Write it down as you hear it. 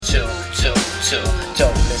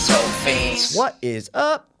What is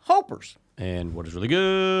up, Hopers? And what is really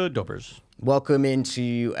good, Dopers? Welcome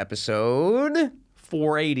into episode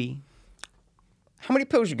 480. How many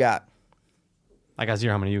pills you got? I got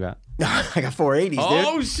 0. How many you got? I got 480s, dude.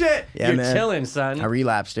 Oh, shit. Yeah, You're man. chilling, son. I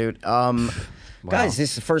relapsed, dude. Guys, this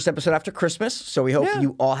is the first episode after Christmas, so we hope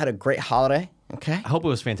you all had a great holiday. Okay. I hope it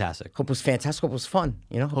was fantastic. Hope it was fantastic. Hope it was fun.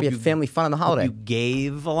 Hope you had family fun on the holiday. You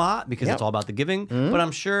gave a lot because it's all about the giving. But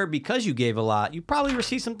I'm sure because you gave a lot, you probably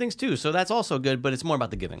received some things too. So that's also good, but it's more about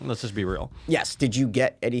the giving. Let's just be real. Yes. Did you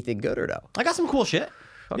get anything good or no? I got some cool shit.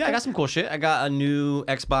 Okay. Yeah, I got some cool shit. I got a new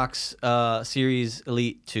Xbox Series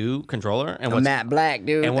Elite 2 controller. And A matte black,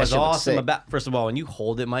 dude. And That what's shit looks awesome sick. about, first of all, when you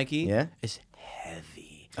hold it, Mikey, Yeah? it's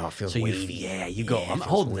heavy. Oh, it feels so weighty. You go, Yeah, I'm it feels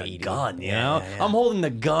holding weighty. the gun, you Yeah, know? yeah. I'm holding the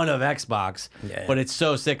gun of Xbox, but it's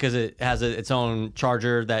so sick because it has its own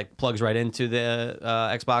charger that plugs right into the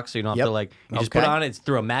Xbox, so you don't have to, like, you just put it on it, it's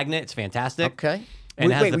through a magnet, it's fantastic. Okay. And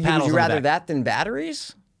it has Wait, the would paddles you on the rather back. that than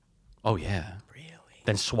batteries? Oh, yeah.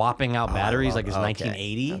 Than swapping out batteries like it's Okay.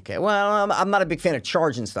 1980. Okay. Well, I'm not a big fan of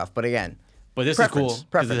charging stuff, but again. But this Preference, is cool because it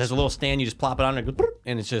preference. has a little stand. You just plop it on and it goes,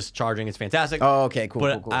 and it's just charging. It's fantastic. Oh, okay, cool,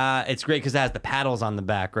 But cool. it's great because it has the paddles on the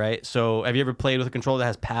back, right? So have you ever played with a controller that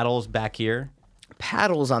has paddles back here?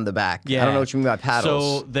 Paddles on the back. Yeah. I don't know what you mean by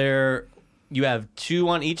paddles. So you have 2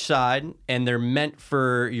 on each side, and they're meant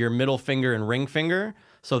for your middle finger and ring finger.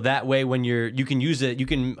 So that way, when you can use it, you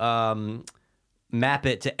can map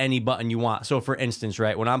it to any button you want. So for instance,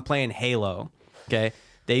 right, when I'm playing Halo, okay,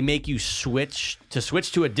 they make you switch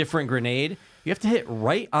to a different grenade. You have to hit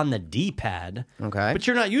right on the D-pad. Okay. But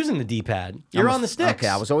you're not using the D-pad. You're on the sticks. Okay,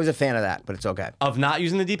 I was always a fan of that, but it's okay. Of not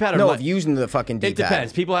using the D-pad? Or No, not? of using the fucking D-pad. It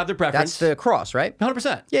depends. People have their preference. That's the cross, right?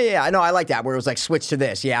 100%. Yeah, I know. I like that, where it was like, switch to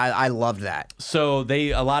this. Yeah, I loved that. So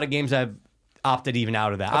a lot of games have opted even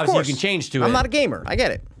out of that. Of Obviously, course. you can change to it. I'm not a gamer. I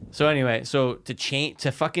get it. So anyway,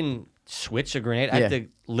 to fucking switch a grenade, I have to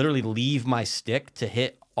literally leave my stick to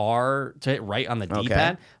hit right on the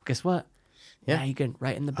D-pad. Guess what? Yeah, you can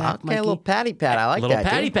right in the back, Okay, Mikey. a little patty pad. I like Little that.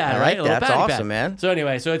 patty dude. pad, I right? like A little That's patty awesome, pad. man. So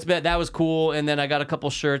anyway, that was cool, and then I got a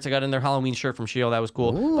couple shirts. I got in their Halloween shirt from Shield. That was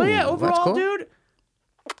cool. Ooh, but yeah, that's overall, cool. dude,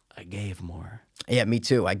 I gave more. Yeah, me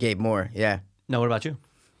too. I gave more. Yeah. No, what about you?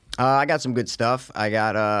 I got some good stuff. I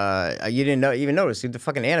got, you didn't even notice, dude, the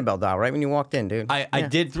fucking Annabelle doll right when you walked in, dude. I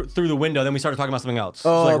did through the window. Then we started talking about something else.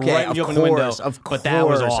 Oh, So, okay. Right when you Of opened the window. course. But that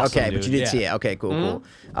was awesome. Okay, dude. but you did Yeah. see it. Okay, cool.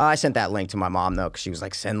 I sent that link to my mom, though, because she was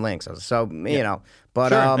like, send links. I was, you know. But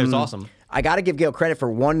Sure, it was awesome. I got to give Gail credit for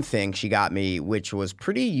one thing she got me, which was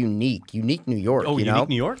pretty unique. Unique New York, Oh, you know? Unique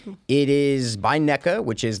New York? It is by NECA,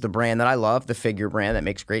 which is the brand that I love, the figure brand that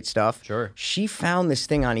makes great stuff. Sure. She found this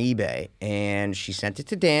thing on eBay, and she sent it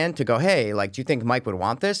to Dan to go, hey, like, do you think Mike would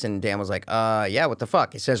want this? And Dan was like, yeah, what the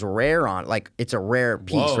fuck? It says rare on, like, it's a rare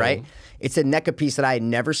piece, Whoa. right? It's a NECA piece that I had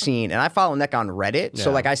never seen, and I follow NECA on Reddit,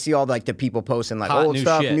 so, Yeah. like, I see all, like, the people posting, like, Hot old new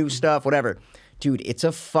stuff, shit. new stuff, whatever. Dude, it's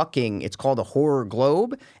called a Horror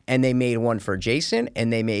Globe, and they made one for Jason,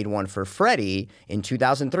 and they made one for Freddy in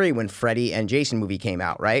 2003 when Freddy and Jason movie came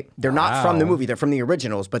out, right? They're not from the Wow. movie, they're from the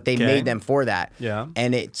originals, but they made them for that. Yeah.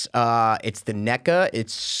 And it's the NECA.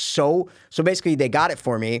 It's so basically they got it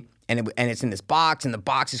for me, and it's in this box, and the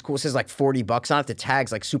box is cool. It says like $40 on it. The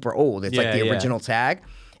tag's like super old. It's like the Yeah. original tag.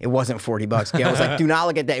 It wasn't $40. Gail was like, do not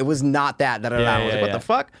look at that. It was not that. I was like, what the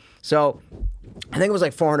fuck? So I think it was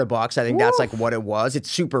like $400. I think that's like what it was. It's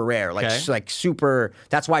super rare, like super.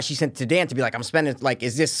 That's why she sent it to Dan to be like, I'm spending. Like,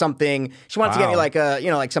 is this something? She wanted to get me like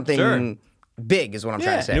like something Sure. big is what I'm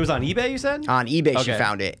trying to say. And it was on eBay, you said? On eBay, she Okay.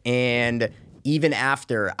 found it, and even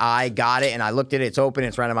after I got it and I looked at it, it's open.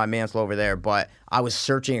 It's right on my mantle over there. But I was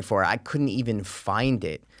searching for it. I couldn't even find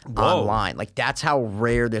it online. Like, that's how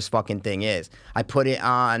rare this fucking thing is. I put it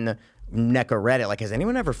on NECA Reddit. Like, has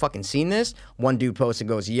anyone ever fucking seen this? One dude posted,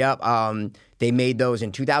 goes, yep. They made those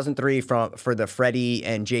in 2003 for the Freddy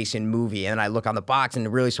and Jason movie. And I look on the box,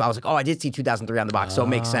 and really, so I was like, oh, I did see 2003 on the box, so it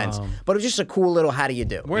makes sense. But it was just a cool little how do you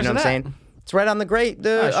do? Where's you know what it I'm at? saying? It's right on the show me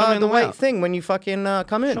on the the way white out. thing when you fucking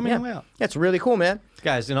come in. Show me on the way out. Yeah, it's really cool, man.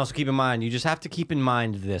 Guys, and also keep in mind, you just have to keep in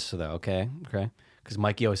mind this, though, okay? Because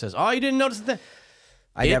Mikey always says, oh, you didn't notice the thing.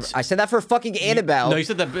 I said that for fucking Annabelle. No, you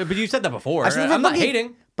said that, but you said that before. I said that for I'm not fucking-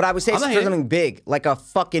 hating. But I would say I'm it's not for hating. something big, like a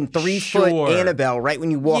fucking 3-foot Sure. Annabelle right when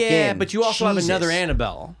you walk in. Yeah, but you also have Jesus. another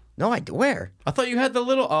Annabelle. No, I do. Where? I thought you had the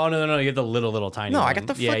little. Oh no, you had the little tiny. No, one. I got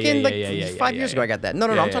the Yeah, fucking yeah, 5 years ago. I got that.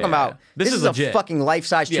 No, Yeah, I'm talking about. This is a legit. fucking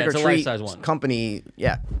life-size Yeah, trick it's or a treat life-size one. company.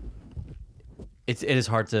 Yeah. It is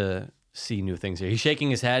hard to see new things here. He's shaking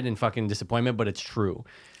his head in fucking disappointment, but it's true.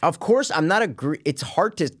 Of course, I'm not it's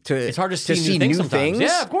hard to It's hard to see new things sometimes.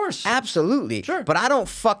 Yeah, of course. Absolutely. Sure. But I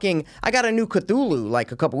got a new Cthulhu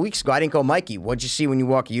like a couple weeks ago. I didn't go, Mikey, what'd you see when you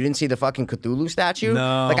walked? You didn't see the fucking Cthulhu statue?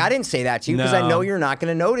 No. Like, I didn't say that to you because I know you're not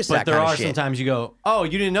going to notice But that there kind are of shit. sometimes you go, oh,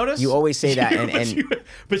 you didn't notice? You always say that.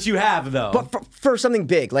 but you have, though. But for something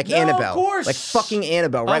big, like Annabelle. Of course. Like fucking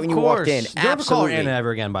Annabelle, right Of when you walked in. course. Don't ever call her Absolutely. Anna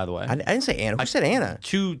ever again, by the way. I didn't say Anna. Who said Anna?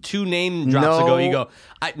 Two name drops ago, you go,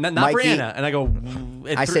 not for Mikey, Anna. And I go,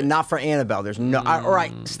 I said not for Annabelle. There's no. Or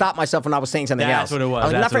I stopped myself when I was saying something else. That's what it was. I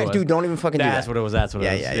was like, That's not for what it was. Dude, don't even fucking do that. That's what it was. That's what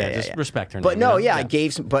it was. Yeah. Just respect her name. But no, you know? I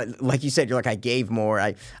gave some. But like you said, you're like, I gave more.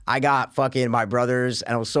 I got fucking my brothers,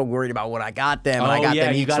 and I was so worried about what I got them. And I got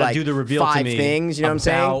them you each got to like do the reveal 5 to me things. You know what I'm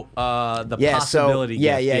saying? About the possibility.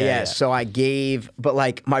 Yeah. So I gave, but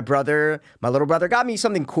like my little brother got me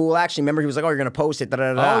something cool. Actually, remember he was like, "Oh, you're gonna post it."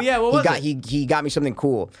 Da-da-da-da. Oh yeah, what was it? He got me something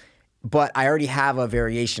cool, but I already have a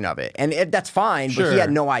variation of it, and that's fine. But Sure. he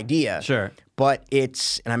had no idea. Sure. But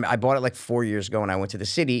I bought it like 4 years ago when I went to the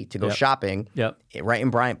city to go shopping. Yep. Right in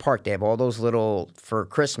Bryant Park, they have all those little, for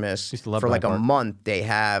Christmas, Used to love for like Bryant a Park. month, they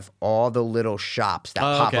have all the little shops that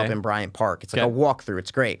pop up okay. in Bryant Park. It's like Okay. a walkthrough.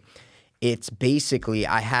 It's great. It's basically,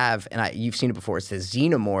 you've seen it before, it's the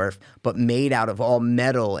Xenomorph, but made out of all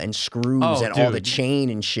metal and screws and all the dude. chain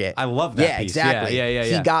and shit. I love that Yeah, piece. exactly. Yeah.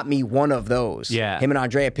 He got me one of those. Yeah. Him and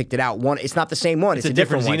Andrea picked it out. It's not the same one. It's a a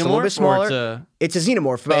different one. It's a little bit Xenomorph, or smaller. it's It's a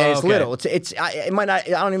Xenomorph, but it's okay. little. It might not.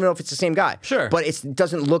 I don't even know if it's the same guy. Sure. But it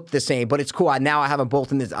doesn't look the same. But it's cool. Now I have them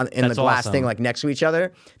both in the glass awesome. thing, like next to each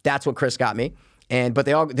other. That's what Chris got me. But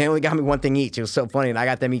they only got me one thing each. It was so funny, and I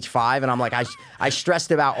got them each 5. And I'm like, I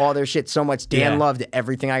stressed about all their shit so much. Dan Yeah. loved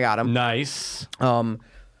everything I got him. Nice.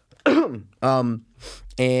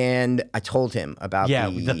 And I told him about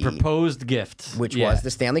the proposed gift, which was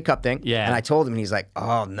the Stanley Cup thing. Yeah. And I told him, and he's like,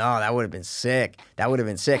 "Oh no, that would have been sick. That would have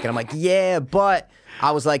been sick." And I'm like, "Yeah, but."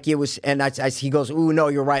 I was like, "It was," and he goes, "Ooh, no,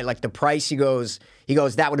 you're right. Like the price," he goes,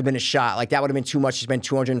 "That would have been a shot. Like that would have been too much to spend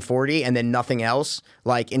 $240 and then nothing else.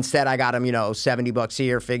 Like instead, I got him, $70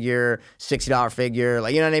 here figure, $60 figure,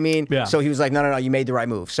 like you know what I mean." Yeah. So he was like, "No, you made the right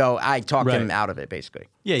move." So I talked him out of it, basically.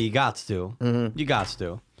 Yeah, you got to. Mm-hmm. You got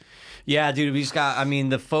to. Yeah, dude, we just got,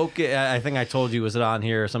 the focus, I think I told you, was it on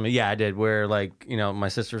here or something? Yeah, I did, where, like, my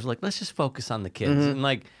sister's like, let's just focus on the kids. Mm-hmm. And,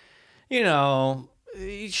 like,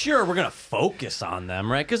 sure, we're going to focus on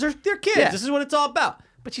them, right? Because they're kids. Yeah. This is what it's all about.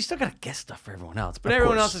 But you still got to get stuff for everyone else. But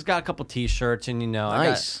everyone else has got a couple T-shirts and, I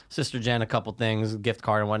Nice. got Sister Jen a couple things, gift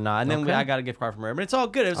card and whatnot. And then I got a gift card from her. But it's all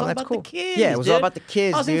good. It was all That's about cool. the kids, Yeah, it was all dude. about the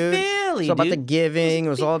kids, I was dude. in Philly, It was all about the dude. giving. It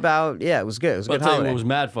was all about, it was good. It was a But good I'll tell you holiday. what was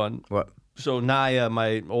mad fun. What? So Naya,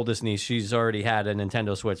 my oldest niece, she's already had a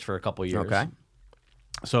Nintendo Switch for a couple years. Okay.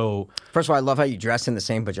 So First of all, I love how you dressed in the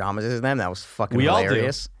same pajamas as them. That was fucking we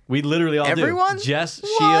hilarious. all do. We literally all Everyone? do. Jess,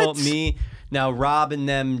 What? Shield, me. Now Rob and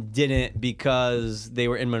them didn't because they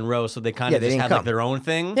were in Monroe, so they kind Yeah, of they just didn't had like come. their own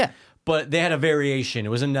thing. Yeah. But they had a variation. It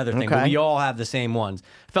was another thing. But Okay. we all have the same ones.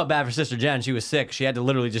 I felt bad for Sister Jen. She was sick. She had to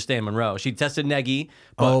literally just stay in Monroe. She tested neggy,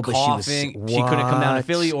 but But she was- coughing. She couldn't come down to what?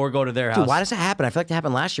 Philly or go to their house. Dude, why does that happen? I feel like that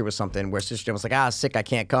happened last year with something where Sister Jen was like, sick, I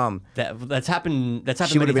can't come. That's happened. That's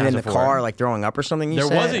happened. She would have many been in times the before. car, like throwing up or something. There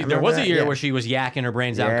was a year Yeah. where she was yakking her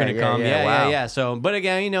brains out, Yeah, couldn't yeah, come. yeah, wow. Yeah. So, but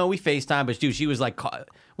again, we FaceTime, but dude, she was like,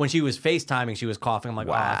 when she was FaceTiming, she was coughing. I'm like,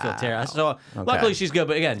 wow, I feel terrible. So, luckily she's good,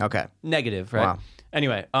 but again, negative, right? Wow.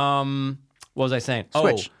 Anyway, what was I saying?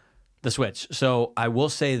 Switch. Oh, the Switch. So I will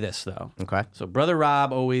say this though. Okay. So brother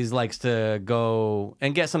Rob always likes to go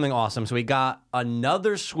and get something awesome. So he got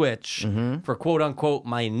another Switch for quote unquote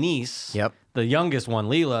my niece. Yep. The youngest one,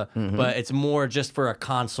 Leela, but it's more just for a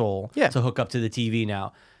console to hook up to the TV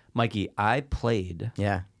now. Mikey, I played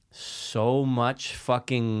Yeah. so much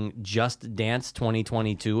fucking Just Dance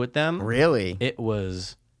 2022 with them. Really? It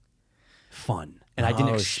was fun. And I didn't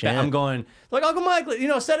Oh, expect. shit. I'm going like Uncle Mike,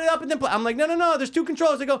 set it up and then play. I'm like, no. There's 2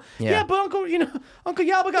 controllers. They go, yeah, but Uncle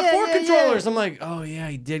Yaba got 4 controllers. I'm like, oh yeah,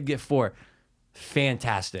 he did get 4.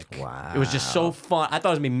 Fantastic. Wow. It was just so fun. I thought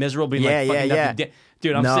it was gonna be miserable being Yeah, like fucking yeah, nothing yeah.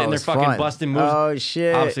 Dude, I'm No, sitting it there was fucking fun. busting moves. Oh,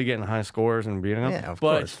 shit. Obviously getting high scores and beating them. Yeah, of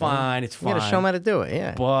but course, it's fine. It's You fine. gotta show them how to do it.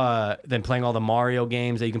 Yeah. But then playing all the Mario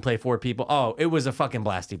games that you can play 4 people. Oh, it was a fucking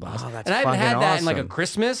blasty blast. Oh, that's and I haven't had fucking that in like a awesome.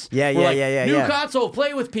 Christmas. Yeah, where, yeah, like, yeah, New yeah. console,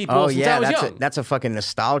 play with people Oh since yeah, I was young. that's a fucking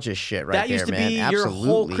nostalgia shit right That there, used to man. be Absolutely. your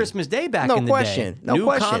whole Christmas day back No in the question. day. No new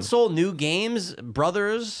question. console, new games,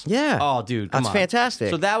 brothers. Yeah. Oh, dude, come That's on. fantastic.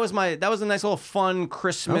 So that was a nice little fun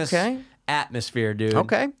Christmas Okay. atmosphere, dude.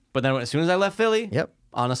 Okay. But then as soon as I left Philly, Yep.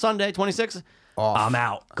 on a Sunday, 26th, Off. I'm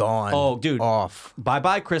out. Gone. Oh, dude. Off.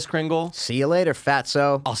 Bye-bye, Kris Kringle. See you later,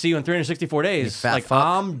 fatso. I'll see you in 364 days. fat Like, fuck.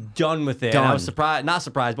 I'm done with it. Done. And I was surprised, not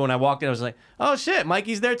surprised, but when I walked in, I was like, oh shit,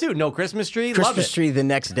 Mikey's there too. No Christmas tree. Love Christmas it. tree the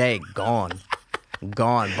next day, gone.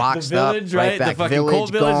 Gone. Boxed The village, up, right? right back. The fucking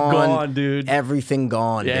Cold Village gone, dude. Everything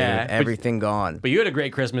gone, Yeah, dude. but- Everything gone. But you had a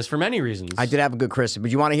great Christmas for many reasons. I did have a good Christmas,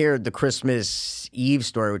 but you want to hear the Christmas Eve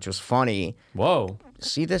story, which was funny. Whoa.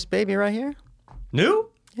 See this baby right here? New?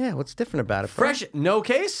 Yeah, what's different about it, bro? Fresh, no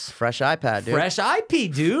case? Fresh iPad, dude. Fresh IP,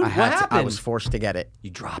 dude. I What had to- happened? I was forced to get it. You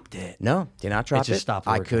dropped it. No, did not drop it. just stopped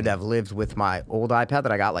I working. could have lived with my old iPad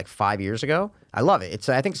that I got like 5 years ago. I love it.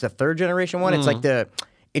 I think it's the third generation one. It's like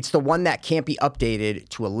it's the one that can't be updated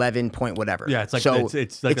to 11 point whatever. Yeah, it's like- so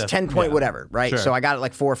it's like a- 10 point yeah. whatever, right? Sure. So I got it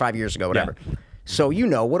like 4 or 5 years ago, whatever. So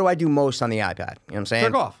what do I do most on the iPad? You know what I'm saying?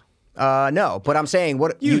 Jerk off. No, but I'm saying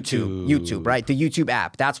YouTube. YouTube, right? The YouTube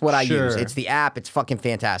app. That's what I use. Sure. It's the app. It's fucking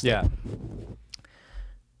fantastic. Yeah.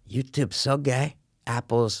 YouTube's so gay.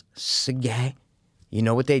 Apple's so gay. You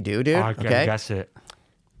know what they do, dude? I guess it.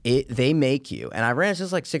 They make you, and I ran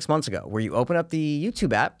this like 6 months ago, where you open up the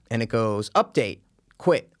YouTube app and it goes update,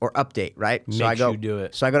 quit, or update, right? Makes you do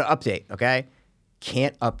it. So I go to update, okay?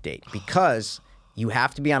 Can't update because you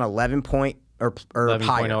have to be on 11 point or 11.0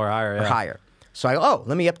 higher. or higher, yeah. So I go, oh,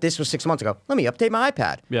 let me this was 6 months ago. Let me update my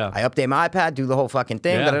iPad. Yeah. I update my iPad, do the whole fucking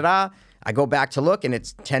thing, Yeah. da-da-da. I go back to look and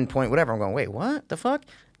it's 10 point whatever. I'm going, wait, what the fuck?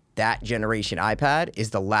 That generation iPad is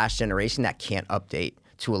the last generation that can't update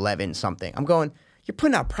to 11 something. I'm going, you're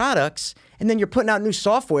putting out products and then you're putting out new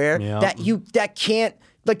software Yeah. that can't,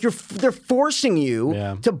 like they're forcing you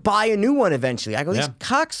Yeah. to buy a new one eventually. I go, these Yeah.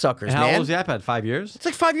 cocksuckers, And how man. old was the iPad? 5 years? It's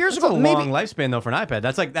like 5 years That's ago. a Maybe long lifespan though for an iPad.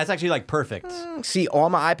 That's actually like perfect. See,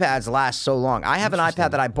 all my iPads last so long. I have an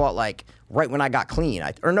iPad that I bought like right when I got clean.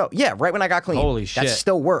 Right when I got clean. Holy shit. That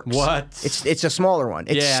still works. What? It's a smaller one.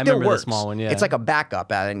 It Yeah, I still remember the works. small one, yeah. It's like a backup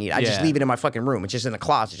that I need. I just Yeah. leave it in my fucking room. It's just in the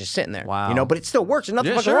closet, just sitting there. Wow. You know, but it still works. There's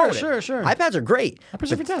nothing Yeah, fucking sure, wrong with sure, it. sure. iPads are great. iPads are But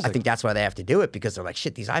fantastic. I think that's why they have to do it because they're like,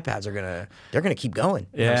 shit, these iPads they're gonna keep going.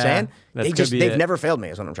 You know what I'm Yeah, saying? that could be They've it. never failed me,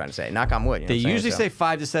 is what I'm trying to say. Knock on wood. You know They what I'm usually saying? say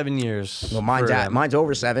 5 to 7 years. Well, for mine's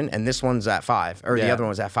over 7, and this one's at 5, or the Yeah. other one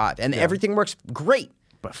was at 5, and everything works great.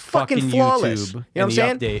 but fucking flawless. YouTube You know and what I'm the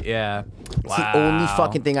saying? Update, yeah. It's the only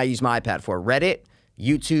fucking thing I use my iPad for. Reddit,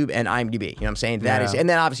 YouTube, and IMDb. You know what I'm saying? That is, Yeah. and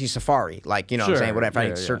then obviously Safari. Like, you know what I'm Sure. saying? Whatever. If I Yeah,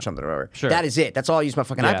 need to yeah. search something or whatever. Sure. That is it. That's all I use my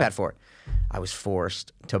fucking Yeah. iPad for. I was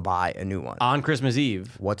forced to buy a new one. On Christmas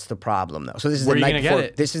Eve. What's the problem though? So this is Where the are you night gonna before. get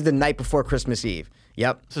it? This is the night before Christmas Eve.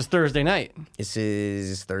 Yep. This is Thursday night. This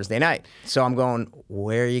is Thursday night. So I'm going,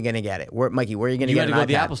 where are you going to get it? Mikey, where are you going to You get gotta an go to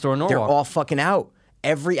the iPad? Apple Store in They're Norwalk. all fucking out.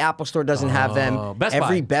 Every Apple Store doesn't have them. Best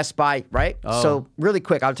Every Buy. Best Buy, right? Oh. So really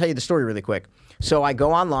quick, I'll tell you the story really quick. So I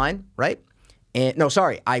go online, right? And no,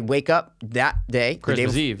 sorry, I wake up that day.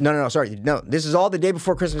 Christmas Eve. No, sorry. No, this is all the day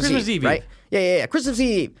before Christmas Christmas Eve. right? Yeah. Christmas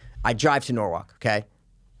Eve. I drive to Norwalk, okay?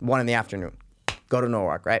 1 in the afternoon. Go to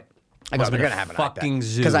Norwalk, right? I go, Must they're have going been to a have an fucking iPad.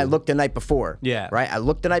 zoo. Because I looked the night before. Yeah. Right? I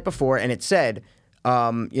looked the night before and it said,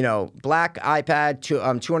 black iPad,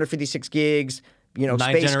 256 gigs, Ninth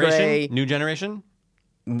space generation? gray, New generation?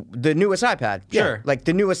 the newest iPad. Yeah, Sure. like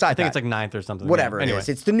the newest iPad. I think it's like 9th or something. whatever Yeah. it Anyway. is.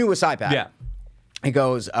 It's the newest iPad. Yeah. It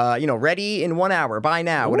goes, ready in 1 hour, buy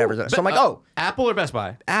now, whatever. So I'm like, Apple or Best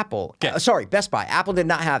Buy? Apple. Okay. Sorry, Best Buy. Apple did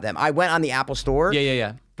not have them. I went on the Apple Store.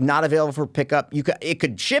 Yeah. Not available for pickup. It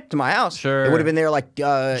could ship to my house. Sure. It would have been there like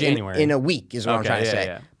January. in a week is what I'm Okay, trying to yeah, say.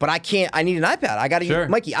 yeah. But I can't. I need an iPad. I got to Sure. use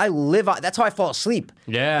Mikey. I live on. That's how I fall asleep.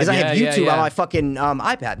 Yeah, Is I have yeah, YouTube yeah. on my fucking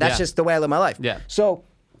iPad. That's Yeah. just the way I live my life. Yeah. So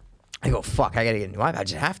I go, fuck. I got to get a new iPad. I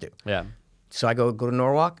just have to. Yeah. So I go to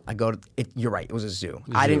Norwalk. I go to. You're right. It was a zoo.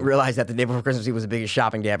 I didn't realize that the day before Christmas Eve was the biggest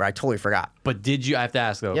shopping day ever. I totally forgot. But did you, I have to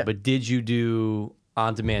ask though, Yeah. but did you do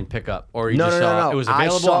on-demand pickup? Or you No. just saw it was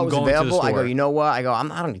available? I saw I'm it was going available. to the I store. go, you know what? I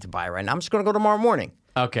don't need to buy it right now. I'm just going to go tomorrow morning.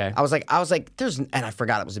 Okay. I was like, and I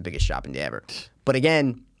forgot it was the biggest shopping day ever. But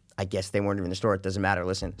again, I guess they weren't even in the store. It doesn't matter.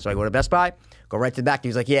 Listen. So I go to Best Buy, go right to the back.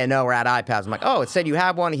 He's like, yeah, no, we're out of iPads. I'm like, oh, it said you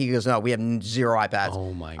have one. He goes, no, we have 0 iPads.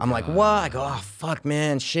 Oh, my I'm like, what? I go, oh, fuck,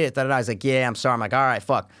 man, shit. Da-da-da. He's like, yeah, I'm sorry. I'm like, all right,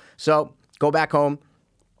 fuck. So go back home,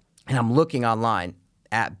 and I'm looking online.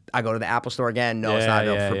 I go to the Apple Store again. No, it's not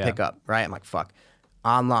available for pickup. Right? I'm like, fuck.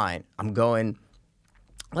 Online, I'm going,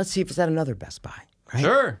 let's see if it's at another Best Buy. Right?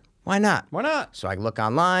 Sure. Why not? Why not? So I look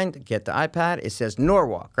online to get the iPad. It says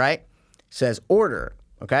Norwalk, right? It says order,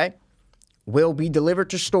 okay? Will be delivered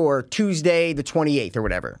to store Tuesday the 28th or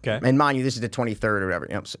whatever. Okay. And mind you, this is the 23rd or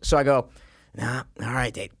whatever. So I go, nah, all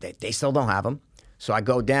right, they still don't have them. So I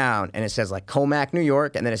go down and it says like Comac, New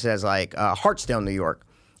York, and then it says like Hartsdale, New York.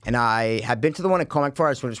 And I had been to the one in Comac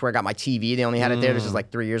Forest, which is where I got my TV. They only had it there. This is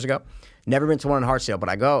like 3 years ago. Never been to one in Hartsdale, but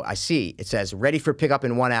I go, I see, it says ready for pickup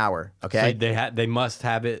in 1 hour. Okay. So they must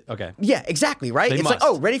have it. Okay. Yeah, exactly, right? It's like, must.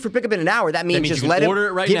 oh, ready for pickup in an hour. That means means just you can let him order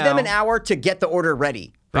it right give them now. an hour to get the order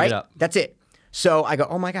ready, right? it up. That's it. So I go,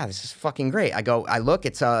 oh my God, this is fucking great. I go, I look,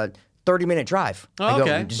 it's a 30-minute drive. Oh, I go,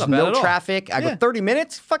 okay. just Not bad no at all. traffic. I go, Yeah. 30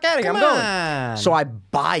 minutes? Fuck out of here, I'm Come going. on. So I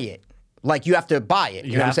buy it. Like you have to buy it.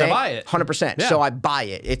 You know what I'm have to saying? buy it. 100%. Yeah. So I buy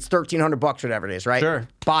it. It's $1,300, whatever it is, right? Sure.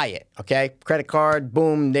 Buy it. Okay. Credit card.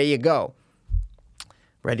 Boom. There you go.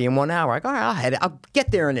 Ready in 1 hour. I go, all right, I'll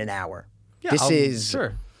get there in an hour. Yeah, This is.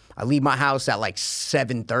 sure. I leave my house at like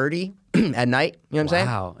 7:30 at night. You know what I'm saying?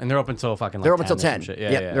 Wow. And they're open till fucking. Like They're open till 10. 10. or some shit.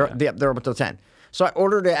 Yeah, Yep, yeah. they're open till 10. So I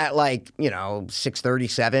ordered it at like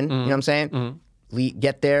 6:37. You know what I'm saying?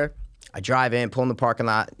 Get there. I drive in, pull in the parking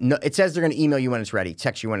lot. No, it says they're going to email you when it's ready,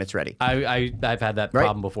 text you when it's ready. I've had that Right?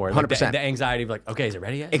 problem before. Like 100%. the anxiety of like, okay, is it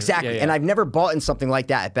ready yet? Exactly. Yeah, yeah. And I've never bought in something like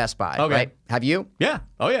that at Best Buy. Okay. Right? Have you? Yeah.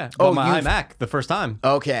 Oh yeah. Oh, Bought my you've- iMac the first time.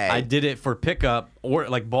 Okay. I did it for pickup or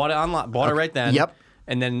like bought it online, bought it right then. Yep.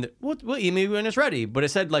 And then we'll email you when it's ready. But it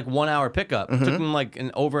said like 1 hour pickup. It took them like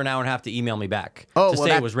over an hour and a half to email me back to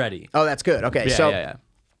say it was ready. Oh, that's good. Okay. Yeah, so yeah.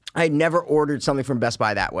 I never ordered something from Best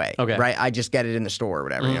Buy that way. Okay. Right? I just get it in the store or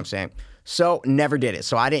whatever. You know what I'm saying? So never did it.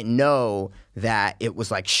 So I didn't know that it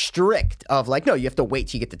was like strict of like, no, you have to wait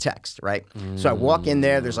till you get the text, right? So I walk in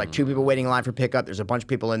there, there's like 2 people waiting in line for pickup. There's a bunch of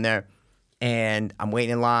people in there, and I'm waiting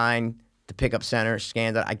in line. The pickup center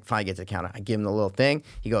scans it. I finally get to the counter. I give him the little thing.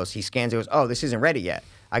 He scans it, goes, oh, this isn't ready yet.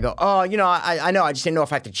 I go, oh, I know. I just didn't know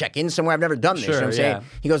if I have to check in somewhere. I've never done this. You know what I'm saying? yeah.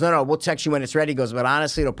 He goes, no, we'll text you when it's ready. He goes, but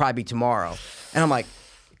honestly, it'll probably be tomorrow. And I'm like,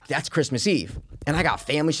 that's Christmas Eve. And I got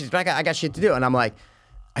family shit. I got shit to do. And I'm like,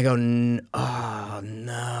 I go, oh,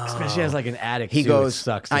 no. Especially as like an addict. He too, goes, it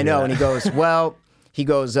sucks. To I do know. that. And he goes, well,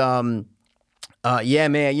 yeah,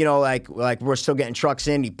 man, like we're still getting trucks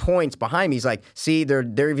in. He points behind me. He's like, see,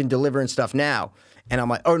 they're even delivering stuff now. And I'm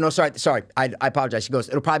like, oh, no, sorry. I apologize. He goes,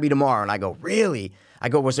 it'll probably be tomorrow. And I go, really? I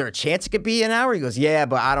go, was there a chance it could be an hour? He goes, yeah,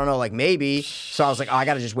 but I don't know, like maybe. So I was like, oh, I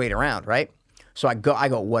got to just wait around, right? So I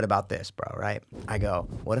go, what about this, bro, right? I go,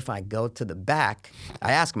 what if I go to the back?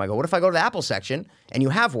 I ask him, I go, what if I go to the Apple section and you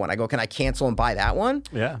have one? I go, can I cancel and buy that one?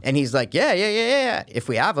 Yeah. And he's like, yeah, if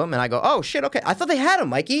we have them. And I go, oh, shit, okay. I thought they had them,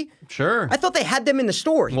 Mikey. Sure. I thought they had them in the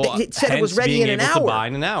store. It said it was hence ready being in an able hour. To buy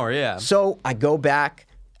in an hour, yeah. So I go back,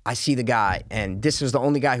 I see the guy, and this was the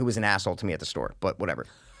only guy who was an asshole to me at the store, but whatever.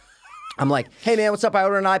 I'm like, hey man, what's up? I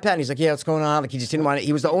ordered an iPad. And he's like, yeah, what's going on? Like he just didn't want it.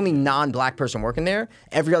 He was the only non-black person working there.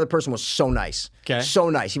 Every other person was so nice. Okay. So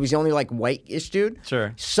nice. He was the only like white-ish dude.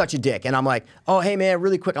 Sure. Such a dick. And I'm like, oh, hey man,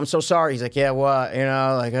 really quick, I'm so sorry. He's like, yeah, what?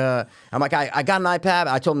 I'm like, I got an iPad.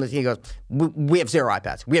 I told him that. He goes, we have 0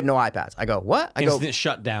 iPads. We have no iPads. I go, what? I go, Instant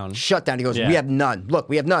shutdown. shut down. He goes, Yeah. we have none. Look,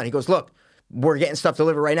 we have none. He goes, look, we're getting stuff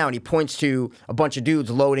delivered right now. And he points to a bunch of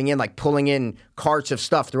dudes loading in, like pulling in carts of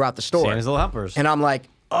stuff throughout the store. Santa's little helpers. And I'm like,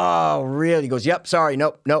 oh, really? He goes, yep, sorry,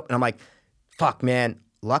 nope. And I'm like, fuck, man.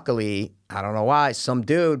 Luckily, I don't know why, some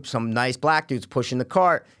nice black dude's pushing the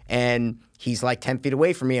cart, and he's like 10 feet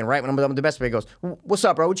away from me. And right when I'm done with the Best Buy, he goes, what's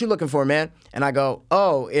up, bro? What you looking for, man? And I go,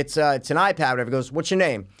 oh, it's an iPad, whatever. He goes, what's your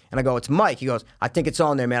name? And I go, it's Mike. He goes, I think it's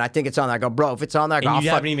on there, man. I think it's on there. I go, bro, if it's on there, I go, And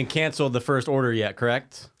you haven't even canceled the first order yet,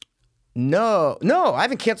 correct? No, I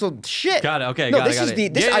haven't canceled shit. Got it, okay, No, got it, this got is it. the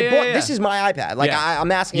this Yeah, I yeah, bought. yeah. This is my iPad. Like Yeah.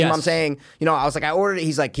 I'm asking him. Yes. I'm saying, I was like, I ordered it.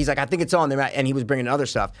 He's like, I think it's on there, and he was bringing other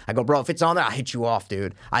stuff. I go, bro, if it's on there, I'll hit you off,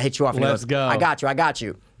 dude. I hit you off. And he Let's goes, go. I got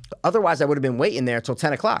you. Otherwise, I would have been waiting there till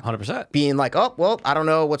 10 o'clock. 100%. Being like, oh, well, I don't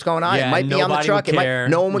know what's going on. Yeah, It might be on the nobody truck. would care.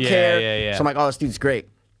 No one would Yeah, care. yeah. So I'm like, oh, this dude's great.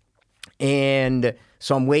 And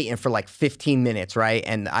so I'm waiting for like 15 minutes, right?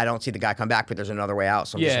 And I don't see the guy come back, but there's another way out.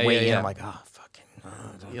 So I'm Yeah, just yeah, waiting. yeah. I'm like, oh, fucking.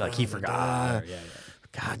 You're like, he forgot. Yeah.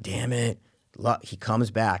 God damn it. He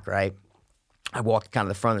comes back, right? I walk kind of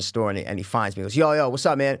the front of the store and he finds me. He goes, yo, what's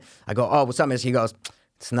up, man? I go, oh, what's up, man? He goes,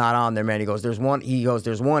 it's not on there, man. He goes, there's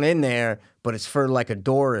one in there, but it's for like a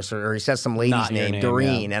Doris or he says some lady's Not your name, name,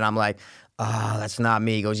 Doreen. And I'm like, oh, that's not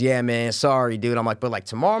me. He goes, yeah, man, sorry, dude. I'm like, but like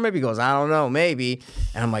tomorrow maybe? He goes, I don't know, maybe.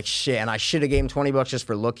 And I'm like, shit. And I should have gave him $20 just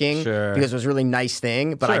for looking Sure. because it was a really nice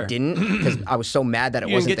thing, but I Sure. didn't because I was so mad that it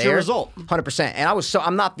You didn't wasn't get there. your result. 100%.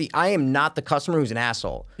 And I am not the customer who's an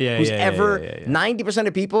asshole. Yeah, who's yeah, ever, yeah. 90%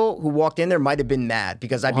 of people who walked in there might have been mad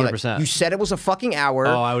because I'd be 100%. like, you said it was a fucking hour.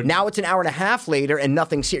 Oh, I would- Now it's an hour and a half later and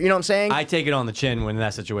nothing's here. You know what I'm saying? I take it on the chin when in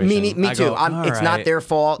that situation. Me I too. go, It's "All not right." their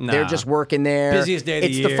fault. They're Nah. just working there. Busiest day of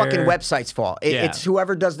the It's the fucking year. website's fault. Yeah. It's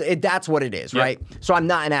whoever does it. That's what it is, Yep. right? So I'm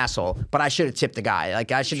not an asshole, but I should have tipped the guy. Like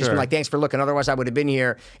I should just Sure. been like, thanks for looking. Otherwise, I would have been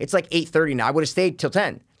here. It's like 8:30 now. I would have stayed till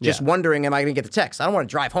 10, just Yeah. wondering, am I going to get the text? I don't want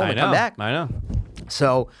to drive home I and know. come back. I know.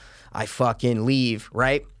 So I fucking leave,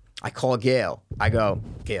 right? I call Gail. I go,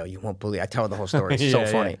 Gail, you won't believe. I tell her the whole story. It's so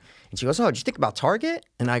funny. And she goes, oh, did you think about Target?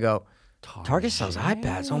 And I go, Target sells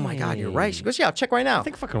iPads. Oh my God, you're right. She goes, yeah, I'll check right now. I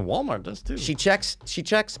think fucking Walmart does too. She checks.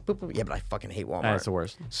 Boop, boop. Yeah, but I fucking hate Walmart. That's the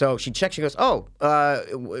worst. So she checks. She goes, oh,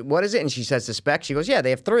 what is it? And she says the spec. She goes, yeah,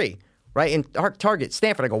 they have 3, right? In Target,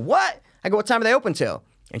 Stanford. I go, what? I go, what time are they open till?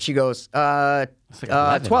 And she goes, It's like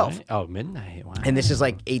 11, 12. right? Oh, midnight. Wow. And this is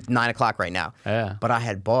like 8, 9 o'clock right now. Yeah. But I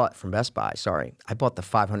had bought from Best Buy. Sorry, I bought the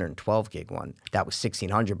 512 gig one. That was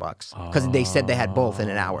 $1,600 because they said they had both in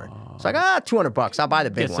an hour. So I got $200. I'll buy the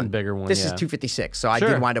big Get one. some bigger one, This is yeah. 256. So I Sure.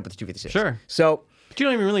 did wind up with the 256. Sure. So. But you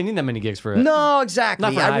don't even really need that many gigs for it. No, exactly.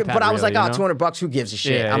 Not for an iPad, but I was really, like, you know? $200. Who gives a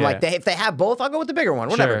shit? Yeah, I'm yeah. like, if they have both, I'll go with the bigger one.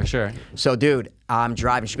 Whatever. Sure. So, dude, I'm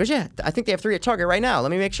driving. She goes, yeah, I think they have 3 at Target right now. Let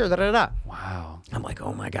me make sure. Da da da. Wow. I'm like,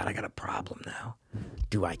 oh my God, I got a problem now.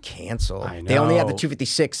 Do I cancel? I They only have the know.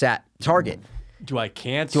 256 at Target. Do I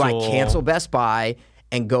cancel? Do I cancel Best Buy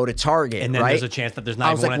and go to Target? And then right? there's a chance that there's not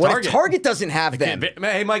I was even like, one at what Target. if Target doesn't have them?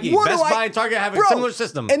 Hey, Mikey, What Best do Buy and Target have a Bro, similar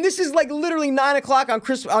system. And this is like literally 9 o'clock on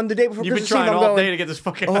the day before You've been Christmas trying Eve. I'm all going, day to get this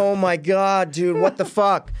fucking. oh my God, dude, what the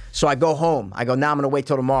fuck? So I go home. I go, nah, I'm going to wait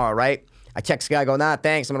till tomorrow, right? I text the guy, I go, nah,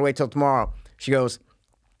 thanks, I'm going to wait till tomorrow. She goes,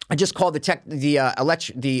 I just called the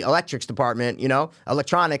electrics department,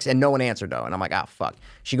 electronics, and no one answered though. And I'm like, oh, fuck.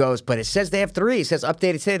 She goes, but it says they have 3. It says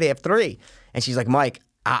updated today they have 3. And she's like, Mike,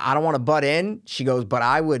 I don't want to butt in. She goes, but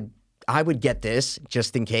I would get this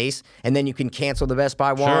just in case, and then you can cancel the Best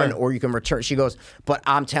Buy one, Sure. or you can return. She goes, but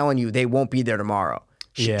I'm telling you, they won't be there tomorrow.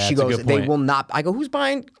 Yeah, she that's a goes, good they point. will not. I go, who's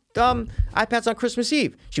buying iPads on Christmas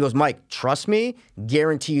Eve? She goes, Mike, trust me,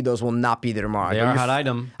 guarantee you those will not be there tomorrow. They I go, are a "You're hot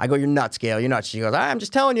item." I go, you're nuts, Gail. You're nuts. She goes, I'm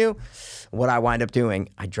just telling you. What I wind up doing,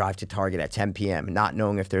 I drive to Target at 10 p.m., not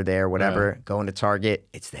knowing if they're there, whatever. Going to Target,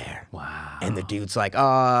 it's there. Wow. And the dude's like,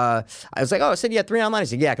 I was like, oh, I said you had 3 online. He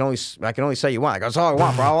said, yeah, I can only sell you one. I go, that's all I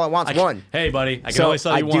want, bro. All I want's one. Hey, buddy, I can only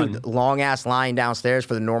sell you one. Dude, long ass line downstairs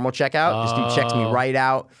for the normal checkout. This dude checks me right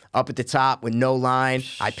out, up at the top with no line.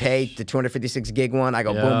 I pay the 256 gig one. I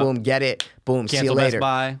go, boom, boom, get it. Boom, see you Cancel later. Best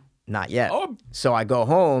Buy. Not yet. Oh. So I go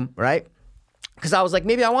home, right? Because I was like,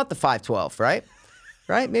 maybe I want the 512, right?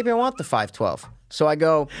 Maybe I want the 512. So I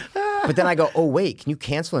go, but then I go, oh, wait, can you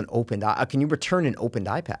cancel an opened, can you return an opened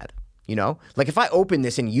iPad? Like if I opened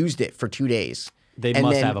this and used it for 2 days. They and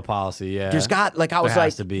must then have a policy, yeah. There's got, like, I was There like,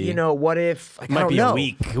 has to be. what if, like, I Might don't be know. a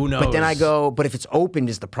week. Who knows? But then I go, but if it's opened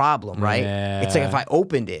is the problem, right? It's like if I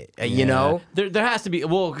opened it, you know? There has to be,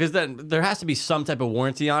 because then there has to be some type of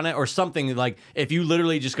warranty on it or something. Like if you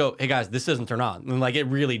literally just go, hey guys, this doesn't turn on, and like it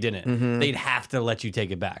really didn't, they'd have to let you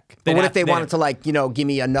take it back. But what if they wanted to, like, give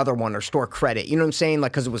me another one or store credit? You know what I'm saying?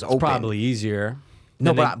 Like, because it was open. Probably easier.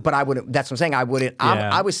 No, Then but I wouldn't. That's what I'm saying. I wouldn't. Yeah.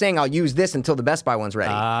 I was saying I'll use this until the Best Buy one's ready.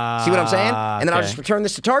 See what I'm saying? And then I'll okay. just return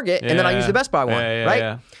this to Target, and then I'll use the Best Buy one, Yeah, right?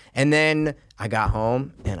 yeah. And then I got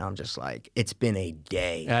home, and I'm just like, it's been a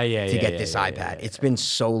day to get this iPad. It's been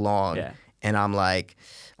so long, Yeah. and I'm like,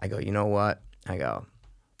 I go, you know what? I go,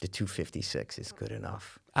 the 256 is good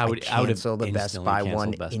enough. I would cancel the Best instantly Buy canceled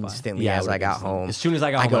one Best Buy. instantly Yeah, I as I would've got instantly. home. As soon as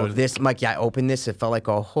I got I home, I go, would've- this, Mike, I opened this. It felt like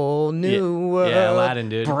a whole new world. Yeah, Aladdin,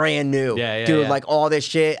 dude. Brand new. Yeah, dude, yeah. like all this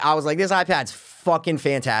shit. I was like, this iPad's fucking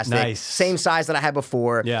fantastic. Nice. Same size that I had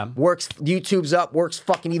before. Yeah. Works, YouTube's up, works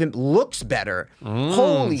fucking even, looks better.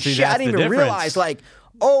 Holy see, shit. I that's didn't the even difference. realize, like,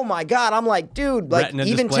 oh my God. I'm like, dude, like Retina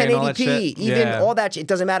even display and all that 1080p, shit? even Yeah. all that shit, it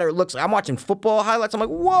doesn't matter. It looks, I'm watching football highlights. I'm like,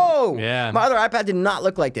 whoa. Yeah. My other iPad did not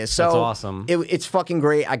look like this. So That's awesome. It's fucking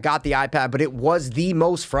great. I got the iPad, but it was the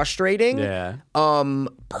most frustrating Yeah.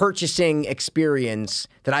 purchasing experience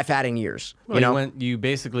that I've had in years. Well, you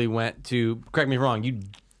basically went to, correct me if I'm wrong, you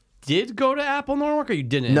did go to Apple Norwalk or you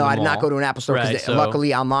didn't? in No, the I did not mall? go to an Apple store because Right, so-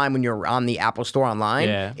 luckily online, when you're on the Apple store online,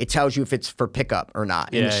 Yeah. it tells you if it's for pickup or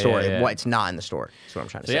not in the Yeah, store. yeah. What it's not in the store. That's what I'm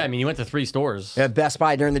trying to So say. yeah, I mean, you went to 3 stores. Best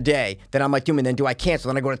Buy during the day. Then I'm like, dude, and then do I cancel?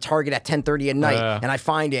 Then I go to Target at 10:30 at night, and I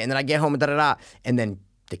find it, and then I get home and da-da-da. And then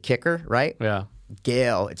the kicker, right? Yeah.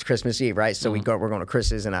 Gail, it's Christmas Eve, right? So we're going to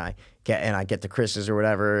Chris's, and I get to Chris's or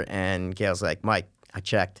whatever, and Gail's like, Mike, I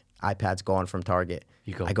checked, iPad's gone from Target.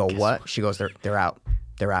 You go, I go, "Guess what? She goes, they're out.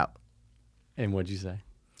 They're out. And what'd you say?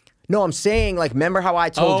 No, I'm saying, like, remember how I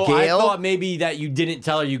told Gail? I thought maybe that you didn't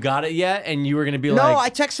tell her you got it yet, and you were gonna be No, like, I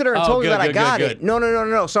texted her and "Oh, told her good, that I good, got good, it. good."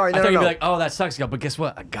 No. Sorry, I no, thought no, you'd be no. like, oh, that sucks, but guess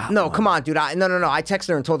what? I got No, one. come on, dude. No. I texted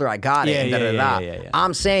her and told her I got it. Yeah, and yeah, da-da-da. yeah.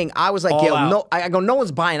 I'm saying, I was like, All Gail, out. no. I go, no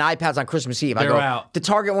one's buying iPads on Christmas Eve. I They're go, out. the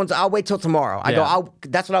Target ones, I'll wait till tomorrow. I Yeah. go,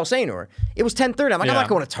 that's what I was saying to her. It was 10:30. I'm like, I'm Yeah. not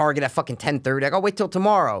going to Target at fucking 10:30. I go, wait till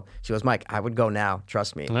tomorrow. She goes, Mike, I would go now.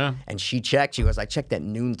 Trust me. Yeah. And she checked. She goes, I checked at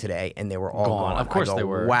noon today, and they were all Gone. gone. Of course I go, they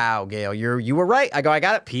were. Wow. wow, Gail, you were right. I go, I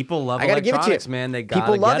got it. People love I gotta give it to electronics, you. man. They gotta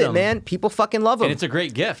People love get it, 'em. man. People fucking love them. And it's a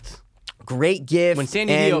great gift. Great gift. When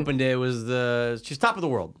Sandy D opened it, she's top of the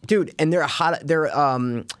world. Dude, and they're a hot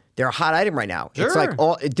item right now. It's Sure.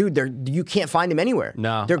 like you can't find them anywhere.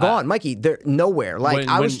 No, they're gone, Mikey. They're nowhere. Like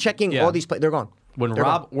I was checking all these they're gone. When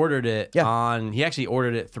Rob ordered it Yeah. he actually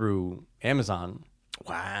ordered it through Amazon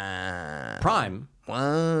Wow. Prime,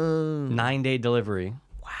 Wow. 9-day delivery.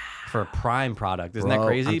 For a Prime product. Isn't that Bro,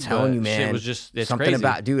 crazy? I'm telling you, man. Shit was just, it's something crazy.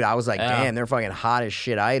 about, dude, I was like, Yeah. damn, they're fucking hot as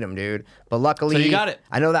shit item, dude. But luckily, So you got it.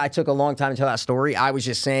 I know that I took a long time to tell that story. I was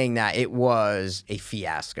just saying that it was a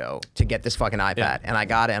fiasco to get this fucking iPad. Yeah. And I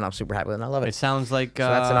got it, and I'm super happy with it, and I love it. It sounds like... So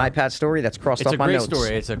that's an iPad story that's crossed It's off a my great notes.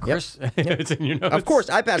 story. It's a it's in your notes. Of course,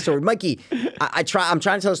 iPad story. Mikey, I'm trying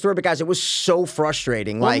to tell a story, but guys, it was so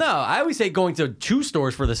frustrating. Well, like, no, I always say going to 2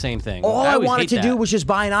 stores for the same thing. all I always wanted hate to that. do was just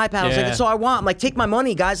buy an iPad. I was like, Yeah. that's all I want. I'm like, take my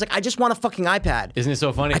money, guys. Like, I just want a fucking iPad. Isn't it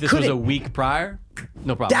so funny? If this was a week prior,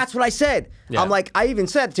 no problem. That's what I said. Yeah. I'm like, I even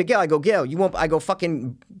said to Gail, I go, Gail, you won't. I go,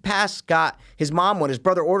 fucking Pass got his mom one. His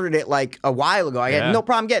brother ordered it like a while ago. I Yeah. had no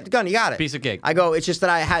problem. Get the gun. You got it. Piece of cake. I go, it's just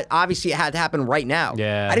that I had, obviously it had to happen right now.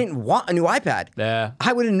 Yeah. I didn't want a new iPad. Yeah.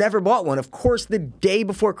 I would have never bought one. Of course, the day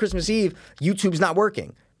before Christmas Eve, YouTube's not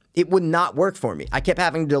working. It would not work for me. I kept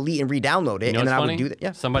having to delete and re-download it, You know and then what's I funny? would do that.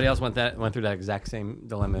 Yeah. Somebody else went through that exact same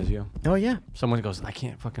dilemma as you. Oh yeah. Someone goes, I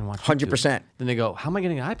can't fucking watch 100%. YouTube. Then they go, how am I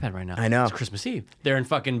getting an iPad right now? I know. It's Christmas Eve. They're in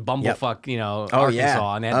fucking Bumblefuck, Oh Arkansas,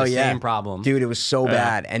 yeah. and they had the same problem. Dude, it was so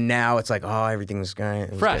bad, and now it's like, oh, everything was good. It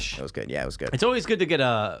was Fresh. Good. It was good. Yeah, it was good. It's always good to get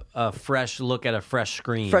a fresh look at a fresh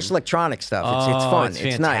screen. Fresh electronic stuff. It's Oh, fun. it's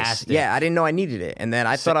It's nice. fantastic. Yeah, I didn't know I needed it, and then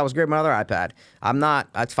I thought I was great with my other iPad. I'm not.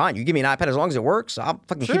 That's fine. You give me an iPad as long as it works. I'll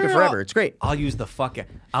fucking keep it forever. It's great. I'll use the fucking.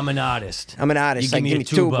 I'm an artist. I'm an artist. You Like, give me a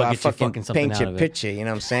two, tube, but I'll I'll get you fucking fucking something paint out your of it. picture. You know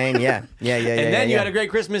what I'm saying? Yeah. And then you had a great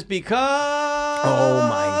Christmas because. Oh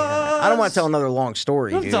my god! I don't want to tell another long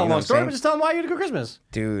story, Don't dude. tell you a know long what story, I'm but saying? just tell them why you had a good Christmas.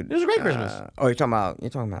 Dude, It was a great Christmas. You're talking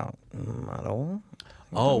about model.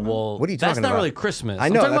 Oh well, What are you that's talking not about? really Christmas. I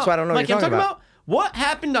I'm know, talking that's about, why I don't know what Like, you're I'm talking talking about what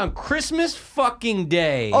happened on Christmas fucking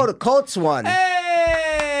day. Oh, the Colts one.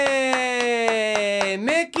 Hey,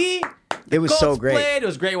 Mickey. It was so Colts great. Played. It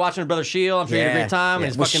was great watching Brother Shield. I'm sure you had a great time. Yeah.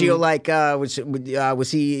 And his Was fucking, Shield like?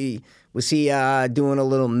 Was he doing a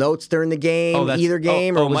little notes during the game, either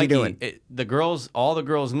game, or was Mikey, he doing? All the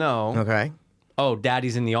girls know. Okay. Oh,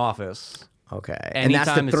 Daddy's in the office. Okay. And that's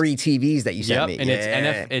the Anytime it's- 3 TVs that you sent me. And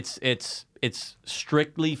yeah. it's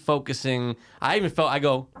strictly focusing. I felt like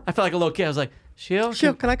a little kid. I was like, Shield,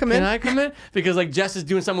 can I come in? Can I come in? Because like Jess is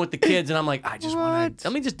doing something with the kids, and I'm like, I just want to.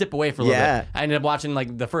 Let me just dip away for a little Yeah. bit. I ended up watching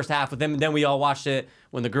like the first half with them, and then we all watched it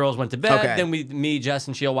when the girls went to bed. Okay. Then me, Jess,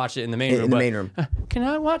 and Shield watched it in the main room. In the But, main room. Can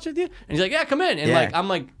I watch it with you? And he's like, Yeah, come in. And Yeah. like I'm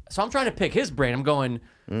like, so I'm trying to pick his brain. I'm going.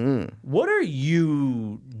 What are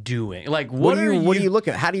you doing? Like, what are you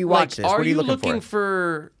looking at? How do you watch this? Are What are you looking looking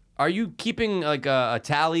for? Are you keeping like a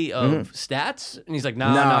tally of stats? And he's like,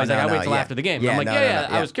 no. No, He's like, I no, wait till yeah. after the game. Yeah, I'm like, no, yeah.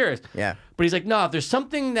 no, I was curious. Yeah. But he's like, no. If there's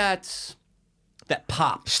something that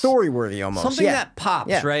pops, Story worthy almost. something yeah. that pops,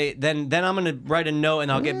 Yeah. right? Then I'm gonna write a note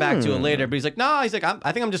and I'll get back to it later. But he's like, no. He's like,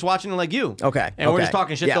 I think I'm just watching it like you. Okay, And we're okay. just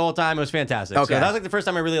talking shit Yeah. the whole time. It was fantastic. So Okay. that was like the first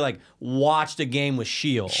time I really like watched a game with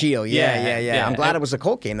Shield. Shield. Yeah. I'm glad it was a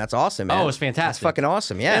Colt game. That's awesome, man. Oh, it was fantastic. That's fucking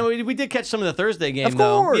awesome. Yeah. And we did catch some of the Thursday game, Of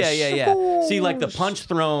though. course, Yeah. of See, like the course. punch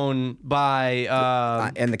thrown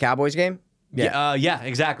by. In the Cowboys game. Yeah,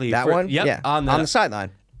 exactly. That one. Yep. Yeah. On the sideline.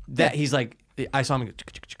 that he's like, I saw him. Go,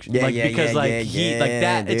 Yeah, like, yeah, because yeah, like yeah, he yeah, like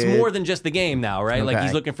that. It's dude. more than just the game now, right? Like Okay.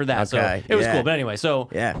 he's looking for that. So Okay, it was yeah. cool. But anyway, so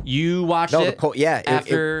Yeah. you watched No, it.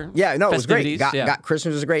 After it was great. festivities? Got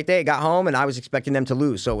Christmas was a great day. Got home and I was expecting them to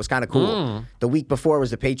lose, so it was kind of cool. The week before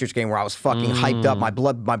was the Patriots game where I was fucking hyped up. My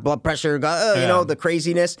blood pressure got the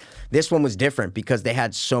craziness. This one was different because they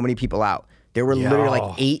had so many people out. There were literally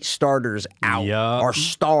like 8 starters out. Yup. Our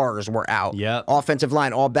stars were out. Yep. Offensive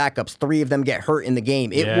line, all backups. 3 of them get hurt in the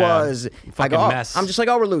game. It Yeah. was Fucking like, mess. I'm just like,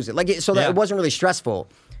 we're losing. Like that Yeah. it wasn't really stressful.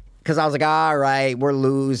 Because I was like, all right, we're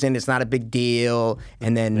losing. It's not a big deal.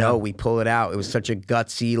 And then, no, we pull it out. It was such a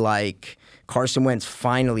gutsy, like, Carson Wentz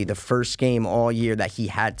finally, the first game all year that he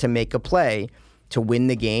had to make a play to win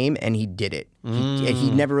the game, and he did it.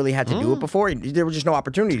 He never really had to do it before. There was just no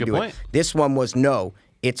opportunity to do point. it. This one was, no,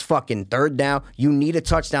 it's fucking third down. You need a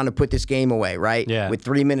touchdown to put this game away, right? Yeah. With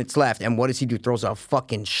 3 minutes left. And what does he do? Throws a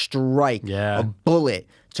fucking strike, a bullet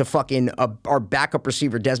to fucking our backup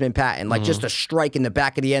receiver, Desmond Patton. Like, just a strike in the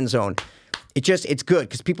back of the end zone. It's good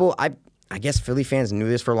because people, I guess Philly fans knew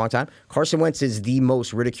this for a long time. Carson Wentz is the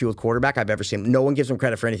most ridiculed quarterback I've ever seen. No one gives him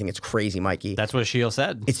credit for anything. It's crazy, Mikey. That's what Shield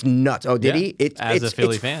said. It's nuts. Oh, did he? As a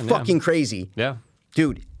Philly it's fan, yeah. fucking crazy. Yeah.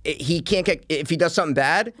 Dude, he can't get, if he does something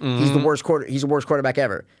bad, he's the worst quarterback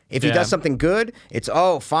ever. If he Yeah. does something good, it's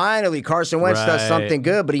finally Carson Wentz does Right. something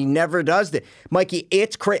good, but he never does that. Mikey,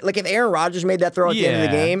 it's crazy. Like if Aaron Rodgers made that throw at the end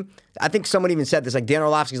of the Yeah. game, I think someone even said this, like Dan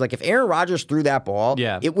Orlovsky's like, if Aaron Rodgers threw that ball,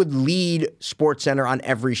 Yeah. it would lead SportsCenter on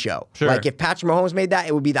every show. Sure. Like if Patrick Mahomes made that,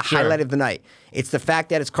 it would be the highlight of the night. It's the fact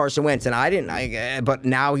that it's Carson Wentz, and but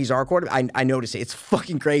now he's our quarterback. I notice it. It's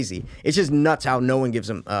fucking crazy. It's just nuts how no one gives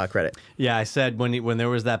him credit. Yeah, I said when there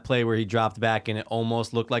was that play where he dropped back and it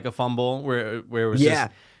almost looked like a fumble, where it was Yeah.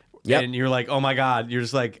 just, Yep. and you're like, oh my god, you're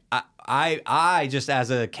just like, I just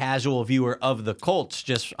as a casual viewer of the Colts,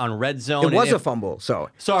 just on red zone, It was and a fumble. So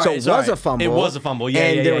Sorry, it was a fumble. It was a fumble. Yeah,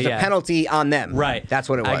 and yeah, there yeah, was yeah. a penalty on them. Right. That's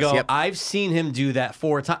what it was. I go, Yep. I've seen him do that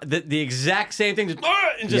 4 times. The exact same thing. Just,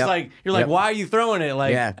 and just Yep. like, you're like, Yep. why are you throwing it?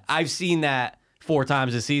 Like, Yeah. I've seen that 4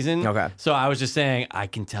 times this season. Okay. So I was just saying, I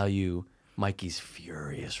can tell you, Mikey's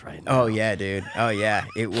furious right now. Oh yeah, dude. Oh yeah.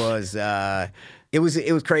 It was. It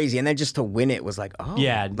was crazy, and then just to win it was like,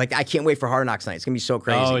 Yeah. like I can't wait for Hard Knocks night. It's gonna be so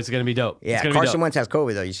crazy. Oh, it's going to be dope. yeah. It's gonna be Carson dope. Wentz has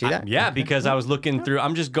COVID though. You see that? Yeah, because I was looking through.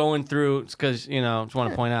 I'm just going through because just want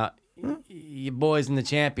to point out your boys in the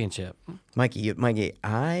championship. Mikey,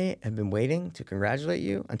 I have been waiting to congratulate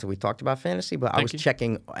you until we talked about fantasy, but I Thank was you.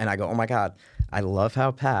 checking and I go, oh my God, I love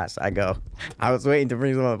how past. I go, I was waiting to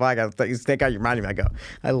bring you on the podcast. Thank God you reminded me. I go,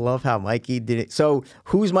 I love how Mikey did it. So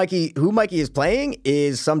who Mikey is playing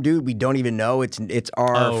is some dude we don't even know. It's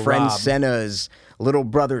our friend Rob. Senna's little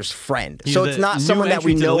brother's friend. He's So it's the not new someone that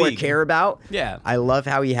we entry to the know or league. care about. Yeah. I love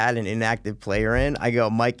how he had an inactive player in. I go,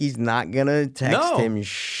 Mikey's not gonna text No. him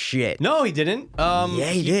shit. No, he didn't. Yeah,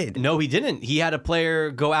 he did. No, he didn't. He had a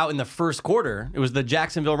player go out in the first quarter. It was the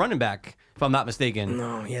Jacksonville running back, if I'm not mistaken.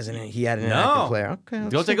 No, he hasn't. He had an inactive player. Okay,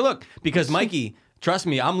 let's Go see. take a look. Because Mikey, trust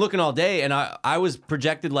me, I'm looking all day, and I was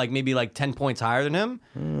projected like maybe like 10 points higher than him.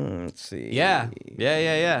 Let's see. Yeah.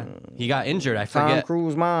 He got injured. I Tom forget.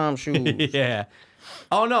 Cruise mom shoes. Yeah.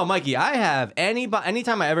 Oh no, Mikey! I have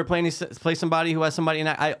anytime I ever play somebody who has somebody, and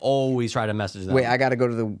I always try to message them. Wait, I got to go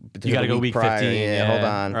to the. You gotta go week week prior. 15, yeah. Hold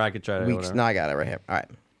on. Or I could try to, Weeks. whatever. No, I got it right here. All right.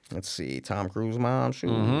 Let's see. Tom Cruise mom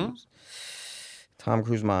shoes. Mm-hmm. Tom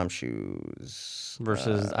Cruise mom shoes.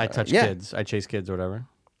 versus I touch yeah. kids, I chase kids or whatever.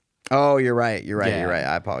 Oh, you're right. You're right. Yeah. You're right.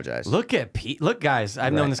 I apologize. Look at Pete. Look, guys,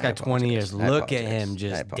 I've known Right, this guy I 20 years. apologize. I Look at apologize. him I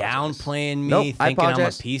just apologize. downplaying me, Nope, I thinking I'm a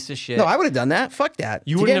apologize. piece of shit. No, I would have done that. Fuck that.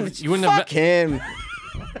 You To wouldn't get have- him- you wouldn't have- Fuck him.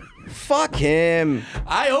 Fuck him.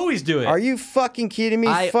 I always do it. Are you fucking kidding me?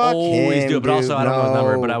 I Fuck always him, do it, but also dude. I don't know his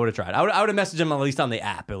number, No. but I would have tried. I would have messaged him at least on the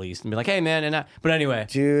app at least and be like, hey man, but anyway.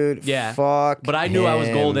 Dude, Yeah. fuck But I knew I was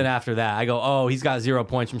him. golden after that. I go, oh, he's got 0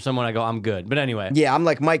 points from someone. I go, I'm good. But anyway. Yeah, I'm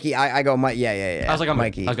like Mikey. I go, Mike. Yeah. I was like, I'm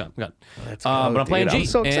Mikey. good. I was good. I'm good. Let's But go, I'm playing dude. G. I'm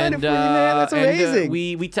so excited and, for you, man. That's amazing.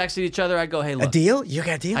 we texted each other. I go, hey, A look. deal? You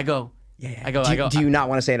got a deal? I go. Yeah. I go. Do you not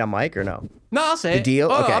want to say it on mic or no? No, I'll say it. deal?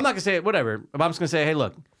 Oh, Okay. I'm not gonna say it. Whatever. But I'm just gonna say, hey,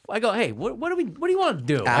 look. I go, hey, what do you want to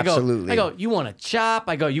do? Absolutely. I go, you want to chop?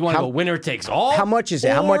 I go, you want to How- go winner takes all? how much is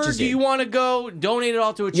it? How much Or is do it? you want to go donate it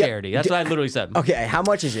all to a charity? That's what I literally said. Okay, how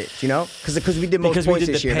much is it? Do you know? Because we did most Because we points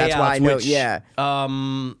did this the year. That's why I payouts, know. which, Yeah,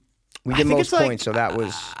 we I did think most it's like, points, so that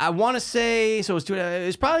was. I want to say so.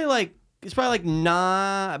 It's probably like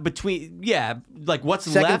between like what's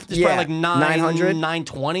Second- left is yeah, probably like 900?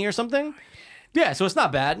 920 or something. Yeah, so it's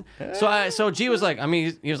not bad. So G was like, I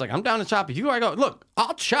mean, he was like, I'm down to chop. If you, I go, look,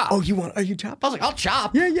 I'll chop. Oh, are you chopping? I was like, I'll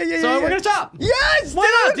chop. Yeah. So we're gonna chop. Yes,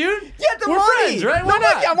 Why not, dude? Get the We're money. friends, right? Why No,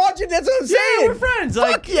 not? Mikey, I'm watching. That's what I'm saying. Yeah, we're friends.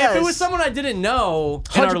 Fuck Like, yes. if it was someone I didn't know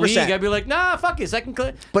in our 100%. league, I'd be like, nah, fuck it, second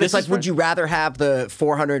clip. But it's like, would you rather have the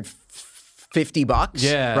 $450?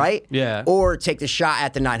 Yeah, Right. yeah. Or take the shot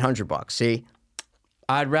at the $900? See.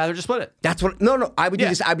 I'd rather just split it. That's what. No. I would do Yeah.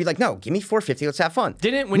 this. I'd be like, no, give me $450. Let's have fun.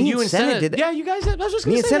 Didn't when Me you and Senna Senna did that. Yeah, you guys. I was just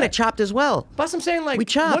gonna Me and say Senna that. chopped as well. Plus, I'm saying like We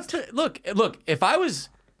chopped. Look. If I was,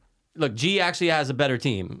 G actually has a better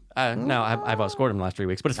team. Now I've outscored him the last 3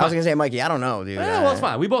 weeks, but it's I was fine. gonna say, Mikey, I don't know, dude. Yeah, well, it's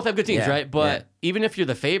fine. We both have good teams, Yeah, right? But yeah. even if you're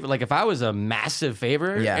the favorite, like if I was a massive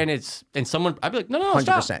favorite, Yeah. and someone, I'd be like, no,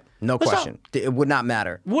 100%. stop. No Let's question. It would not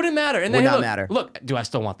matter. Stop. Wouldn't matter. And Would then not look, matter. Look, do I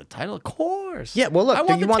still want the title? Of course. Yeah, well, look,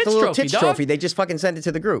 I you want the little Tits dog. trophy. They just fucking sent it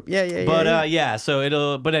to the group. Yeah.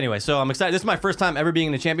 But but anyway, so I'm excited. This is my first time ever being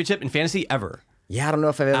in a championship in fantasy ever. Yeah, I don't know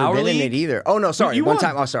if I've ever Our been in league? it either. Oh, no, sorry. You One won.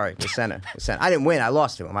 time. Oh, sorry. With Senna. I didn't win. I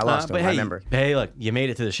lost to him. I lost to But him. hey, I remember. Hey, look, you made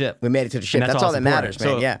it to the ship. We made it to the ship. And That's all that important. matters, man.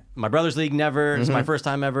 So, Yeah. My brother's league never. It's my first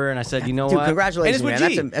time ever, and I said, you know Dude, what? congratulations, and it's man.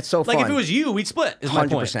 with G. That's so Like if fun. it was you, we'd split. Is my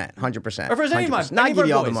point. 100%. 100%. Or if there's any of my- 100%. Not any of give our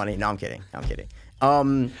you all the boys. money. No, I'm kidding.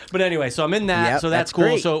 But anyway, so I'm in that. Yep, so that's that's cool.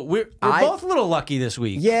 great. So we're both a little lucky this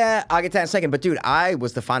week. Yeah, I'll get to that in a second. But, dude, I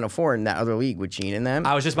was the Final Four in that other league with Gene and them.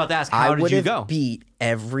 I was just about to ask, I how did would you have go? beat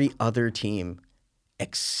every other team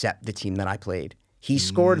except the team that I played. He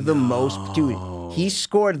scored the most, dude. He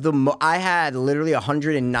scored the most. I had literally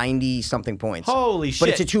 190 something points. Holy shit. But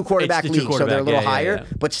it's a two quarterback It's the league, so they're a little yeah, higher.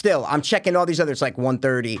 yeah. But still, I'm checking all these others like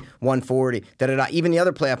 130, 140, da da da. Even the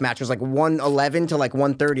other playoff match was like 111 to like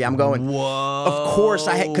 130. I'm going. Whoa. Of course,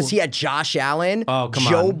 I had because he had Josh Allen, come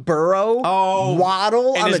Joe on. Burrow, And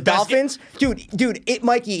Waddle on his the best Dolphins. Dude,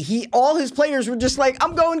 Mikey, all his players were just like,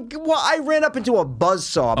 I'm going. Well, I ran up into a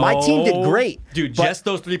buzzsaw. My team did great, Dude, but just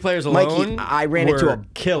those 3 players alone. Mikey, I ran into were a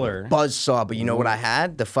killer. buzzsaw, but you know what I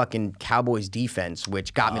had? The fucking Cowboys defense,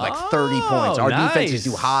 which got me like 30 points. Our defense is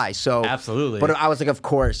too high, so Absolutely. But I was like, of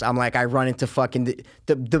course. I'm like, I run into fucking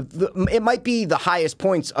it might be the highest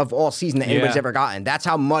points of all season that anybody's Yeah. ever gotten. That's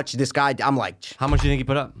how much this guy. I'm like, How much do you think he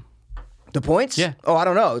put up? the points? Yeah. Oh, I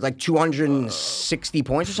don't know, like 260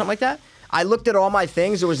 points or something like that. I looked at all my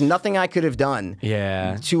things. There was nothing I could have done.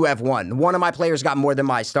 Yeah. To have won. One of my players got more than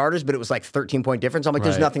my starters, but it was like 13-point difference. I'm like,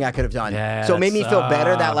 there's Right. nothing I could have done. Yeah, so it made me feel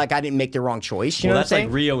better that sucks. like I didn't make the wrong choice. You Well, know that's what I'm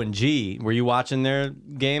like saying? Rio and G. Were you watching their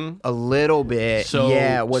game? A little bit. So-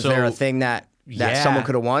 yeah. Was there a so- thing that Yeah. someone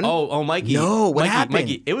could have won? Oh, Mikey. No, what Mikey, happened?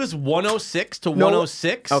 Mikey, it was 106 to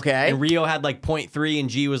 106. Okay. And Rio had like 0.3 and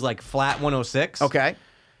G was like flat 106. Okay.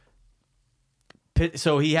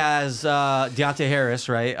 So he has Deontay Harris,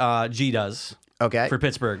 right? G does. Okay. For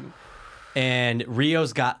Pittsburgh. And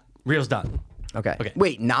Rio's done. Okay. Okay.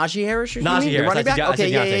 Wait, Najee Harris? Najee The Harris. running I back? said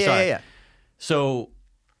Okay. Deontay, Yeah. sorry. So,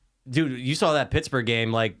 dude, you saw that Pittsburgh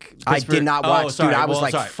game. Like I Pittsburgh, did not watch. sorry, dude, I was well,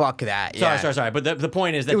 like, sorry. fuck that. Yeah. Sorry. But the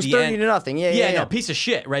point is that It was the 30 end, to nothing. Yeah. no, piece of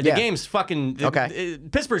shit, right? Yeah. The game's fucking. Okay.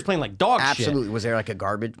 Pittsburgh's playing like dog shit. Absolutely. Was there like a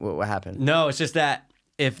garbage? What happened? No, it's just that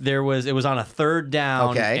if it was on a 3rd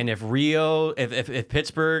down, Okay. and if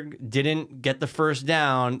Pittsburgh didn't get the first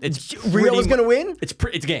down, it's Rio was gonna win? It's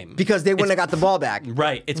game Because they wouldn't have got the ball back.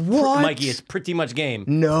 right. It's What? Mikey. It's pretty much game,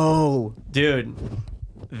 No. dude.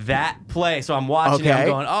 That play. So I'm watching it. I'm Okay.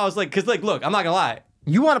 going. Oh, it's like because like look, I'm not gonna lie.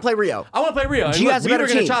 You want to play Rio? I want to play Rio. And G look, has a we were better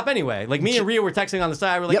going to team. chop anyway. Like me and Rio were texting on the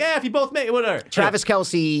side. We're like, Yep. yeah, if you both make whatever. Travis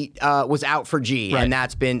Kelce was out for G, Right. and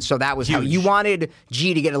that was how Huge. you wanted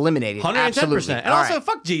G to get eliminated. 110%. Absolutely. And All also, right.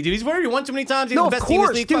 fuck G, dude. He's already won too many times. He's No, the of best team in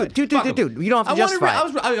course, this league. dude. Fuck him. You don't have to justify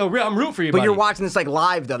it. I'm rooting for you, But buddy. you're watching this like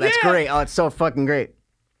live though. That's Yeah. great. Oh, it's so fucking great.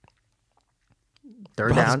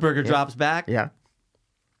 Third down. Roethlisberger Yeah. drops back. Yeah.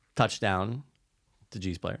 Touchdown to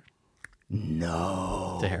G's player.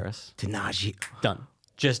 No. To Harris. To Najee. Done.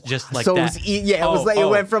 Just like So that. it was like it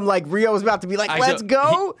went from like Rio was about to be like, let's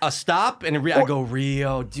go. A stop, and I go,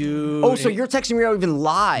 Rio, dude. Oh, so you're texting Rio even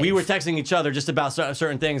live? We were texting each other just about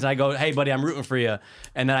certain things, and I go, hey, buddy, I'm rooting for you.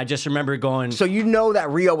 And then I just remember going, So you know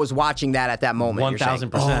that Rio was watching that at that moment. you're saying.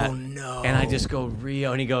 1,000%. Oh no. And I just go,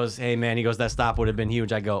 Rio, and he goes, hey man, he goes, that stop would have been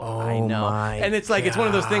huge. I go, I Oh, know. my And it's like it's one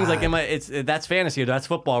of those things like that's fantasy, that's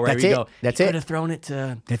football, right? That's Where you it. go, That's you it. could have thrown it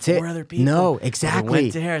to That's four it. other people. No, But it exactly.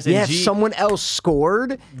 went to Harris. And Yeah, if G- someone else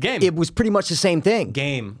scored, Game. it was pretty much the same thing.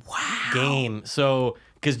 Game. Wow. Game. So,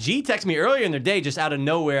 because G texted me earlier in the day, just out of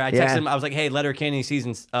nowhere. I texted Yeah. him. I was like, "Hey, Letterkenny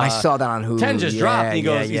seasons." I saw that on Hulu. 10 just dropped. And he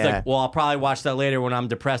goes, Yeah, "He's like, well, I'll probably watch that later when I'm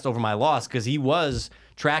depressed over my loss," because he was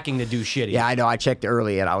tracking to do shitty. Yeah, I know. I checked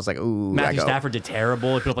early and I was like, ooh. Matthew I go, Stafford did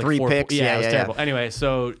terrible. He put up like 3 4 picks. Yeah, Yeah, it was yeah, terrible. Anyway,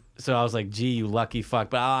 so I was like, "Gee, you lucky fuck."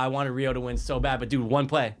 But I wanted Rio to win so bad. But dude, one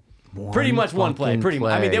play. Pretty much one play. fucking Pretty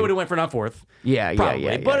much. I mean, they play. would have went for an fourth. Yeah, probably.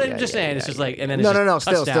 yeah. But yeah, I'm just yeah, saying, yeah, it's just yeah, like, yeah. and then it's No, just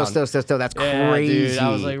still. That's Yeah, crazy. dude. I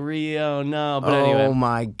was like, Rio, no. But oh anyway.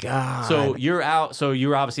 my God. So you're out. So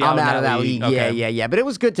you're obviously I'm out out of that league. Okay. Yeah. But it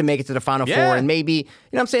was good to make it to the Final Yeah. Four. And maybe, you know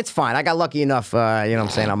what I'm saying? It's fine. I got lucky enough, you know what I'm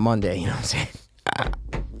saying, on Monday. You know what I'm saying?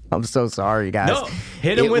 I'm so sorry, guys. No,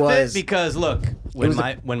 hit him with was- it because look, when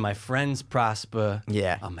was when my friends prosper,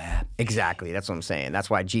 Yeah. I'm happy. Exactly. That's what I'm saying. That's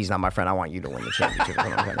why G's not my friend. I want you to win the championship. Is what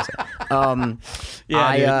I'm trying to say.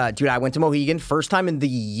 Yeah, dude, I went to Mohegan first time in the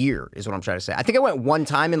year. Is what I'm trying to say. I think I went one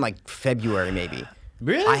time in like February, maybe.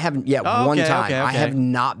 Really? I haven't. Yeah, Oh, one okay, time. okay, I okay. have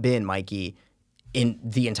not been, Mikey, in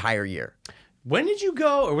the entire year. When did you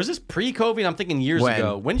go? Or was this pre-COVID? I'm thinking years When?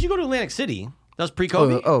 ago. When did you go to Atlantic City? That was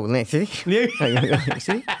pre-COVID. Atlantic City. Atlantic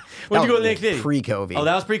City. When did you go to Atlantic City? Pre-COVID. Oh,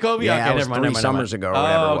 that was pre-COVID. Yeah, okay, that was never mind. 3 never mind, summers never ago or mind.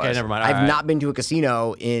 whatever. Oh, it okay, was. never mind. I've All right. not been to a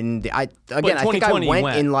casino in. I think I 2020 you went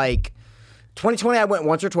went. in like 2020. I went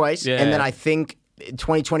once or twice, Yeah. and then I think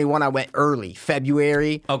 2021 I went early,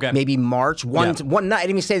 February. Okay. Maybe March. One night. I didn't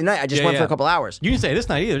even stay the night. I just went for a couple hours. You didn't say this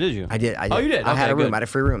night either, did you? I did. Oh, you did. I had Okay, a room. good. I had a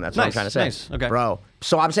free room. That's what I'm Nice, trying to say. nice. Okay. Bro.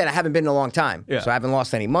 So I'm saying I haven't been in a long time. Yeah. So I haven't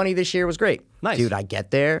lost any money this year. It was great. Nice. Dude, I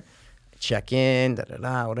get there, check in,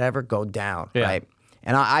 whatever, go down. Yeah. Right.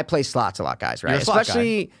 And I play slots a lot, guys. Right. You're a slot guy.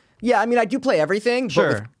 Especially. Yeah. I mean, I do play everything.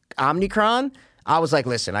 Sure. But with Omnicron, I was like,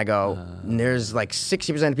 listen. I go. There's like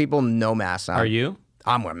 60% of people no masks on. Are you?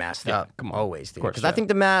 I'm more masked up. come on. Always, dude. course, Because yeah. I think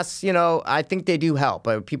the masks, I think they do help.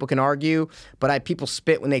 But people can argue. But people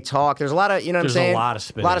spit when they talk. There's a lot of, There's what I'm saying? a lot of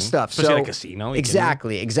spitting. A lot of stuff. Especially so, at a casino, you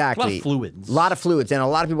Exactly. A lot of fluids. A lot of fluids. And a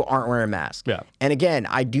lot of people aren't wearing masks. Yeah. And again,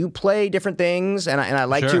 I do play different things, and I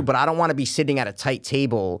like Sure. to, but I don't want to be sitting at a tight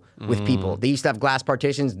table with people. They used to have glass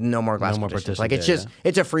partitions. No more glass partitions. Like, it's just,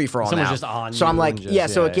 it's a free for all Someone's now. just on so I'm you like, and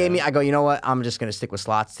just- so yeah, it gave yeah. me, I go, you know what? I'm just going to stick with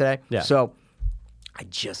slots today. Yeah. So I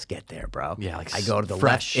just get there, bro. Yeah, like I go to the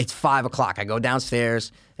fresh. left. It's 5 o'clock. I go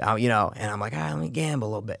downstairs, and I'm like, all right, let me gamble a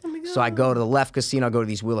little bit. So I go to the left casino. I go to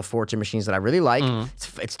these Wheel of Fortune machines that I really like.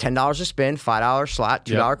 It's $10 a spin, $5 slot,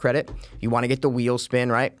 $2 credit. You want to get the wheel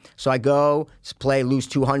spin, right? So I go play, lose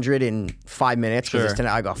 200 in 5 minutes. Sure.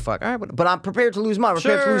 I go, fuck, all right, but I'm prepared to lose money. I'm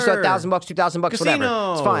prepared to lose Sure. $1,000, $2,000, whatever.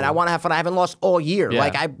 Casino. It's fine. I want to have fun. I haven't lost all year. Yeah.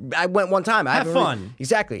 Like I went one time. I Have haven't really- fun.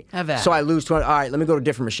 Exactly. Have that. So I lose 200. All right, let me go to a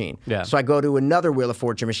different machine. Yeah. So I go to another Wheel of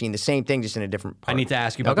Fortune machine, the same thing, just in a different part. I need to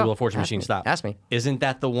ask you about Okay. the Wheel of Fortune Ask machine. me. Stop. Ask me. Isn't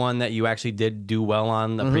that the one that you actually did do well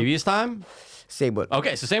on the previous time? Say what?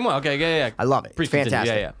 Okay, so same one. Okay, yeah. I love it. It's Please continue.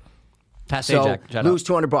 fantastic. Yeah. Pat So Sajak, shout lose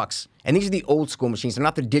out. $200, and these are the old school machines. They're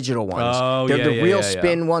not the digital ones. Oh, They're yeah, the yeah, real yeah, yeah.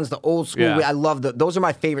 spin ones, the old school. Yeah. I love those are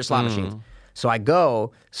my favorite slot machines. So I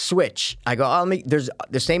go switch. I go. There's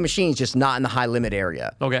the same machines, just not in the high limit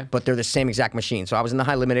area. Okay. But they're the same exact machine. So I was in the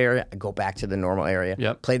high limit area. I go back to the normal area.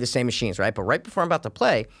 Yep. Play the same machines, right? But right before I'm about to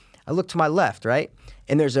play, I look to my left, right?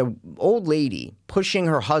 And there's a old lady pushing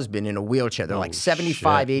her husband in a wheelchair. They're like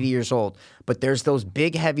 75, 80 years old. But there's those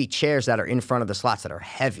big, heavy chairs that are in front of the slots that are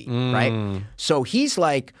heavy, right? So he's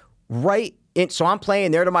like right in. So I'm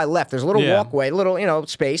playing there to my left. There's a little Yeah. walkway, a little,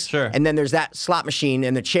 space. Sure. And then there's that slot machine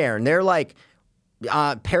and the chair. And they're like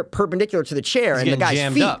perpendicular to the chair and the getting guy's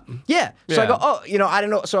jammed feet. up. Yeah. So I Yeah. go, I don't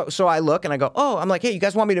know. So I look and I go, I'm like, hey, you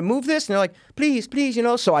guys want me to move this? And they're like, please.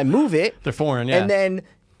 So I move it. They're foreign, yeah. And then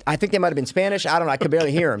I think they might have been Spanish. I don't know. I could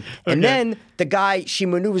barely hear him. And then the guy, she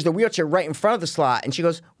maneuvers the wheelchair right in front of the slot, and she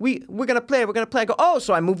goes, we're gonna play. We're gonna play. I go,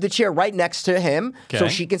 so I move the chair right next to him so Okay.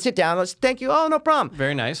 she can sit down. I was, thank you. Oh, no problem.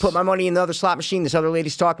 Very nice. Put my money in the other slot machine. This other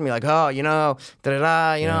lady's talking to me like, I'm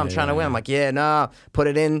trying to win. I'm like, yeah, no. Put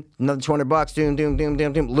it in. Another $200.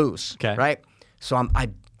 Doom. Lose. Okay. Right. So I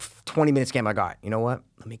 20 minutes game. I got, you know what?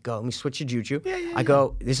 Let me go. Let me switch to juju. I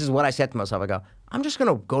go. This is what I said to myself. I go. I'm just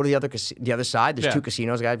gonna go to the other side. There's Yeah. 2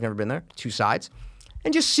 casinos. Guys, I've never been there. 2 sides,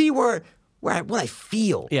 and just see what I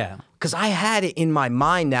feel. Yeah. Because I had it in my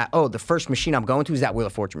mind that the first machine I'm going to is that Wheel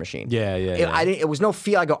of Fortune machine. Yeah. It was no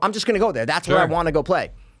feel. I go. I'm just gonna go there. That's where I Sure. want to go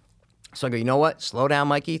play. So I go, you know what? Slow down,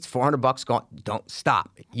 Mikey. It's $400. Don't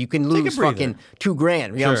stop. You can lose breather. fucking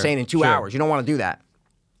 $2,000. You know what I'm Sure, saying? In 2 sure. hours. You don't want to do that.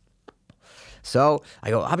 So I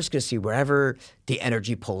go, I'm just gonna see wherever the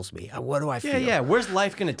energy pulls me. What do I feel? Yeah. Where's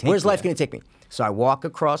life gonna take Where's you? life going to take me? So I walk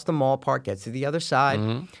across the mall park, get to the other side,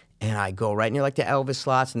 Mm-hmm. and I go right near like the Elvis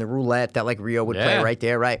slots and the roulette that like Rio would play Yeah. right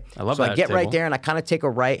there, right? I love so that I get right table. there and I kind of take a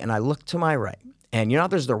right and I look to my right. And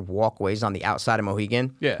there's their walkways on the outside of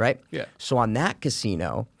Mohegan, Yeah, right? yeah. So on that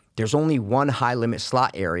casino, there's only one high limit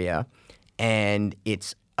slot area, and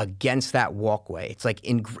it's against that walkway. It's like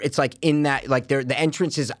in that the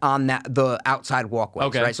entrance is on the outside walkway,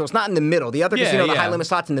 Okay. right? So it's not in the middle. The other Yeah, casino, the yeah. high limit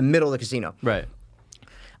slot's in the middle of the casino. Right.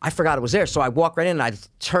 I forgot it was there. So I walk right in and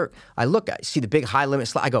I look, I see the big high limit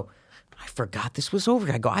slot. I go, I forgot this was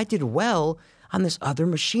over. I go, I did well on this other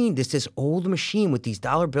machine. This old machine with these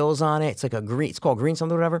dollar bills on it. It's like it's called green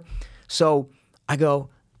something or whatever. So I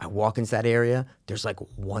walk into that area. There's like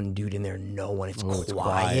one dude in there, no one. It's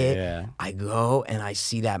quiet. yeah. I go and I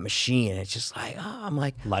see that machine. And it's just like, I'm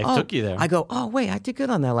like, Life oh. took you there. I go, wait, I did good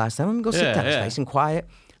on that last time. Let me go sit Yeah, down. It's yeah. nice and quiet.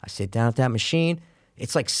 I sit down at that machine.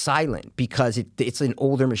 It's like silent because it's an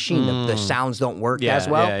older machine. The sounds don't work Yeah, as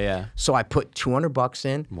well. yeah. So I put $200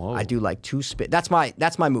 in. Whoa. I do like 2 spin. That's my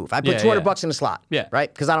move. I put Yeah, $200 in a slot. Yeah.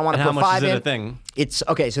 Right? Because I don't want to And put how much 5 is in. it a thing? It's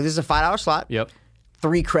okay. So this is a $5 slot. Yep.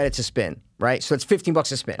 3 credits a spin. Right? So it's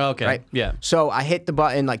 $15 a spin. Okay, Right? yeah. So I hit the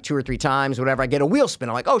button like 2 or 3 times, whatever. I get a wheel spin.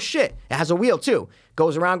 I'm like, oh shit, it has a wheel too.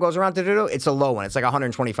 Goes around. It's a low one. It's like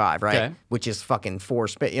 125, right? Okay. Which is fucking 4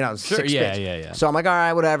 spin, 6 yeah, spins. yeah. So I'm like, all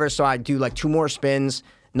right, whatever. So I do like 2 more spins,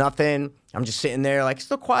 nothing. I'm just sitting there, like,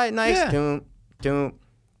 still quiet, nice. Yeah. Doom.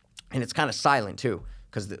 And it's kind of silent too,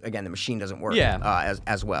 because again, the machine doesn't work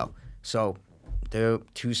as well. So,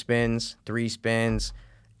 2 spins, 3 spins.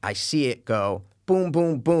 I see it go boom,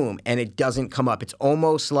 boom, boom, and it doesn't come up. It's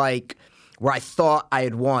almost like where I thought I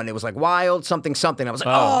had won. It was like wild something. I was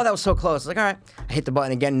like, oh, that was so close. I was like, all right. I hit the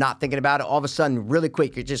button again, not thinking about it. All of a sudden, really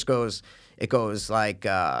quick, it goes like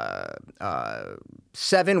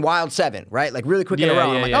 7, wild 7, right? Like really quick in a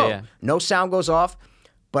row. I'm like, no sound goes off.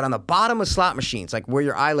 But on the bottom of slot machines, like where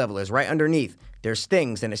your eye level is, right underneath, there's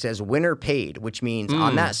things, and it says winner paid, which means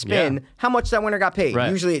on that spin, how much that winner got paid. Right.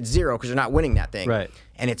 Usually it's 0 because you're not winning that thing. Right.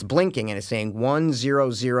 And it's blinking and it's saying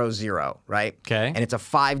 1000, right? Okay. And it's a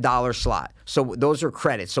 $5 slot. So those are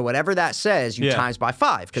credits. So whatever that says, you times by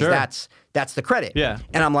 5 because Sure. that's the credit. Yeah.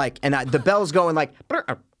 And I'm like, the bell's going like,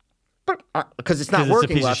 because it's not 'Cause it's a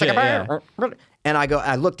working piece well. of It's like shit, and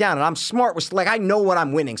I look down and I'm smart with like I know what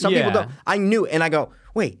I'm winning. Some people don't. I knew, and I go,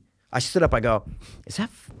 wait. I stood up. I go,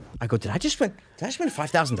 I go, did I just win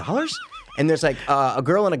 $5,000? And there's like a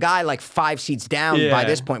girl and a guy like 5 seats down by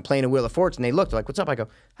this point playing a Wheel of Fortune. They looked, they're like, what's up? I go,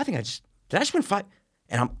 did I just win 5?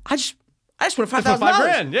 And I just won $5,000.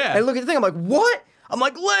 $5,000, yeah. And I look at the thing. I'm like, what? I'm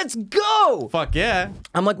like, let's go. Fuck yeah.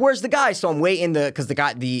 I'm like, where's the guy? So I'm waiting because the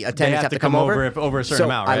attendants have to come over. over a certain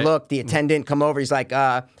amount, right? I look, the attendant come over. He's like,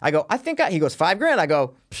 I go, he goes, $5,000. I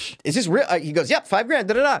go, is this real? He goes, yep, $5,000.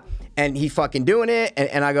 Da da da. And he fucking doing it.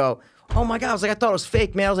 And I go, oh my God. I was like, I thought it was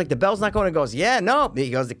fake, man. I was like, the bell's not going. He goes, yeah, no. He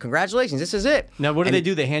goes, congratulations. This is it. Now, what do they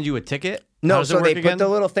do? They hand you a ticket? No, so they put the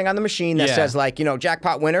little thing on the machine that Yeah. says like,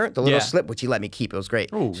 jackpot winner, the little Yeah. slip, which he let me keep. It was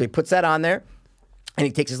great. Ooh. So he puts that on there. And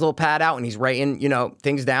he takes his little pad out and he's writing,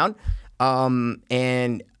 things down.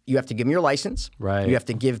 And you have to give them your license. Right. You have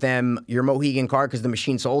to give them your Mohegan card because the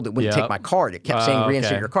machine sold it. Wouldn't Yep. take my card. It kept saying reinsert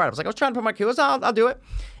okay. your card. I was like, I was trying to put my QRs on. I'll do it.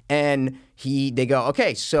 And they go,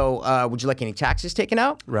 okay, so would you like any taxes taken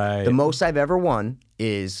out? Right. The most I've ever won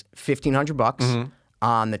is $1,500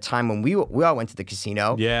 on the time when we all went to the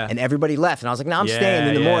casino. Yeah. And everybody left. And I was like, no, I'm staying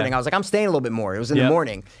in the morning. I was like, I'm staying a little bit more. It was in the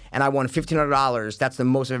morning. And I won $1,500. That's the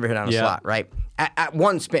most I've ever hit on a slot, right? At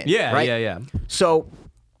one spin. Yeah, right? yeah. So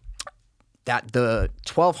that the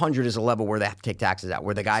 1,200 is a level where they have to take taxes out,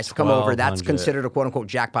 where the guys come over. That's 1,200. considered a quote unquote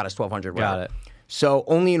jackpot is 1,200. Got whatever. it. So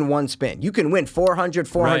only in one spin. You can win 400,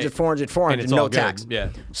 400, Right. 400, And 400, it's no all good. tax. Yeah.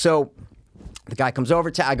 So the guy comes over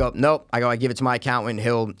to, I go, nope. I give it to my accountant.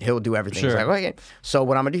 He'll do everything. He's Sure. like, okay. So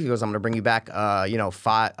what I'm gonna do? He goes, I'm gonna bring you back,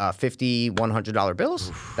 $50, $100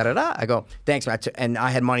 bills. Da da da. I go, thanks, man. And I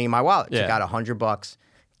had money in my wallet. Yeah. Took out $100.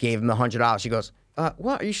 Gave him the $100. He goes,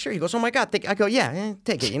 what? Are you sure? He goes, oh my God. I go, yeah,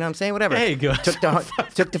 take it. You know what I'm saying? Whatever. Hey, good. Took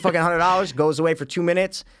the fucking $100. Goes away for 2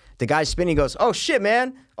 minutes. The guy's spinning. He goes, oh shit,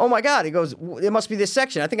 man. Oh my God. He goes, it must be this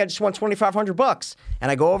section. I think I just won $2,500.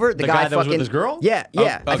 And I go over. The guy guy that was with his girl? Yeah. Oh, I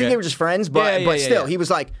think okay. they were just friends, but Yeah, still, yeah. he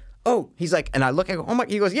was like, oh, he's like, and I look, I go, oh my,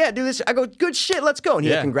 he goes, yeah, do this. I go, good shit, let's go. And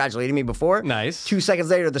he had Yeah. congratulated me before. Nice. 2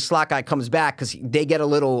 seconds later, the slot guy comes back because they get a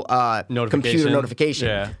little computer notification.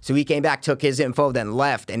 Yeah. So he came back, took his info, then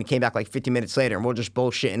left, and came back like 50 minutes later, and we're just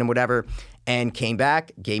bullshitting and whatever. And came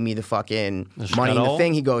back, gave me the fucking money in the scuttle?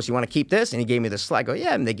 thing. He goes, you want to keep this? And he gave me the slot. I go,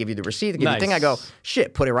 yeah. And they give you the receipt. They give you the thing. I go, Nice.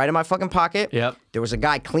 shit, put it right in my fucking pocket. Yep. There was a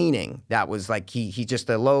guy cleaning that was like, he just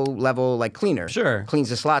a low level like cleaner. Sure. Cleans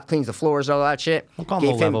the slot, cleans the floors, all that shit. I'll call them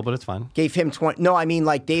low level, but it's fine. Gave him 20. No, I mean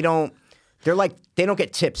like they don't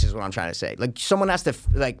get tips is what I'm trying to say. Like someone has to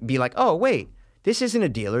like be like, oh wait, this isn't a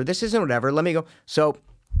dealer, this isn't whatever. Let me go. So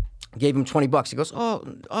gave him $20. He goes, oh.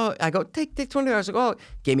 I go, take $20. I go,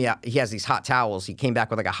 oh. He has these hot towels. He came back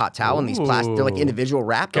with like a hot towel and these plastic. They're like individual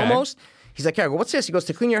wrapped Okay. almost. He's like, here, I go, what's this? He goes,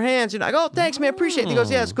 to clean your hands. And I go, oh, thanks, man, appreciate it. He goes,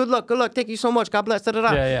 yes, good luck. Thank you so much. God bless. Da da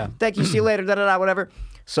da. Yeah. Thank you. See you later. Da da da. Whatever.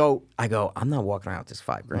 So I go, I'm not walking around with this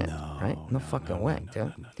 $5,000, right? No fucking way,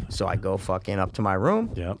 dude. So I go fucking up to my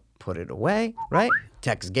room. Yep. Put it away, right?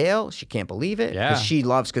 Text Gail. She can't believe it. Yeah. Because she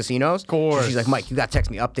loves casinos. Of course. So she's like, Mike, you got to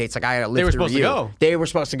text me updates. Like, I got to live They were through supposed to you. go. They were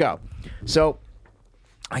supposed to go. So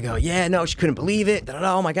I go, yeah, no, she couldn't believe it.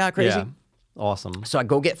 Da-da-da, oh my God, crazy. Yeah. Awesome. So I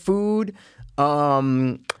go get food.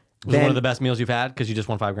 Was it one of the best meals you've had because you just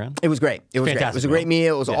won $5,000? It was great. It was great. It Fantastic was a great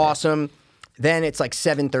meal. It was Yeah. awesome. Then it's like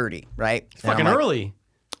 7:30, right? And Fucking I'm like, early.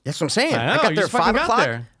 That's what I'm saying. I know, I got you there just at fucking 5 got o'clock.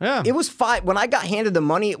 there. Yeah. It was 5. When I got handed the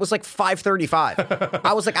money, it was like 5:35.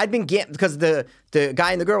 I was like, I'd been getting, because the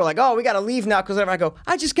guy and the girl were like, oh, we got to leave now because I go,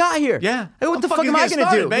 I just got here. Yeah. I go, what I'm the fuck fucking am I getting going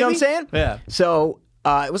to do? started, You know what I'm baby. saying? Yeah. So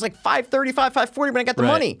it was like 5:35, 5:40 when I got the Right.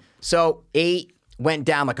 money. So 8 went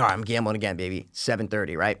down, like, all right, I'm gambling again, baby.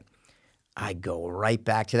 7:30, right? I go right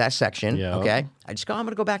back to that section, Yeah. okay? I just go, I'm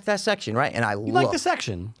going to go back to that section, right? And I You look. like the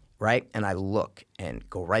section. Right? And I look and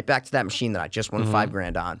go right back to that machine that I just won Mm-hmm.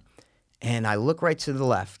 $5,000 on. And I look right to the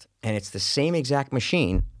left, and it's the same exact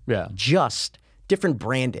machine, Yeah. just different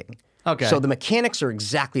branding. Okay. So the mechanics are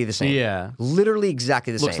exactly the same. Yeah. Literally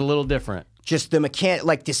exactly the Looks same. a little different. Just the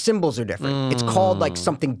like the symbols are different. It's called like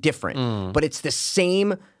something different, but it's the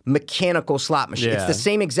same mechanical slot machine. It's Yeah. the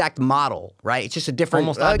same exact model, right? It's just a different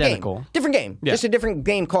Almost game. identical. Different game. Yeah. Just a different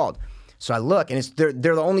game called. So I look, and they're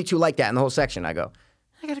the only two like that in the whole section. I go,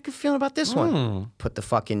 I got a good feeling about this one. Put the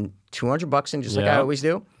fucking $200 in, just like I Yeah. always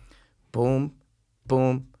do. Boom,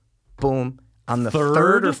 boom, boom. on the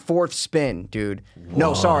third or fourth spin, dude. Whoa.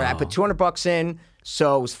 No, sorry, I put $200 in,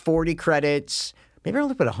 so it was 40 credits. Maybe I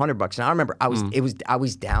only put $100 in. I remember I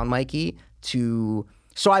was down, Mikey, to.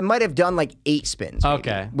 So I might have done like 8 spins. Maybe,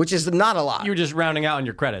 okay, which is not a lot. You were just rounding out on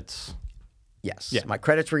your credits. Yes. Yeah. My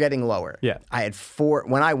credits were getting lower. Yeah. I had 4.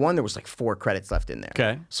 When I won, there was like 4 credits left in there.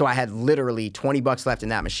 Okay. So I had literally $20 left in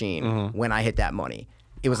that machine when I hit that money.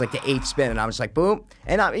 It was like the 8th spin, and I was like, boom.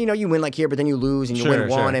 And you win like here, but then you lose, and you win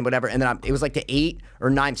one and whatever. And then it was like the 8th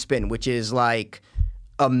or 9th spin, which is like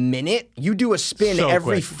a minute. You do a spin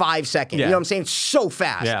every quick. 5 seconds. Yeah. You know what I'm saying? So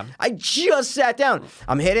fast. Yeah. I just sat down.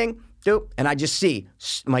 I'm hitting, and I just see,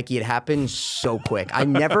 Mikey, it happened so quick. I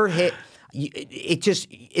never hit.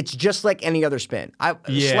 It's just like any other spin.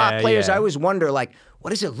 Slot players, I always wonder, like,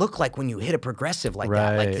 what does it look like when you hit a progressive like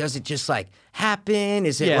that? Like, does it just like happen?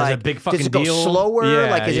 Is it like, a big fucking does it go deal? slower?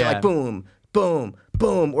 Like, is it like boom, boom,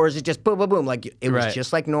 boom, or is it just boom, boom, boom? Like it was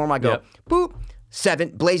just like normal. I go boop,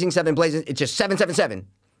 7, blazing 7, blazing. It's just 7, 7, 7,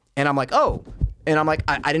 and I'm like, oh. And I'm like,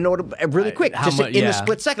 I didn't know what really quick, just in the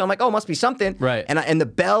split second. I'm like, oh, it must be something. Right. And the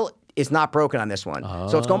bell is not broken on this one,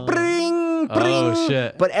 so it's going bring. Oh,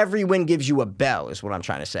 shit. But every win gives you a bell, is what I'm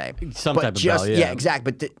trying to say. Some type of bell, yeah,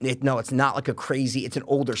 exactly. But no, it's not like a crazy, it's an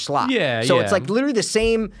older slot. Yeah, so it's like literally the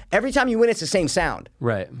same, every time you win, it's the same sound.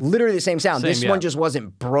 Right. Literally the same sound. This one just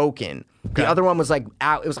wasn't broken. Okay. The other one was like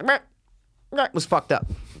out, it was like, it was fucked up.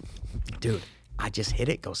 Dude, I just hit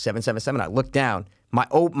it, go 7, 7, 7. I look down.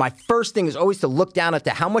 My first thing is always to look down at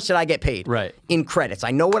how much did I get paid in credits.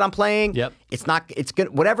 I know what I'm playing. Yep. It's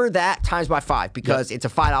good, whatever that times by 5 because it's a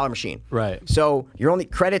 $5 machine. Right. So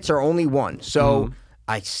credits are only 1. So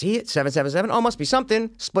I see it 777. Oh, must be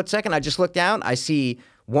something. Split second. I just look down. I see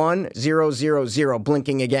 1 0 0 0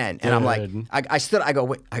 blinking again, and I'm like, I stood. I go,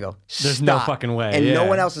 wait. I go. There's stop. no fucking way. And no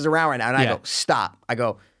one else is around right now. And I go, stop. I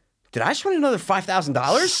go, did I just win another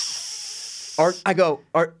 $5,000? Or I go,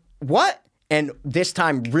 or what? And this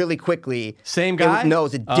time, really quickly, same guy? No,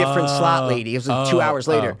 it's a different slot lady. It was like 2 hours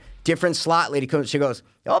later. Different slot lady comes. She goes,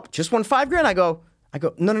 "Oh, just won $5,000." I go,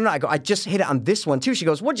 no. I go, I just hit it on this one too. She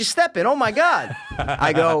goes, "What'd you step in? Oh my god!"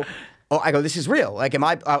 I go, this is real. Like, am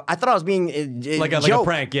I? I thought I was being like a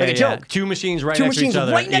prank. Yeah, like a joke. 2 machines right next to each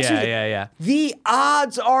other. Right next to each other. Yeah. The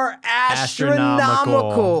odds are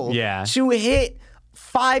astronomical. Yeah. To hit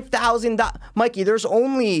 $5,000, Mikey. There's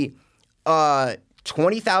only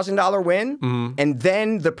 $20,000 win, and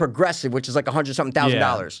then the progressive, which is like $100-something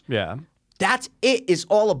thousand. Yeah. That's it. Is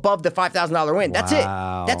all above the $5,000 win. That's it.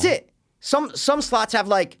 That's it. Some slots have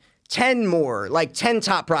like 10 more, like 10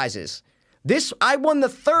 top prizes. I won the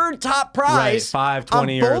 3rd top prize 5,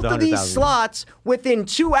 20, on or both the of these 100,000. slots within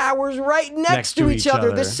 2 hours, right next to each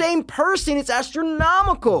other. The same person. It's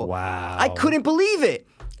astronomical. Wow. I couldn't believe it.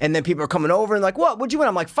 And then people are coming over and like, what? What'd you win?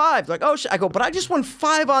 I'm like, 5. They're like, oh shit. I go, but I just won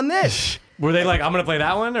 5 on this. Were they like, I'm gonna play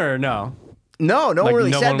that one, or no? No, no one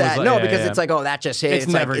really said that. Like, because it's like, oh, that just hit. It's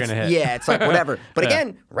never gonna hit. Yeah, it's like whatever. But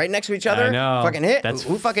again, right next to each other, fucking hit.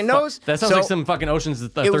 Who fucking knows? That sounds like some fucking Ocean's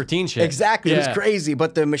 13 shit. Exactly, it was crazy.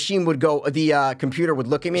 But the machine would go, the computer would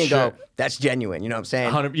look at me and go, "That's genuine." You know what I'm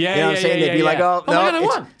saying? Yeah, you know what I'm saying? They'd be like, "Oh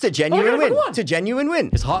no, it's a genuine win. It's a genuine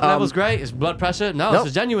win." His heart level's great. His blood pressure, no,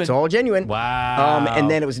 it's genuine. It's all genuine. Wow.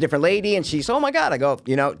 And then it was a different lady, and she's, oh my god. I go,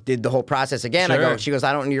 did the whole process again. I go, she goes,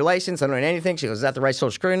 I don't need your license. I don't need anything. She goes, is that the right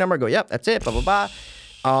social security number? I go, yep, that's it. Blah blah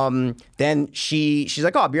blah. Then she's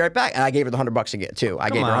like, oh, I'll be right back. And I gave her the $100 again too. I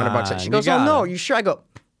gave her $100. She goes, oh no, are you sure? I go,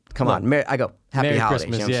 come on. I go, happy Merry holidays.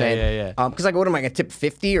 Christmas. You know what I'm saying? Yeah. Because I go, what am I going to tip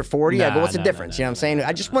 50 or 40? I go, what's the difference? You know what I'm saying?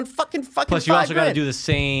 I just want fucking Plus, you also got to do the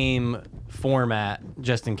same format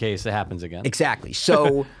just in case it happens again. Exactly.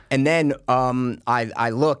 So, and then I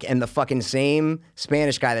look, and the fucking same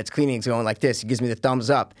Spanish guy that's cleaning is going like this. He gives me the thumbs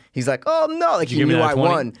up. He's like, oh no, like he knew I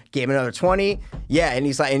won. Gave me another 20. Yeah, and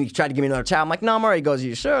he's like, and he tried to give me another towel. I'm like, no, I'm alright. He goes,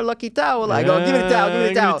 you sure? Lucky towel. I go, give me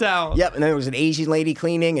the towel. Yep. And then there was an Asian lady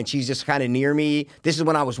cleaning, and she's just kind of near me. This is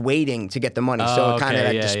when I was waiting to get the money, so it kind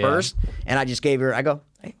of dispersed. And I just gave her. I go,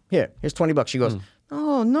 hey, here's $20. She goes,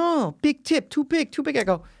 oh no, big tip, too big. I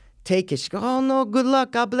go, take it. She goes, oh no, good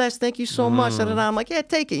luck, God bless, thank you so much. I'm like, yeah,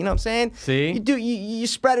 take it. You know what I'm saying? See, you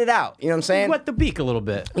spread it out. You know what I'm saying? You wet the beak a little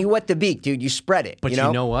bit. You wet the beak, dude. You spread it. But you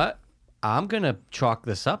know what? I'm gonna chalk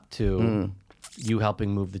this up to you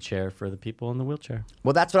helping move the chair for the people in the wheelchair.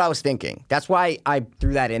 Well, that's what I was thinking. That's why I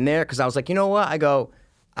threw that in there, because I was like, you know what? I go,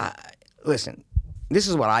 listen. This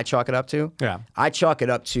is what I chalk it up to. Yeah. I chalk it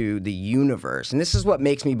up to the universe. And this is what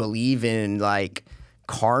makes me believe in, like,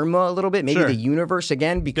 karma a little bit. Maybe the universe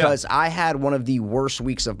again, because I had one of the worst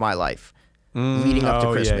weeks of my life. leading up to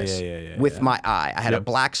Oh, yeah, Christmas yeah, with my eye. I had a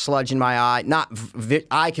black sludge in my eye. Not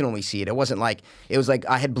I can only see it. It wasn't like it was like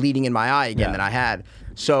I had bleeding in my eye again that I had.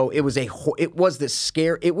 So it was a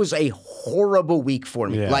horrible week for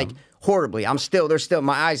me. Yeah. Like horribly. There's still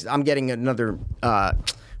my eyes. I'm getting another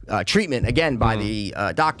treatment again by the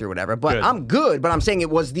doctor or whatever. But Good. I'm good. But I'm saying it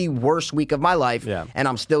was the worst week of my life. Yeah. And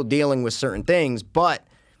I'm still dealing with certain things. But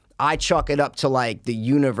I chalk it up to like the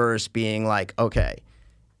universe being like, okay,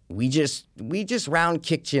 we just round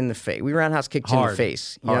kicked you in the face. We roundhouse kicked you in the Hard.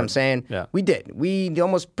 face. You know what I'm Hard. saying? Yeah. We did. We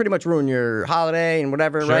almost pretty much ruined your holiday and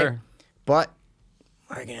whatever, right? Sure. But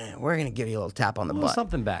we're gonna give you a little tap on the butt.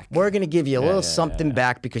 Something back. We're gonna give you a little something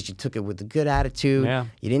back because you took it with a good attitude. Yeah.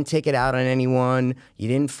 You didn't take it out on anyone. You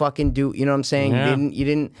didn't fucking do. You know what I'm saying?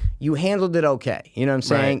 Yeah. You handled it okay. You know what I'm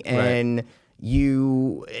saying? Right, right. And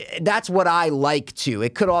that's what I like to.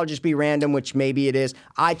 It could all just be random, which maybe it is.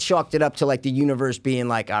 I chalked it up to like the universe being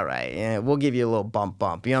like, all right, yeah, we'll give you a little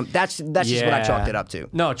bump. You know, that's just what I chalked it up to.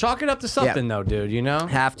 No, chalk it up to something though, dude. You know,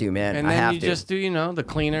 Have to, man. and I then have you to. just do, the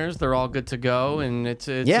cleaners. They're all good to go, and it's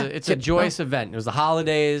a Yeah. joyous event. It was the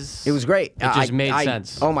holidays. It was great. It just made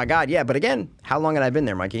sense. Oh my God, yeah. But again, how long had I been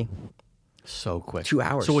there, Mikey? So quick. 2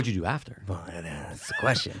 hours. So what'd you do after? Well, that's the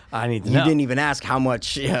question. I need to You know. didn't even ask how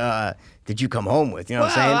much did you come home with. You know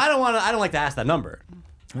what I'm saying? I don't like to ask that number.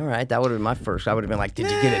 All right, that would have been my first. I would have been like, "Did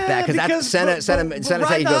you give it back?" Because that's because- Senna but said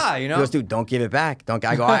ride he the goes, high, you know? he goes, "Dude, don't give it back." Don't.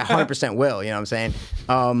 I go, "I 100% will." You know what I'm saying?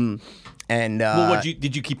 Well,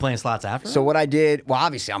 did you keep playing slots after? So what I did? Well,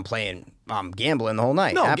 obviously, I'm gambling the whole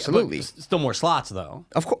night. no, Absolutely. but still more slots though.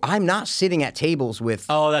 Of course, I'm not sitting at tables with.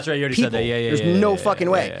 Oh, that's right. You already people. said that. Yeah. There's no fucking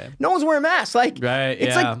way. yeah. No one's wearing masks. Like, Right,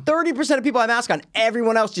 it's yeah. like 30% of people have masks on.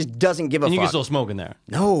 Everyone else just doesn't give a And you fuck. can still smoke in there.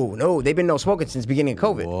 No, they've been no smoking since the beginning of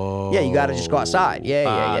COVID. Yeah, you got to just go outside.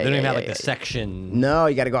 Yeah. They don't even have yeah, like the section. No,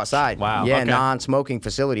 you got to go outside. Wow, Yeah, okay. non-smoking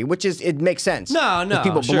facility, which is it makes sense. No, 'Cause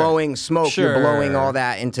people sure. blowing smoke, you're Sure. blowing all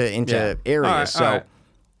that into Yeah. areas. All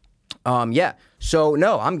right, Yeah. So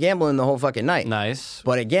no, I'm gambling the whole fucking night. Nice.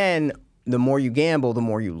 But again, the more you gamble, the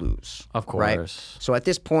more you lose. Of Right? course. So at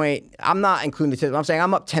this point, I'm not including the tips. I'm saying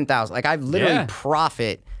I'm up 10,000. Like I've literally Yeah.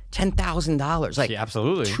 profit $10,000. Like Yeah,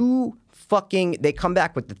 absolutely. they come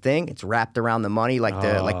back with the thing. It's wrapped around the money like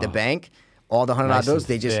the bank. All the $100 Nice bills,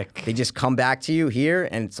 and thick. they just come back to you here,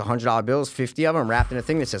 and it's $100 bills, 50 of them wrapped in a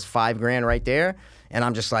thing that says $5,000 right there. And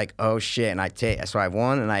I'm just like, oh shit! And so I have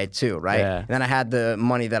one, and I had two, right? Yeah. And then I had the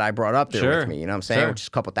money that I brought up there Sure. with me. You know what I'm saying? Sure. Which is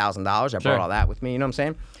a couple $1,000s. I Sure. brought all that with me. You know what I'm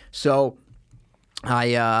saying? So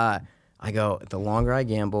I go, the longer I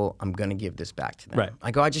gamble, I'm gonna give this back to them. Right.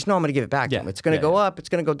 I go, I just know I'm gonna give it back to Yeah. them. It's gonna Yeah, go yeah. up, it's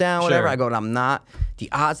gonna go down, whatever. Sure. I go, and I'm not. The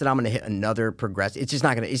odds that I'm gonna hit another progressive, it's just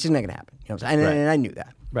not gonna happen. You know what I'm saying? And, Right. and I knew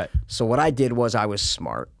that. Right. So what I did was I was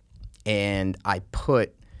smart, and I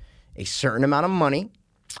put a certain amount of money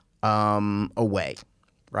away.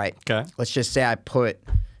 Right. Okay. Let's just say I put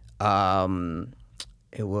I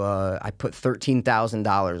put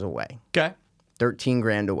 $13,000 away. Okay. 13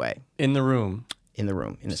 grand away In the room. in the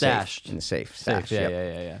room, in the Stashed. safe, in the safe. Safe. Stashed, Yeah,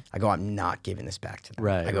 yep. yeah. I go, I'm not giving this back to them.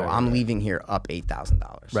 Right, I go, right, I'm right. leaving here up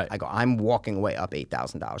 $8,000. Right. I go, I'm walking away up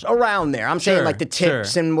 $8,000 around there. I'm saying Sure, like the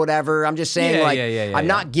tips sure. and whatever. I'm just saying Yeah, I'm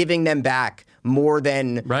not giving them back more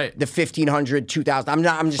than Right. the $1,500, $2,000.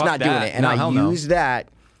 I'm just Fuck not doing that. it. And No, I hell no. use that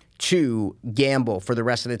to gamble for the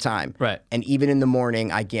rest of the time. Right. And even in the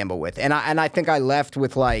morning, I gamble with. And I think I left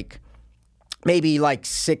with like maybe like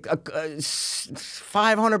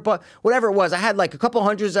 500 bucks, whatever it was. I had like a couple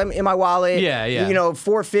hundreds in my wallet. Yeah, yeah.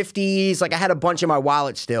 450s. Like I had a bunch in my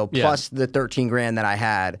wallet still, Yeah. plus the 13 grand that I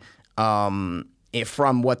had from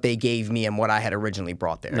what they gave me and what I had originally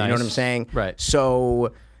brought there. You know what I'm Nice. saying? Right.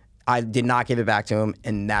 So I did not give it back to him,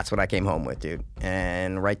 and that's what I came home with, dude.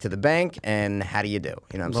 And right to the bank, and how do you do? You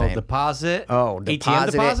know what I'm Little saying? deposit. Oh,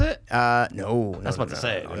 ATM deposit? No. That's about to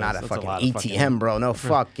say, no, dude. not a That's a fucking lot of ATM, fucking- bro. No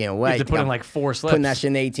fucking way. You have to put in like 4 slips. Putting that shit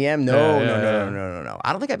in the ATM? No, Yeah, no, yeah, no, yeah. no.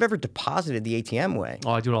 I don't think I've ever deposited the ATM way.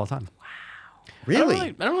 Oh, I do it all the time. Really?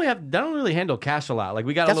 I don't really handle cash a lot. Like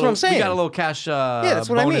we got That's a what little, I'm we got saying. a little cash that's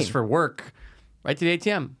what I bonus mean. for work. Right to the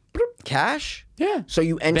ATM. Cash? Yeah. So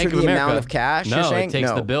you enter Bank of the America. amount of cash? No, you're saying? it takes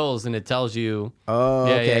no. the bills and it tells you. Oh,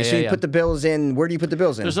 Yeah, okay. yeah, So yeah, you put the bills in. Where do you put the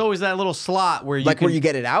bills in? There's always that little slot where you like can, where you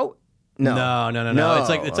get it out? No. No. It's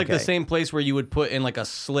like okay. the same place where you would put in like a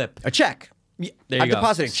slip. A check. Yeah, there you I've go.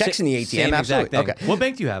 deposited checks in the ATM, Same absolutely. exact thing. Okay. What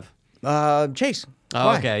bank do you have? Chase. Oh,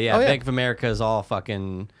 Why? okay, yeah. Oh, Bank of America is all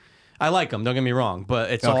fucking. I like them. Don't get me wrong, but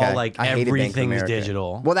it's Okay. all like I hated Bank of everything's America.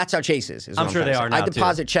 digital. Well, that's how Chase is. I'm what sure trying they to are say. I now, too.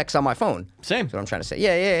 deposit checks on my phone. Same. That's what I'm trying to say.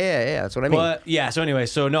 Yeah. That's what I mean. But yeah, so anyway,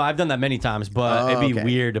 so no, I've done that many times, but it'd be okay.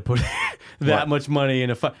 weird to put that much money in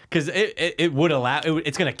a because it would allow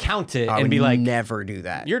it's gonna count it I and would be like never do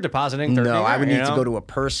that. you're depositing. 30 No, I would you need to know? go to a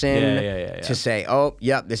person Yeah. to say, oh,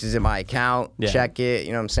 yep, this is in my account. Yeah. Check it.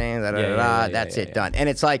 You know what I'm saying? yeah, That's it. yeah. Done. And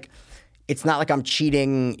it's like, it's not like I'm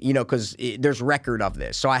cheating, you know, because there's record of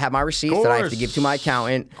this. So I have my receipts that I have to give to my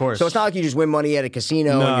accountant. Of course. So it's not like you just win money at a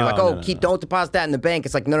casino and you're like, No, don't deposit that in the bank.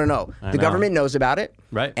 It's like, no. The know. government knows about it.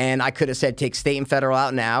 Right. And I could have said take state and federal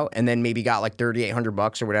out now and then maybe got like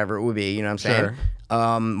 $3,800 or whatever it would be. You know what I'm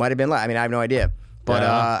saying? Might have been I mean, I have no idea. But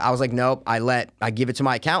Yeah. I was like, nope, I give it to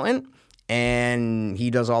my accountant. And he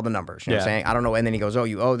does all the numbers. You know what I'm Yeah. saying? I don't know. And then he goes, oh,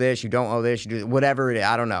 you owe this, you don't owe this, you do whatever it is.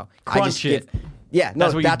 I don't know. Crunch it. Yeah, no,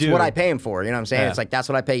 That's what you that's do. what I pay him for. You know what I'm saying? Yeah. It's like, that's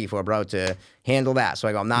what I pay you for, bro, to handle that. So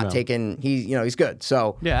I go, I'm not taking, he's good.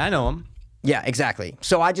 So Yeah, I know him. yeah, exactly.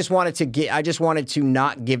 So I just wanted to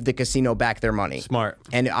not give the casino back their money. Smart.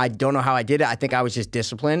 And I don't know how I did it. I think I was just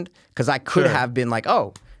disciplined because I could Sure. have been like,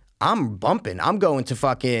 oh, I'm bumping. I'm going to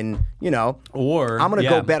fucking, Or I'm gonna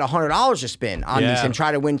go bet $100 to spin on these Yeah. and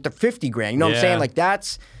try to win the 50 grand. You know what I'm Yeah. saying? Like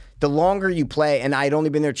that's the longer you play. And I'd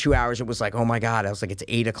only been there 2 hours. It was like, oh my god! I was like, it's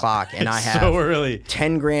 8 o'clock, and I have so early.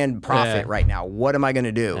 10 grand profit Yeah. right now. What am I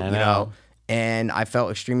gonna do? I You know. know? And I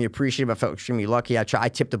felt extremely appreciative. I felt extremely lucky. I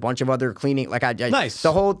tipped a bunch of other cleaning. Like Nice.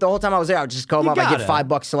 The whole time I was there, I would just call them You up. I gotta. get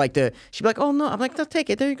 $5 to like the. She'd be like, oh no. I'm like, no,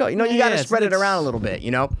 take it. There you go. You know, you Yeah, got to it's- spread it it's- around a little bit.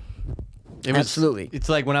 You know. It was- Absolutely. It's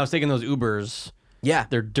like when I was taking those Ubers. Yeah.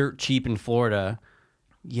 They're dirt cheap in Florida.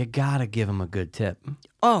 You gotta give them a good tip.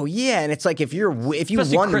 Oh yeah, and it's like if you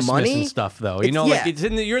Especially won Christmas money and stuff, though. You it's- know, yeah. like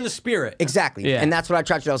you're in the spirit. Exactly. Yeah. And that's what I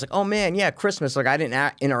tried to do. I was like, oh man, yeah, Christmas. Like I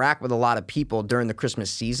didn't interact with a lot of people during the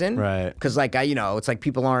Christmas season. Right. Because like it's like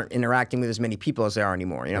people aren't interacting with as many people as they are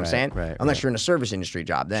anymore. You know what I'm saying? right, Unless right. you're in a service industry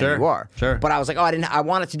job, then Sure, you are. sure. But I was like, oh, I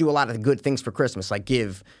wanted to do a lot of good things for Christmas. Like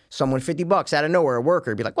give someone $50 out of nowhere, a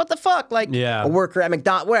worker, be like, what the fuck? Like Yeah. a worker at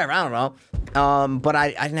McDonald's, whatever, I don't know. But I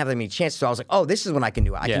didn't have that many chances. So I was like, oh, this is when I can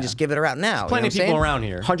do it. I Yeah. can just give it around now. plenty of you know what I'm people saying? around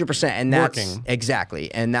here 100%. And that's working.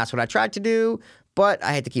 exactly. And that's what I tried to do. But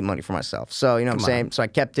I had to keep money for myself. So, you know what I'm saying? So I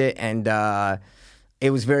kept it and I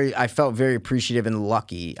felt very appreciative and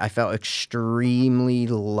lucky. I felt extremely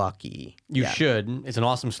lucky. You Yeah. should. It's an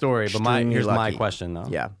awesome story. But Extremely here's my lucky. question though.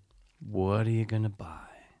 Yeah. What are you gonna buy?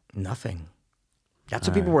 Nothing. That's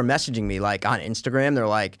what people were messaging me like on Instagram. They're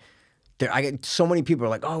like, I get so many people are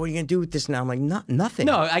like, oh, what are you gonna do with this now? I'm like, nothing.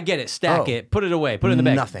 No, I get it. Stack Oh. it. Put it away. Put it in the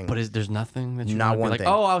bag. Nothing. But there's nothing that you Not wanna be one like, thing.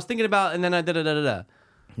 oh, I was thinking about, and then I da.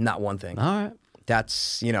 Not one thing. All right.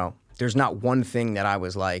 That's, there's not one thing that I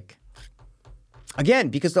was like, again,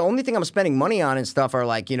 because the only thing I'm spending money on and stuff are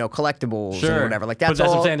like, collectibles Sure. or whatever. Like But that's that's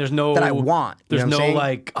all what I'm saying. There's no that I want. You There's know what I'm no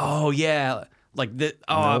saying? like, oh yeah, like that.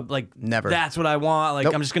 Oh, Nope. like Never. That's what I want. Like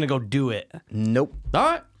Nope. I'm just gonna go do it. Nope. All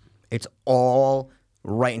right. It's all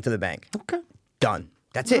right into the bank. Okay. Done.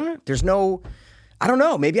 That's it. Alright. There's no, I don't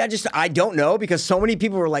know. Maybe I don't know because so many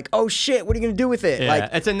people were like, oh shit, what are you going to do with it? Yeah, Like,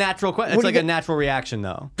 it's a natural question. what It's do you like a get- natural reaction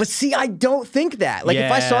though. but see, I don't think that. Like,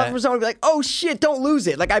 if I saw it Yeah. from someone, I'd be like, oh shit, don't lose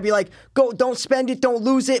it. Like, I'd be like, go, don't spend it, don't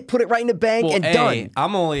lose it, put it right in the bank Well, and A, done.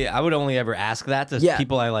 I would only ever ask that to Yeah.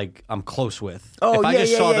 people I'm close with. Oh, if I yeah,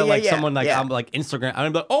 just yeah, saw yeah, that like yeah, someone like yeah. I'm like Instagram,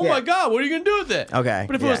 I'd be like, oh Yeah. my god, what are you gonna do with it? Okay,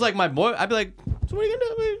 But if it yeah. was like my boy, I'd be like, so what are you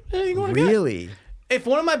gonna do? Anything you wanna get? Really? If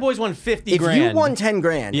one of my boys won 50 If grand, you won 10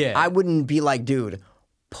 grand, Yeah. I wouldn't be like, dude,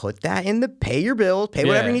 put that in pay your bills, pay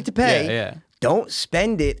whatever you Yeah. need to pay. Yeah. Don't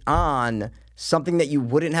spend it on something that you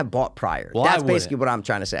wouldn't have bought prior. Well, I That's basically wouldn't. what I'm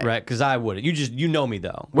trying to say. right? Because I wouldn't. You know me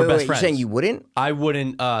though. We're Wait, best you're friends. saying you wouldn't? I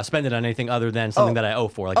wouldn't spend it on anything other than something that I owe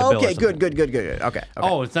for, like a bill. Or Okay, something. good. Okay. Okay.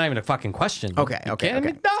 Oh, it's not even a fucking question. Okay, You okay, kidding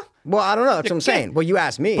okay. me? Nah. Well, I don't know. That's what I'm You saying. can't- Well, you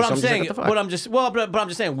asked me. But so I'm just like, saying, what the fuck? but I'm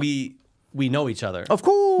just saying, we know each other. Of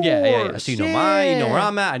course. Yeah. So you know you know where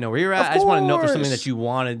I'm at, I know where you're at. Of I just want to know if there's something course. that you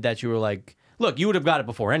wanted that you were like, look, you would have got it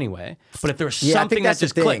before anyway. But if there's Yeah, I think something that that's the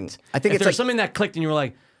just thing. clicked, I think if it's there's like- something that clicked and you were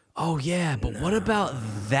like, oh yeah, but what about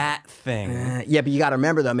that thing? Yeah, but you got to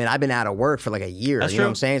remember, though, I mean, I've been out of work for like a year. That's you know what true.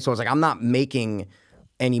 I'm saying? So it's like I'm not making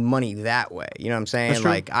any money that way. You know what I'm saying? That's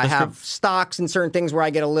true. Like I That's have true. stocks and certain things where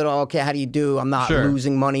I get a little, okay, how do you do? I'm not Sure.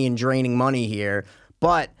 losing money and draining money here.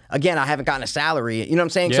 But again, I haven't gotten a salary. You know what I'm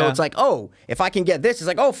saying? So Yeah. it's like, oh, if I can get this, it's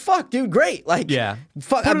like, oh, fuck, dude, great. Like, Yeah.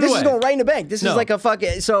 fuck, Put it this is away. going right in the bank. This No. is like a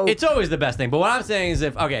fucking, so. It's always the best thing. But what I'm saying is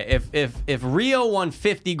if Rio won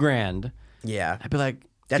 50 grand, yeah. I'd be like,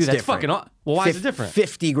 That's Dude, that's different. fucking. Well, why is it different?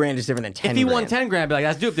 50 grand is different than 10 If you grand. won 10 grand, I'd be like,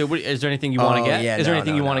 that's dope, dude. Is there anything you want to get? yeah, Is there no,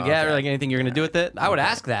 anything no, you want to no, get, or okay. like anything you're gonna do with it? I would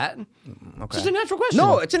ask that. Okay. It's just a natural question.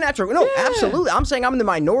 No, it's a natural. No, absolutely. I'm saying I'm in the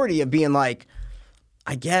minority of being like,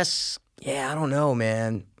 I guess, yeah, I don't know,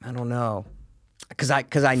 man. I don't know. Because I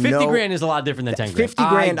 50 know. grand is a lot different than 10 grand. 50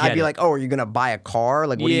 grand, I I'd get be it. like, oh, are you going to buy a car?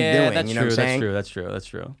 Like, what are you doing? That's you know true. what I'm saying? That's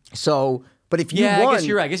true. So, but if you Yeah, won. I guess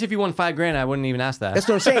you're right. I guess if you won 5 grand, I wouldn't even ask that. That's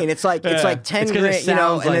what I'm saying. It's like Yeah. 10 It's 'cause it grand, you know,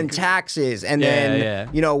 sounds and then like- taxes, and Yeah, then yeah.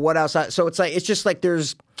 you know what else? So it's just like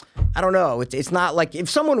there's, I don't know. It's not like if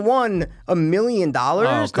someone won $1 million, then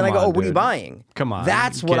I come go, on, oh, what are you dude. buying? Come on.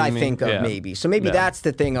 That's You what I kidding me? think of Yeah. maybe. So maybe Yeah. that's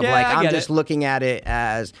the thing of Yeah, like I I'm get just it. looking at it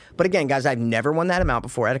as. But again, guys, I've never won that amount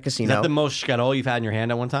before at a Is casino. that the most shkadol you've had in your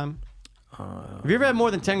hand at one time? Have you ever had more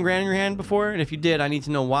than 10 grand in your hand before? And if you did, I need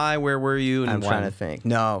to know why, where were you, and I'm when. trying to think.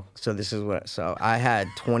 No. So this is what. So I had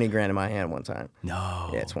 20 grand in my hand one time. No.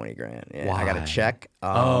 Yeah, 20 grand. Yeah, I got a Why? check.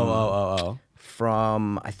 Oh.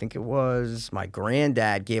 From I think it was my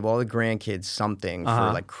granddad gave all the grandkids something for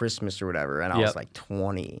like Christmas or whatever, and I was Yep. like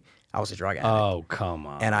 20. I was a drug addict, Oh, come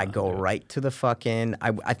on. and I go right to the fucking.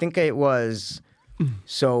 I think it was.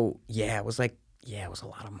 So yeah, it was like it was a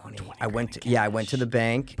lot of money. I went to the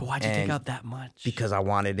bank. But why'd you take and- out that much? Because I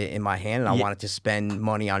wanted it in my hand, and I wanted to spend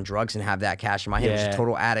money on drugs and have that cash in my hand. It was Yeah. a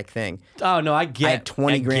total addict thing. Oh, no, I get I had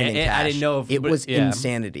 20 grand in it. cash. I didn't know if it was yeah.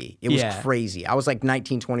 insanity. It was Yeah. crazy. I was like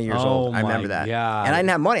 19, 20 years Oh old. I my remember that. God. And I didn't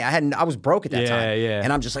have money. I was broke at that Yeah, time. yeah.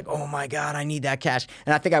 And I'm just like, oh my God, I need that cash.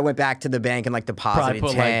 And I think I went back to the bank and like deposited Probably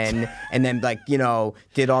put, 10 and then like, you know,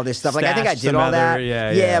 did all this stuff. Like I think I Stashed did some all other-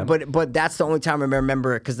 that. yeah. But that's the only time I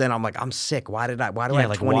remember it because then I'm like, I'm sick. Why do I have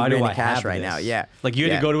like, 20 why do grand I in cash have right this? now? Yeah. Like you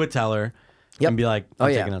had to go to a teller and be like, I'm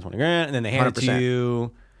taking out 20 grand, and then they hand it to 100%.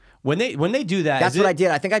 you. When they do that, That's is what it- I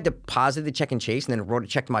did. I think I deposited the check in Chase and then wrote a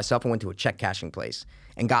check to myself and went to a check cashing place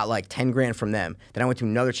and got like 10 grand from them. Then I went to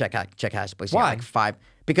another check cashing place. And got Why? like 5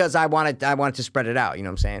 because I wanted to spread it out. You know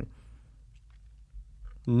what I'm saying?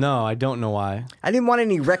 No, I don't know why. I didn't want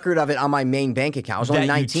any record of it on my main bank account. I was only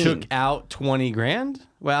That 19. you took out 20 grand?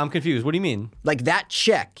 Well, I'm confused. What do you mean? Like that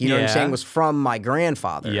check, you know what I'm Yeah. saying, was from my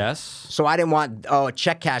grandfather. Yes. So I didn't want a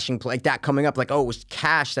check cashing place like that coming up. Like, oh, it was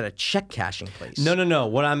cashed at a check cashing place. No.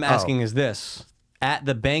 What I'm asking Oh. is this: at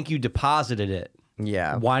the bank you deposited it.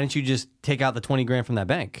 Yeah. Why didn't you just take out the 20 grand from that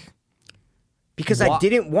bank? Because I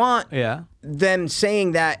didn't want Yeah. them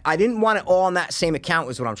saying that I didn't want it all in that same account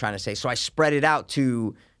was what I'm trying to say. So I spread it out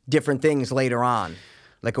to different things later on,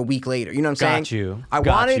 like a week later. You know what I'm Got saying? you. I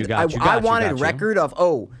Got wanted you. record of,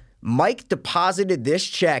 oh, Mike deposited this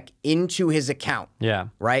check into his account. Yeah.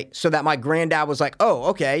 Right? So that my granddad was like, oh,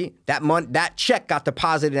 okay, that check got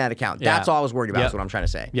deposited in that account. Yeah. That's all I was worried about, Yep. is what I'm trying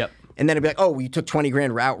to say. Yep. And then it'd be like, oh, you took 20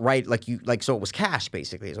 grand outright, so it was cash,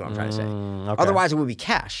 basically, is what I'm trying to say. okay. Otherwise, it would be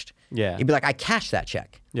cashed. Yeah. You'd be like, I cashed that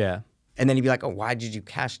check. Yeah. And then he'd be like, "Oh, why did you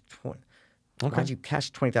cash? Why'd you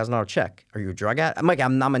cash $20,000 check? Are you a drug addict?" I'm like,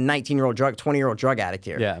 I'm a 19-year-old 20-year-old drug addict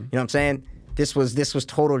here. Yeah. You know what I'm saying? This was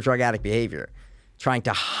total drug addict behavior, trying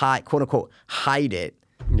to hide, quote unquote, hide it,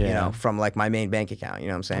 you Yeah. know, from like my main bank account. You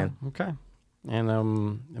know what I'm saying? Okay. And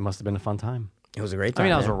it must have been a fun time. It was a great I time.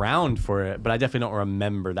 mean, I was man. around for it, but I definitely don't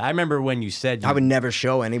remember that. I remember when you said I would never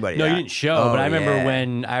show anybody. No, that. you didn't show, Oh, but I remember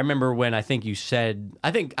yeah. when I think you said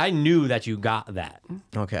I knew that you got that.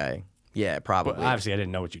 Okay. Yeah, probably. But obviously I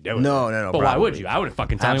didn't know what you did with No, it. no, no, But why would probably. you? I would have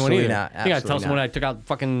fucking told anyone Absolutely either. not. I think I'd tell Absolutely someone not. I took out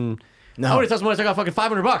fucking No. I would have told someone I took out fucking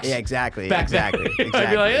 $500. Yeah, exactly. Back then. exactly. I'd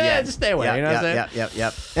be like, yeah, just stay away. Yep, You know what I'm yep, saying?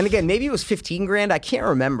 Yep. And again, maybe it was 15 grand. I can't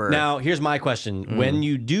remember. Now, here's my question. When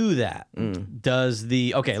you do that, does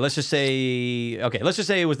let's just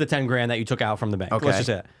say it was the 10 grand that you took out from the bank. Okay. Let's just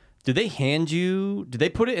say that. Did they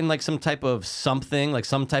put it in like some type of something, like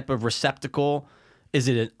some type of receptacle? Is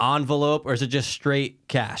it an envelope or is it just straight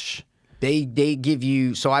cash? They give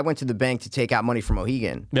you. So I went to the bank to take out money from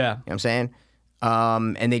Mohegan. Yeah. You know what I'm saying?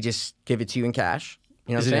 And they just give it to you in cash.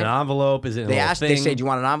 You know Is what it I'm saying? an envelope? Is it They say, do you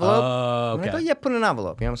want an envelope? Oh, I'm like, okay. oh, yeah, put an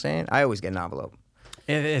envelope. You know what I'm saying? I always get an envelope.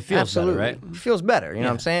 It feels Absolutely. better, right? It feels better. You know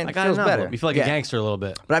what I'm saying? I It got feels an better. envelope. You feel like Yeah. a gangster a little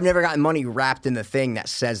bit. But I've never gotten money wrapped in the thing that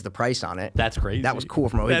says the price on it. That's crazy. That was cool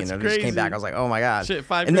from Mohegan. That's I just came crazy. back. I was like, oh my God. Shit,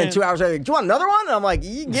 $5 And then grand. 2 hours later, do you want another one? And I'm like,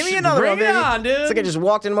 give me another Bring one, it baby. on, dude. It's like I just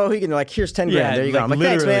walked into Mohegan. They're like, here's 10 grand. Yeah, There you go. like I'm like,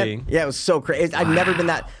 thanks, literally. man. Yeah, it was so crazy. I've never been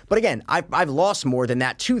that. But again, I've lost more than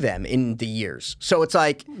that to them in the years. So it's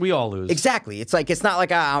like, We all lose. exactly. It's like, it's not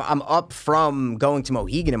like I'm up from going to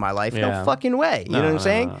Mohegan in my life. Yeah. No fucking way. You know what I'm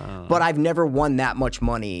saying? But I've never won that much much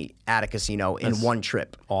money at a casino in one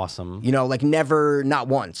trip. Awesome. You know, like never, not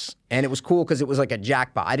once. And it was cool because it was like a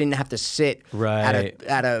jackpot. I didn't have to sit at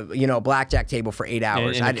a you know, blackjack table for 8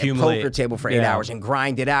 hours. And I had a poker table for 8 hours and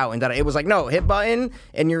grind it out. And it was like, no, hit button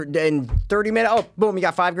and you're in 30 minutes. Oh, boom, you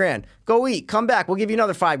got $5,000. Go eat, come back. We'll give you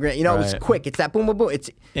another $5,000. You know, it was quick. It's that boom, boom, boom. It's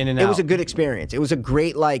in and it out. was a good experience. It was a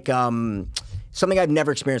great like something I've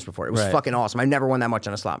never experienced before. It was fucking awesome. I've never won that much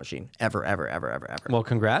on a slot machine. Ever. Well,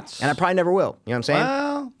 congrats. And I probably never will. You know what I'm saying?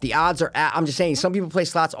 Well, the odds are I'm just saying, some people play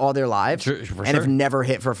slots all their lives and have never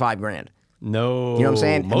hit for $5,000. No. You know what I'm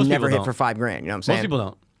saying? Most I've never hit don't. for $5,000. You know what I'm saying? Most people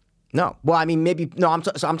don't. No. Well, I mean, maybe no. I'm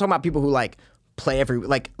talking about people who like play every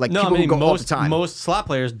like No, people I mean, who go all the time. most slot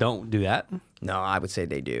players don't do that. No, I would say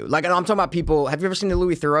they do. Like, I'm talking about people. Have you ever seen the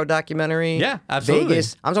Louis Theroux documentary? Yeah, absolutely.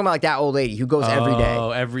 Vegas. I'm talking about like that old lady who goes every day.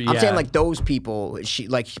 Oh, I'm saying like those people. She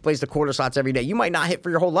plays the quarter slots every day. You might not hit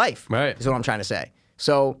for your whole life. Right. Is what I'm trying to say.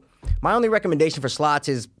 So my only recommendation for slots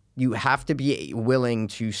is you have to be willing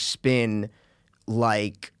to spin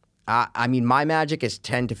like. I mean, my magic is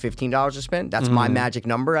 $10 to $15 a spin. That's my magic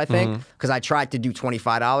number, I think, because I tried to do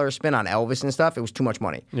 $25 a spin on Elvis and stuff. It was too much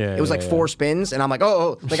money. Yeah, it was like 4 spins, and I'm like,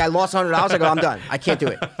 like I lost $100. I go, I'm done. I can't do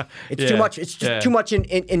it. It's too much. It's just too much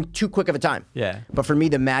in too quick of a time. Yeah. But for me,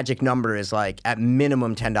 the magic number is like at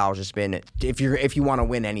minimum $10 a spin if you want to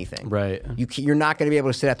win anything. Right. You're not going to be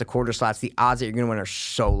able to sit at the quarter slots. The odds that you're going to win are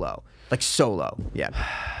so low. Like so low. Yeah.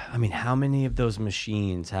 I mean, how many of those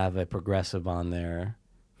machines have a progressive on there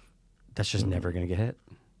that's just never going to get hit?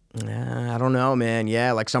 I don't know, man.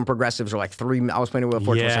 Yeah, like some progressives are like I was playing with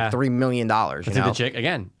Fortune, it was like $3 million. I think the chick,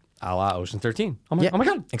 again, a la Ocean 13. Oh my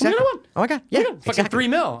God. Exactly. Oh my God. Yeah. Fucking $3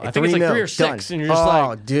 million. I think it's like 3 or 6. And you're just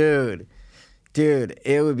like, Dude,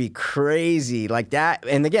 it would be crazy like that.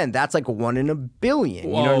 And again, that's like 1 in a billion.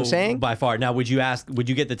 You know what I'm saying? By far. Now, would you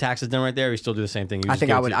get the taxes done right there, or you still do the same thing? I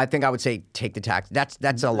think I would say take the tax.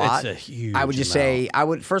 That's a lot. It's a huge I would just say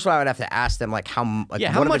first of all I would have to ask them like how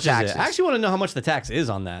how what much are the taxes? is it? I actually want to know how much the tax is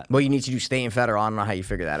on that. Well, you need to do state and federal. I don't know how you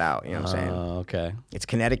figure that out. You know what I'm saying? Okay. It's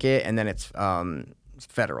Connecticut and then it's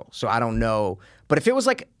federal. So I don't know. But if it was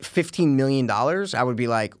like $15 million, I would be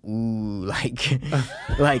like, ooh,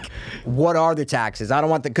 like what are the taxes? I don't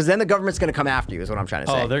want because then the government's going to come after you is what I'm trying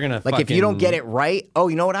to say. Oh, they're going to like if you don't get it right,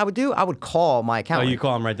 you know what I would do? I would call my accountant. Oh, you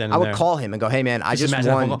call him right then and I would there. call him and go, hey man, I just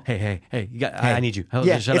won. Hey, you got, I need you.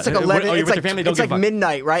 Yeah, Shut it's up. like 11. Oh, you're it's with like, your family? Don't it's give like a fuck.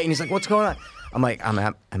 midnight, right? And he's like, what's going on? I'm like, I'm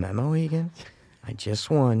Emma O'Hagan. I just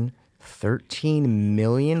won $13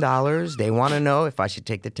 million. They want to know if I should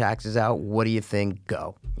take the taxes out. What do you think?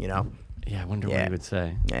 Go. You know? Yeah, I wonder what he would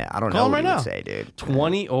say. Yeah, I don't Call know him what right he now. would say, dude.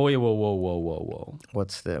 20. Oh, yeah, whoa.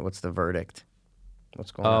 What's the verdict?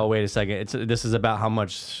 What's going on? Oh, wait a second. This is about how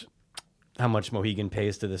much Mohegan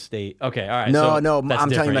pays to the state. Okay, all right. No, so I'm that's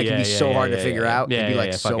telling you, different. like it'd be so hard to figure out. Yeah, It'd be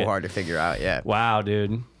like fuck so it. hard to figure out. Yeah. Wow,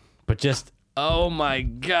 dude. But just, oh my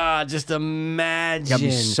God, just imagine. That'd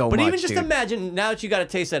be so but much, even just dude. imagine, now that you got a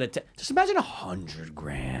taste at it, just imagine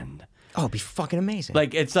 $100,000. Oh, it'd be fucking amazing.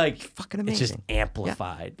 Like it's like fucking It's just amazing.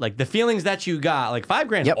 amplified. Like the feelings that you got. Like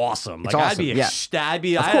 $5,000 is awesome. It's Like awesome. I'd be, Yeah. I'd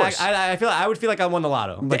be. Of course. I would feel like I won the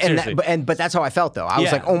lotto. Like, and seriously. but that's how I felt though. I was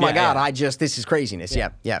Yeah, like, oh my yeah, God, yeah. this is craziness.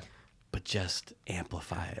 Yeah. But just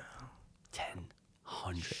amplify it. 10,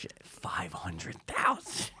 100,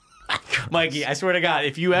 500,000. Mikey, I swear to God,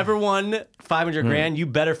 if you ever won $500,000, you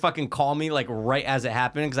better fucking call me like right as it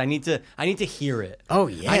happened because I need to hear it. Oh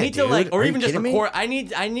yeah, I need to dude. like, or Are even you just kidding me? record. I need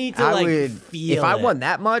to like would, feel. if I it. won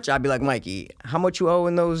that much, I'd be like, Mikey, how much you owe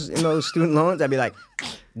in those student loans? I'd be like,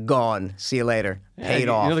 gone. See you later. Paid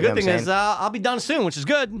off. You know, the You good know thing what I'm is saying? I'll be done soon, which is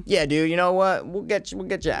good. Yeah, dude. You know what? We'll get you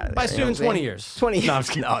out of there. By you know soon, what I'm 20 saying? years. 20 years. No, I'm just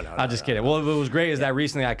kidding. No, I'm just kidding. Well, what was great is that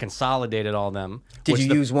recently I consolidated all of them. Did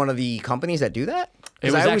you use one of the companies that do that?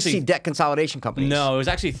 Because was I always actually- see debt consolidation companies. No, it was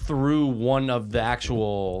actually through one of the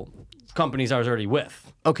actual companies I was already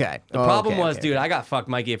with. Okay. The problem was, dude, I got fucked,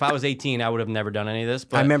 Mikey. If I was 18, I would have never done any of this.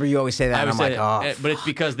 But I remember you always say that. I And would I'm say like, but it's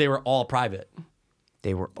because they were all private.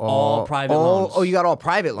 they were all private loans. Oh, you got all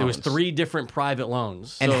private loans. There was 3 different private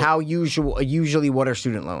loans. And So how usually what are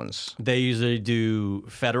student loans? they usually do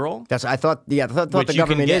federal. I thought Which the you can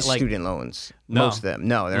government get, is like- student loans. No. Most of them.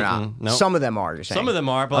 No, they're not. Nope. Some of them are, you're saying. Some of them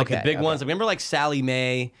are, but like the Okay, big okay. ones. Remember like Sally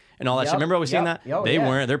Mae and all that shit. Yep, Remember always seeing yep, that? oh, They yeah.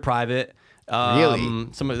 weren't. They're private. Really?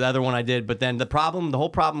 Some of the other one I did, but then the whole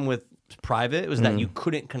problem with private was that you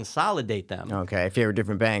couldn't consolidate them. Okay, if you were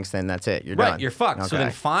different banks, then that's it. You're Right, done. you're fucked. So Okay.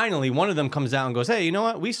 then finally, one of them comes out and goes, "Hey, you know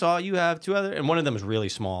what? We saw you have 2 other," and one of them is really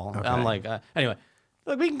small. I'm like, anyway,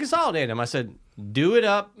 look, we can consolidate them. I said, "Do it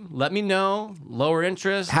up. Let me know. Lower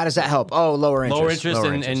interest." How does that help? Oh, lower interest.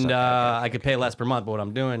 Lower interest, and okay. I could pay less per month. But what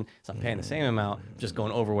I'm doing is I'm paying the same amount, just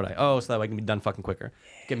going over what I owe, so that way I can be done fucking quicker.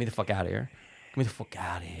 Get me the fuck out of here. Get me the fuck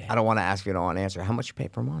out of here. I don't want to ask you, I don't want to answer. How much you pay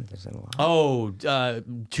per month? Is it a lot? Oh,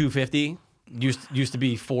 $250 used to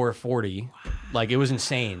be $440. Like it was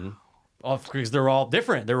insane. Because they're all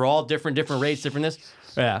different. They're all different rates, different this.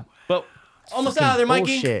 Yeah, but almost out of there,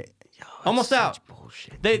 Mikey. Bullshit. Yo, Almost out.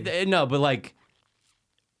 Bullshit. They no, but like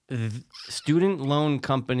student loan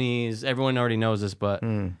companies, everyone already knows this, but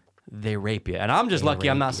they rape you. And I'm just lucky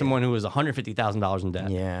I'm not someone who is $150,000 in debt.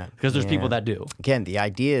 Yeah. Because there's people that do. Again, the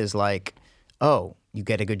idea is like, oh, you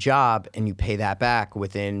get a good job and you pay that back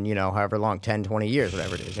within, however long, 10, 20 years,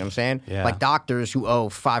 whatever it is. You know what I'm saying? Yeah. Like doctors who owe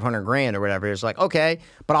 $500,000 or whatever. It's like, okay,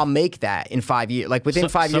 but I'll make that in 5 years. Like within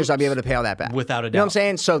 5 years, I'll be able to pay all that back. Without a doubt. You know what I'm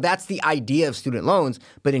saying? So that's the idea of student loans.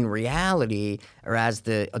 But in reality, or as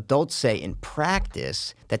the adults say, in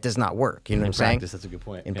practice, that does not work. You know what I'm saying? In practice, that's a good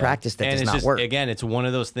point. In practice, that does it's not just, work. Again, it's one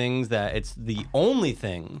of those things that it's the only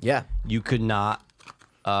thing you could not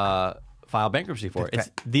file bankruptcy for. It's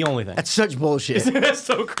the only thing. That's such bullshit. That's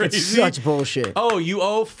so crazy. It's such bullshit. Oh, you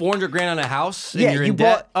owe $400,000 on a house and you're in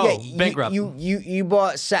debt? Bankrupt. You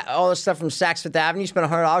bought all this stuff from Saks Fifth Avenue. You spent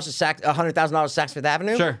 $100 at $100,000 at Saks Fifth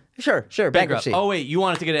Avenue. Sure. Bankruptcy. Oh wait, you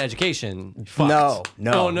wanted to get an education? Fucked.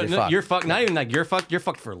 No. You're fucked. Not even like you're fucked. You're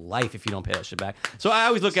fucked for life if you don't pay that shit back. So I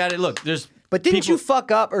always look at it. Look, there's. But didn't you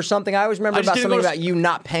fuck up or something? I always remember I just about didn't something go to about you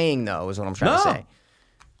not paying though. Is what I'm trying to say.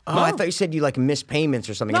 Oh, I thought you said you like missed payments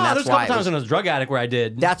or something. No, and that's there's a couple times when I was a drug addict where I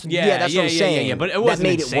did. That's what I'm saying. Yeah, but it wasn't that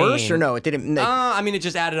made insane. it worse or no? It didn't. I mean, it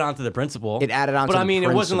just added on to the principle. It added on. But to I mean, the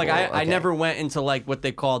it wasn't like principle. I never went into like what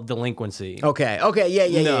they call delinquency. Okay.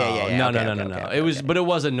 Yeah. No. It was, but it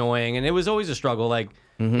was annoying, and it was always a struggle. Like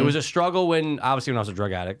it was a struggle when I was a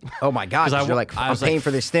drug addict. Oh my god! You're like, I'm paying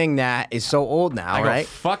for this thing that is so old now, I go, right?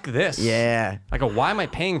 Fuck this. Yeah. I go, why am I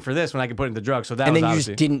paying for this when I can put it into drugs? So that and was then you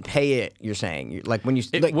obviously. just didn't pay it. You're saying, like when you,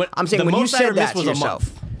 I'm saying the when you most I said ever that missed to was a yourself.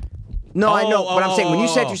 month. No, I know, but I'm saying when you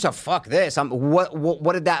said to yourself, "Fuck this,"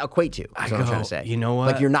 what did that equate to? That's what I'm trying to say. You know what?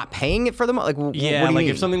 Like you're not paying it for the month. Like what do you like mean?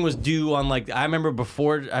 if something was due on like I remember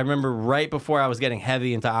right before I was getting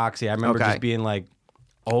heavy into Oxy, I remember just being like,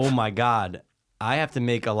 "Oh my god, I have to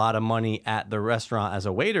make a lot of money at the restaurant as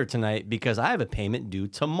a waiter tonight because I have a payment due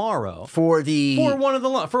tomorrow for one of the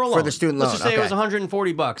loan for a loan for the student loan." Let's just say it was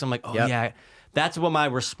 $140. I'm like, oh yeah. That's what my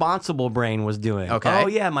responsible brain was doing. Okay. Oh,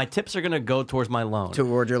 yeah, my tips are going to go towards my loan.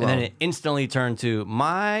 Toward your loan. And then it instantly turned to,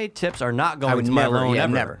 my tips are not going to my loan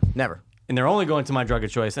ever. Never. And they're only going to my drug of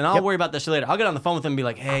choice. And I'll worry about that shit later. I'll get on the phone with them and be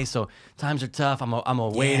like, hey, so times are tough. I'm a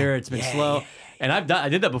waiter. It's been slow. And I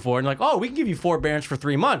did that before. And like, oh, we can give you forbearance for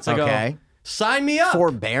 3 months. I go, sign me up.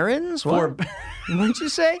 Forbearance? What did you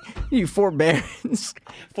say? You forbearance?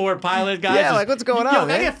 For pilot guys. Yeah, like what's going on,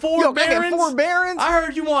 man? I get forbearance. I get forbearance? I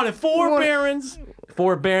heard you wanted forbearance.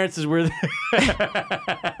 Forbearance is where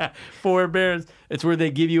forbearance. It's where they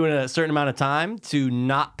give you a certain amount of time to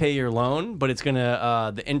not pay your loan, but it's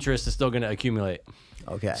gonna the interest is still gonna accumulate.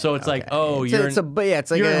 Okay. So it's like, oh, you're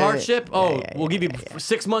in hardship. We'll give you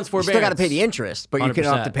 6 months forbearance. You still got to pay the interest, but you can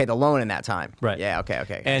have to pay the loan in that time. Right. Yeah.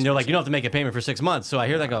 Okay. And they're like, you don't have to make a payment for 6 months. So I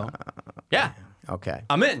hear that go, yeah. Okay.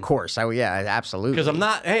 I'm in. Of course. Absolutely. Because I'm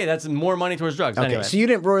not, hey, that's more money towards drugs. Okay. Anyway. So you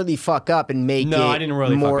didn't really fuck up and make it I didn't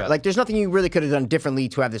really more, fuck up. like there's nothing you really could have done differently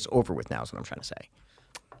to have this over with now is what I'm trying to say.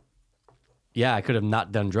 Yeah, I could have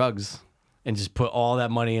not done drugs and just put all that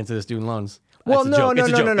money into the student loans. Well, no.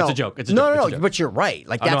 It's a joke. But you're right.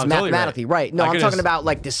 Like that's I'm totally mathematically right. No, I'm talking about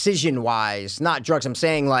like decision-wise, not drugs. I'm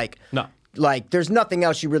saying like, no. Like there's nothing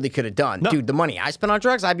else you really could have done. Dude, the money I spent on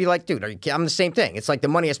drugs, I'd be like, dude, I'm the same thing. It's like the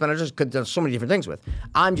money I spent on drugs could have done so many different things with.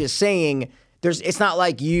 I'm just saying it's not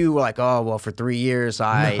like you were like, oh, well, for 3 years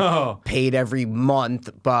I paid every month,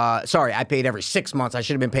 but sorry, I paid every 6 months. I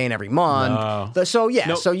should have been paying every month. No. So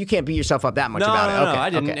so you can't beat yourself up that much about it. No, I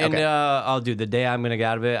didn't. And I'll do the day I'm gonna get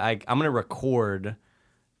out of it. I'm gonna record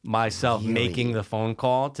myself making the phone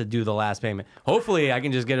call to do the last payment. Hopefully I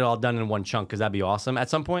can just get it all done in one chunk because that'd be awesome at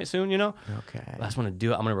some point soon, Okay. I just want to do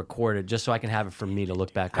it. I'm going to record it just so I can have it for me to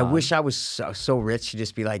look back on. I wish I was so rich to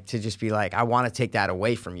just be like, I want to take that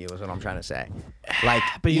away from you is what I'm trying to say. Like,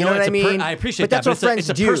 but you know what I mean? I appreciate that. But that's what friends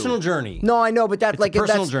do. It's a personal journey. No, I know, but that's like, a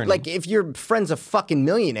personal journey. Like if your friend's a fucking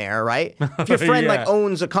millionaire, right? If your friend like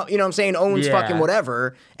owns owns fucking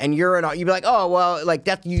whatever, and you'd be like, oh, well, like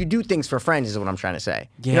that, you do things for friends is what I'm trying to say.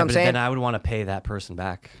 Yeah, you know what I'm saying? Then I would want to pay that person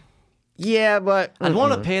back. Yeah, but I'd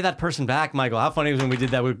want to pay that person back, Michael. How funny it was when we did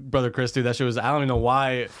that with Brother Chris, dude. That shit was, I don't even know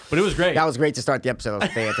why, but it was great. that was great to start the episode. It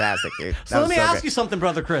was fantastic, dude. So let me ask you something,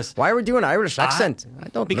 Brother Chris. Why are we doing Irish accent? I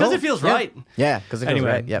don't Because know. it feels right. Yeah, because it feels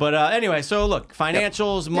Anyway, right. Yeah. but anyway, so look,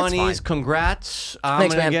 financials, monies, fine. congrats.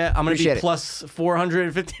 Thanks, man. I'm gonna Appreciate be it. plus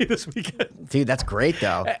 450 this weekend. Dude, that's great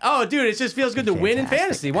though. Oh, dude, it just feels good to win in Fantastic.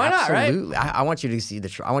 fantasy. Why not, right? Absolutely. I want you to see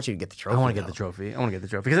the. I want you to get the trophy. I want to get the trophy. I want to get the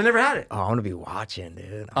trophy because I never had it. Oh, I want to be watching,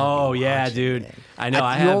 dude. Oh yeah, dude. man. I know.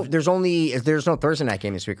 I You know, have. there's no Thursday night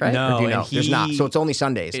game this week, right? No, Or do you and know? There's not. So it's only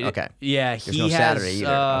Sundays. Okay. Yeah, There's he no has. Saturday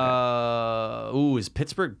either. Is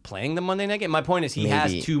Pittsburgh playing the Monday night game? My point is he Maybe.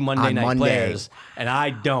 has 2 Monday On night Monday. players, and I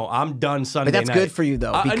don't. I'm done Sunday But that's night. good for you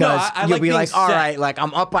though, No, because I you'll like be being like, all set. right, like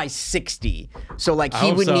I'm up by 60. So like I he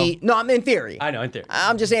hope would so. need. No, I'm in theory. I know, in theory.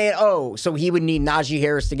 I'm just saying. Oh, so he would need Najee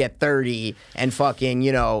Harris to get 30 and fucking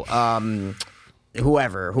whoever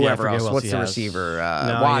forget else. who else What's he the has. receiver? No,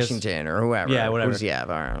 he has- Washington or whoever. Yeah, whatever. Who's he have?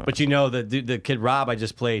 I don't know. But you know the kid Rob I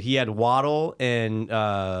just played, he had Waddle and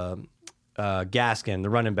Gaskin, the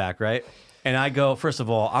running back, right? And I go, first of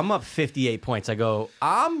all, I'm up 58 points. I go,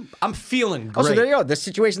 I'm feeling great. Oh, so there you go. The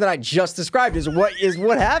situation that I just described is what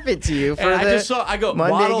happened to you for And the I go,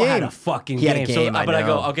 Monday Waddle game. had a fucking He had game. a game, So, but I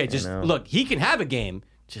go, know, okay, just know. look, he can have a game.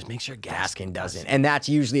 Just make sure Gaskin doesn't. And that's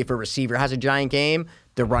usually if a receiver has a giant game,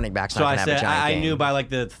 the running back's not So going I to have a said, giant I game. knew by like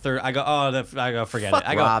the third. I go, forget Fuck it.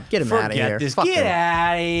 I go, Rob. Get him outta forget here. This. Fuck Get him.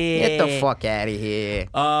 out of here. Get the fuck out of here.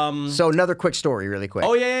 So another quick story really quick.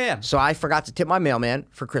 Oh yeah. So I forgot to tip my mailman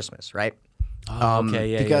for Christmas, right? Oh,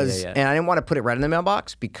 okay, yeah, because yeah. And I didn't want to put it right in the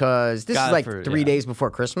mailbox because this Got is it like for- 3 yeah. days before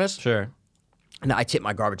Christmas. Sure. And I tipped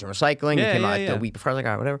my garbage and recycling. Yeah, it came yeah, out like yeah. the week before. I was like,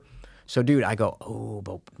 all right, whatever. So, dude, I go, oh,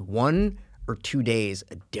 but 1 or 2 days,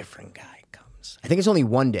 a different guy comes. I think it's only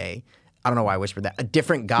 1 day. I don't know why I whispered that. A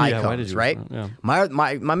different guy Yeah, why did comes, you- right? yeah.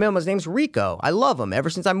 My mailman's name's Rico. I love him.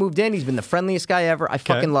 Ever since I moved in, he's been the friendliest guy ever. I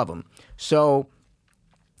fucking love him. So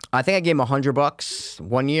I think I gave him $100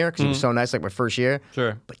 1 year because he was so nice, like my first year.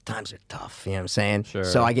 Sure. But times are tough, you know what I'm saying? Sure.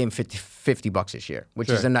 So I gave him $50 this year, which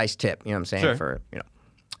is Sure. a nice tip, you know what I'm saying? Sure. For,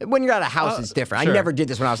 when you're at a house, it's different. sure. I never did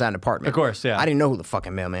this when I was at an apartment. Of course, yeah. I didn't know who the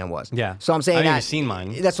fucking mailman was. Yeah. So I'm saying I haven't that. even seen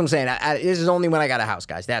mine. That's what I'm saying. This is only when I got a house,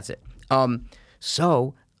 guys. That's it.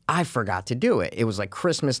 So I forgot to do it. It was like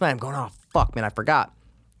Christmas night. I'm going, oh, fuck, man, I forgot.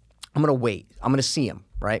 I'm going to wait. I'm going to see him,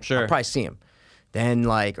 right? Sure. I'll probably see him. Then,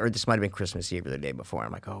 or this might have been Christmas Eve or the day before.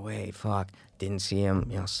 I'm like, oh, wait, fuck. Didn't see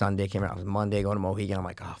him. Sunday came out. It was Monday going to Mohegan. I'm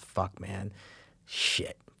like, oh, fuck, man.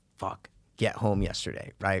 Shit. Fuck. Get home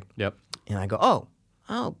yesterday, right? Yep. And I go, oh,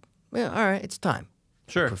 yeah, all right, it's time.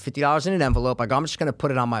 Sure. Put $50 in an envelope. I go, I'm just going to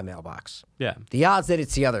put it on my mailbox. Yeah. The odds that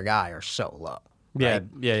it's the other guy are so low. Yeah. Right?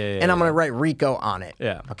 Yeah. And I'm going to write Rico on it.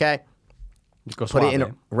 Yeah. Okay? Just go Put it in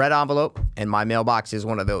swap a red envelope, and my mailbox is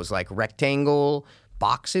one of those like rectangle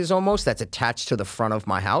boxes almost that's attached to the front of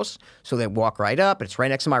my house. So they walk right up. It's right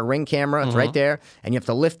next to my Ring camera. It's right there, and you have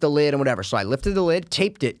to lift the lid and whatever. So I lifted the lid,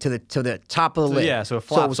 taped it to the top of the lid. yeah, so it it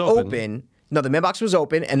flops was open. No, the mailbox was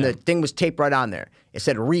open, and the thing was taped right on there. It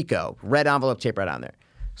said Rico, red envelope taped right on there.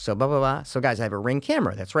 So blah blah blah. So guys, I have a Ring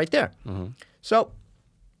camera that's right there. So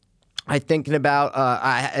I didn't think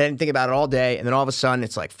about it all day, and then all of a sudden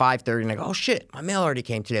it's like 5:30, and I go, oh shit, my mail already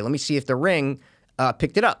came today. Let me see if the Ring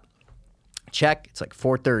picked it up. Check, it's like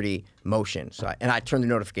 4:30 motion. So I turned the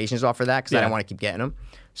notifications off for that because I didn't want to keep getting them.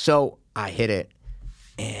 So I hit it,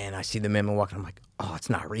 and I see the mailman walking. I'm like, oh, it's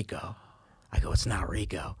not Rico. I go, it's not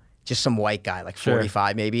Rico. Just some white guy, like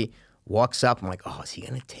 45 maybe, walks up. I'm like, oh, is he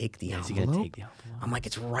gonna take the envelope? Is he gonna take the envelope? I'm like,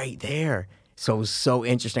 it's right there. So it was so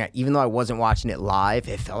interesting. Even though I wasn't watching it live,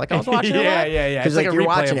 it felt like I was watching it Yeah, live. yeah, yeah. Because It's like a you're replay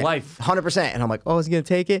watching of it, life. 100%. And I'm like, oh, is he gonna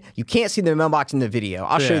take it? You can't see the mailbox in the video.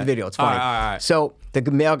 I'll show you Yeah. the video. It's funny. All right. So the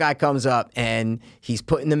mail guy comes up and he's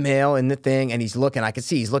putting the mail in the thing, and he's looking. I can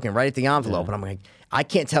see he's looking right at the envelope, and I'm like, I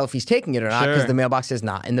can't tell if he's taking it or not because Sure. the mailbox is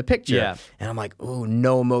not in the picture. Yeah. And I'm like, ooh,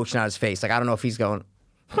 no emotion on his face. Like I don't know if he's going,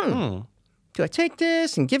 do I take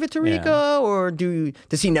this and give it to Rico, or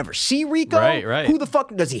does he never see Rico? Right. Who the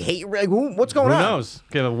fuck does he hate? What's going Who on? knows?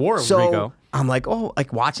 Get a war with So Rico. I'm like, oh,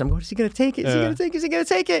 like watch. I'm going, is he gonna take it? Is he Yeah. gonna take it? Is he gonna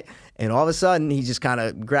take it? And all of a sudden, he just kind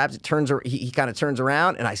of grabs it, he kind of turns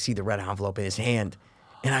around, and I see the red envelope in his hand,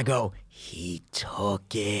 and I go, he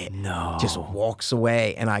took it. No. Just walks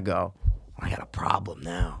away, and I go, I got a problem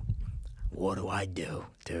now. What do I do,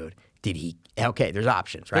 dude? Did he? Okay, there's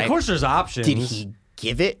options, right? Of course, there's options. Did he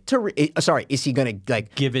give it to? Is he gonna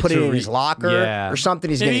like give it put to it in his locker or something?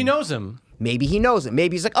 Maybe he knows him. Maybe he knows it.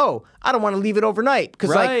 Maybe he's like, oh, I don't want to leave it overnight because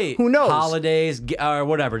like who knows? Holidays or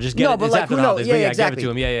whatever. Just get No, it. but It's like after who the knows? holidays, Yeah, but exactly. give it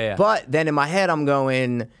to him. Yeah. But then in my head, I'm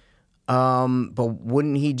going, But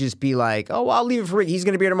wouldn't he just be like, oh, well, I'll leave it for Rico. He's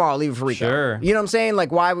going to be here tomorrow. I'll leave it for Rico. Sure. You know what I'm saying?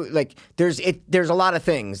 Like, why? Like, there's a lot of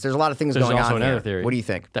things. There's a lot of things There's going also on another here. theory. What do you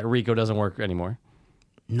think? That Rico doesn't work anymore.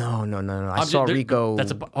 No. I saw Rico.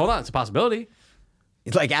 Hold on, it's a possibility.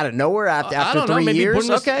 It's like out of nowhere after I don't know, 3 maybe years. putting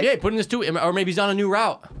this, Okay. Yeah, putting this to, or maybe he's on a new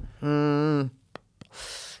route.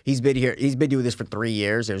 He's been here. He's been doing this for 3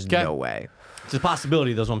 years. There's Okay. no way. It's a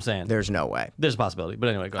possibility. That's what I'm saying. There's no way. There's a possibility. But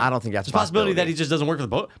anyway, go ahead. I don't think that's There's a possibility that possibility. he just doesn't work for the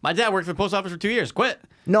post. My dad worked for the post office for 2 years. Quit.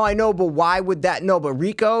 No, I know, but why would that? No, but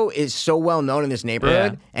Rico is so well known in this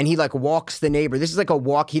neighborhood, Yeah. and he like walks the neighbor. This is like a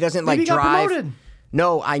walk. He doesn't like Maybe he got drive. promoted.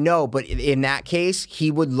 No, I know, but in that case,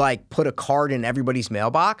 he would like put a card in everybody's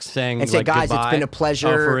mailbox Saying, and say, like, "Guys, goodbye." it's been a pleasure."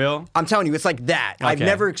 Oh, for real? I'm telling you, it's like that. I've Okay.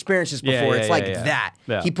 never experienced this Yeah, before. yeah, It's yeah, like yeah. that.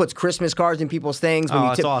 Yeah. He puts Christmas cards in people's things. When Oh, you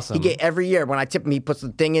that's tip, awesome. He get every year when I tip him, he puts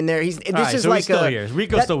the thing in there. This right, is so like he's still a, here.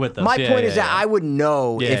 Rico's still with us. My Yeah, point yeah, is that yeah. I would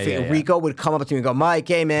know Yeah, if yeah, yeah. Rico would come up to me and go, "Mike,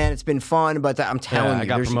 hey man, it's been fun," but I'm telling Yeah, you, I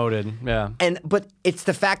got there's- promoted. Yeah. but it's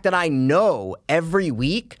the fact that I know every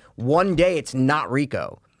week, one day it's not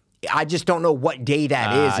Rico. I just don't know what day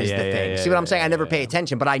that is yeah, the yeah, thing. yeah, See what I'm saying? I never pay yeah.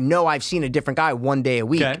 attention, but I know I've seen a different guy one day a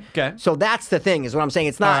week. Okay. So that's the thing, is what I'm saying.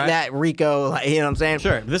 It's not All right. that Rico, like, you know what I'm saying?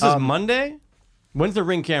 Sure. This is Monday. When's the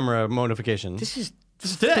Ring camera notification? This is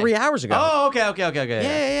today. 3 hours ago. Oh, okay. Yeah. All It's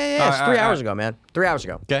right, 3 all hours right. ago, man. 3 hours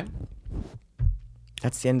ago. Okay.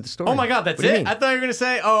 That's the end of the story. Oh my God, that's What do you it. mean? I thought you were gonna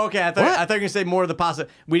say. Oh, okay. I thought What? you were gonna say more of the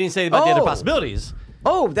We didn't say about the other Oh. possibilities.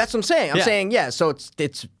 Oh, that's what I'm saying. I'm Yeah. saying, yeah. So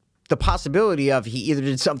it's the possibility of he either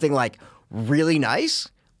did something like really nice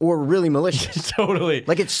or really malicious. Totally.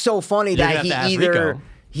 Like, it's so funny gonna that have he to ask either Rico.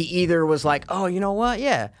 he either was like, oh, you know what?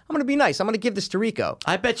 Yeah, I'm gonna be nice. I'm gonna give this to Rico.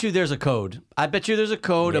 I bet you there's a code. I bet you there's a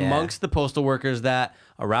code Yeah. amongst the postal workers that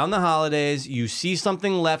around the holidays, you see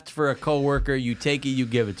something left for a coworker, you take it, you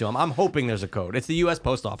give it to them. I'm hoping there's a code. It's the U.S.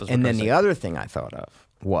 Post Office. And then the other thing I thought of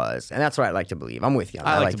was, and that's what I like to believe. I'm with you.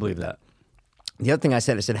 I like to believe that. The other thing I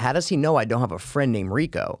said, how does he know I don't have a friend named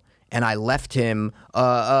Rico? And I left him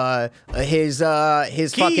his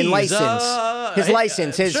fucking Keys, license, his hey,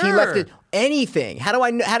 license. He sure. left it. Anything.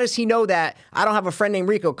 How does he know that I don't have a friend named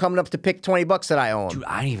Rico coming up to pick $20 that I owe him? Dude,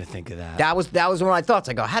 I didn't even think of that. That was one of my thoughts.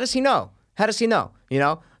 I go, how does he know? How does he know? You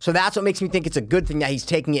know? So that's what makes me think it's a good thing that he's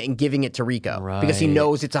taking it and giving it to Rico. Because he Right.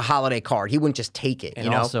 knows it's a holiday card. He wouldn't just take it, And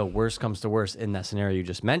you know? also, worst comes to worst, in that scenario you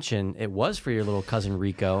just mentioned, it was for your little cousin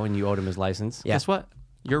Rico, and you owed him his license. Yeah. Guess what?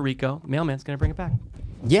 You're Rico. Mailman's gonna bring it back.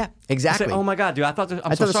 Yeah, I exactly. said, oh my God, dude! I thought I thought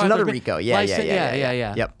this was another Rico. Yeah.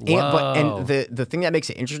 Yep. And the thing that makes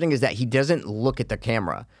it interesting is that he doesn't look at the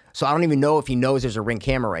camera. So I don't even know if he knows there's a Ring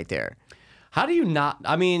camera right there. How do you not?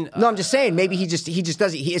 I mean, No, I'm just saying maybe he just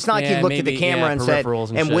does it. It's not like Yeah, he looked at the maybe, camera yeah, and said peripherals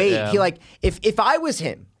and and shit, wait. yeah. He like if I was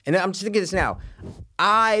him, and I'm just thinking this now.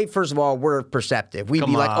 First of all, we're perceptive. We'd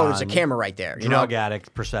Come be like, oh, there's a on. camera right there. You drug know,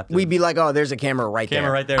 addict, perceptive. we'd be like, oh, there's a camera right there.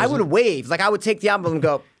 Camera right there I is would a- wave. Like I would take the envelope and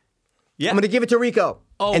go, yeah. I'm going to give it to Rico.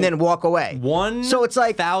 Oh, and then walk away. So it's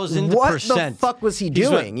like 1,000%. What the fuck was he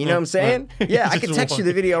doing? You know what I'm saying? Yeah, I can text you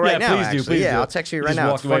the video right now. Please do, actually. please yeah, do. I'll text you right Just now.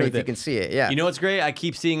 walk It's away funny with if you it. can see it. Yeah. You know what's great? I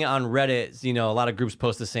keep seeing it on Reddit. You know, a lot of groups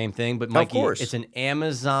post the same thing. But Mikey, course. it's an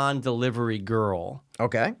Amazon delivery girl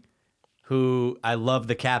Okay. who I love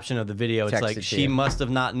the caption of the video. It's Text like it to she you. must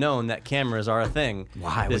have not known that cameras are a thing.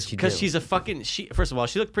 Why? What'd she Because do? she's a fucking. First of all,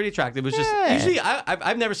 she looked pretty attractive. It was just Yeah. usually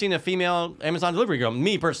I've never seen a female Amazon delivery girl.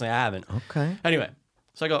 Me personally, I haven't. Okay. Anyway,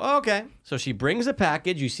 so I go, oh, okay. So she brings a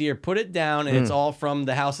package. You see her put it down, and it's all from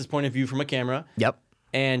the house's point of view from a camera. Yep.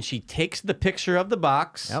 And she takes the picture of the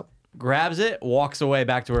box, Yep. grabs it, walks away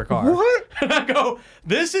back to her car. What? And I go,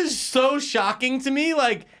 this is so shocking to me.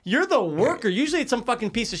 Like, you're the worker. Usually it's some fucking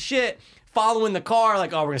piece of shit following the car,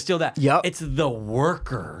 like, oh, we're gonna steal that. Yep. It's the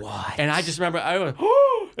worker. What? And I just remember, I went,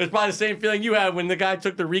 oh, it's probably the same feeling you had when the guy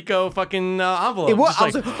took the Rico fucking envelope. It was. Just I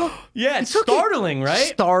was like, yeah, it's took it. startling, right?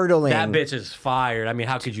 Startling. That bitch is fired. I mean,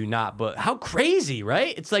 how could you not? But how crazy,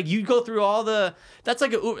 right? It's like you go through all the. That's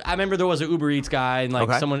like I remember there was an Uber Eats guy and like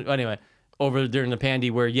Okay. someone anyway over during the pandy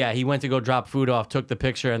where he went to go drop food off, took the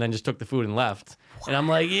picture, and then just took the food and left. And I'm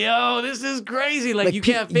like, yo, this is crazy. Like you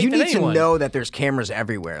can't have faith you in need anyone. to know that there's cameras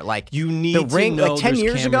everywhere. Like You need the to Ring. know Like 10 there's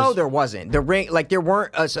years ago, cameras. there wasn't the Ring. Like there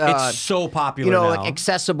weren't. It's so popular. you know, now. like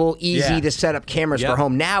accessible, easy Yeah. to set up cameras Yep. for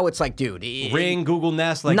home. Now it's like, dude, Ring, Google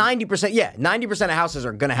Nest, like 90%. Yeah, 90% of houses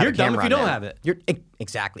are gonna have You're a dumb camera. if you on don't them. have it. You're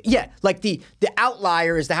exactly. Yeah, like the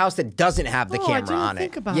outlier is the house that doesn't have the Oh, I camera didn't on it.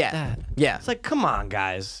 think about yeah. that. Yeah. It's like, come on,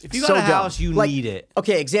 guys. If you got So a dumb. house, you Like, need it.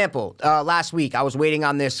 Okay, example. Last week I was waiting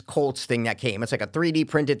on this Colts thing that came. It's like a 3D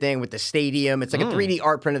printed thing with the stadium. It's like a 3D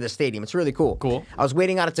art print of the stadium. It's really cool. Cool. I was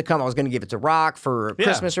waiting on it to come. I was going to give it to Rock for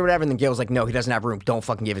Christmas or whatever. And then Gail was like, no, he doesn't have room. Don't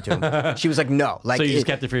fucking give it to him. She was like, no. Like, So you just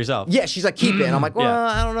kept it for yourself? Yeah, she's like, keep it. And I'm like, well,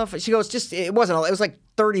 I don't know if... She goes, it wasn't... It was like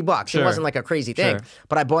 $30. Sure. It wasn't like a crazy thing. Sure.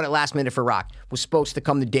 But I bought it last minute for Rock. Was supposed to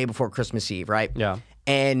come the day before Christmas Eve, right? Yeah.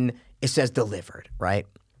 And it says delivered, right?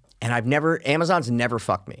 And Amazon's never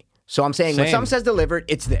fucked me. So I'm saying when Same. someone says delivered,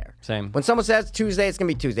 it's there. Same. When someone says Tuesday, it's going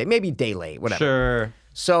to be Tuesday. Maybe a day late, whatever. Sure.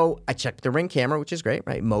 So I checked the Ring camera, which is great,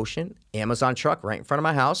 right? Motion, Amazon truck right in front of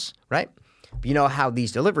my house, right? But you know how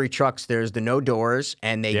these delivery trucks, there's the no doors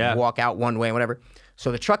and they walk out one way and whatever.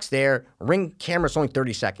 So the truck's there. Ring camera's only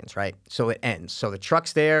 30 seconds, right? So it ends. So the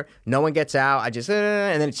truck's there. No one gets out. I just,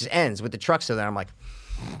 and then it just ends with the truck still there. I'm like,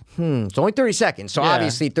 it's only 30 seconds. So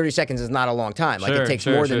obviously 30 seconds is not a long time. Like it takes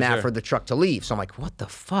more than that for the truck to leave. So I'm like, what the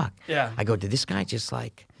fuck? Yeah. I go, did this guy just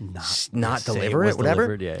like not deliver it,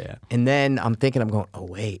 whatever? Yeah. And then I'm going, oh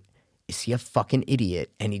wait, is he a fucking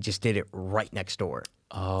idiot? And he just did it right next door.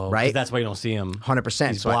 Oh, right. That's why you don't see him. 100%.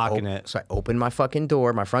 He's So blocking it. So I open my fucking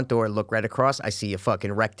door, my front door, look right across. I see a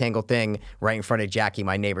fucking rectangle thing right in front of Jackie,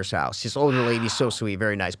 my neighbor's house. This older lady, so sweet,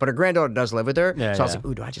 very nice. But her granddaughter does live with her. Yeah, so I was like,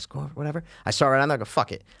 ooh, do I just go over, whatever? I saw her around there, I go,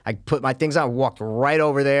 fuck it. I put my things on, walked right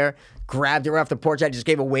over there, grabbed it right off the porch. I just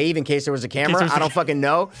gave a wave in case there was a camera. I don't fucking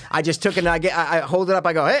know. I just took it and I hold it up.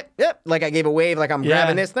 I go, hey, yep. Like I gave a wave, like I'm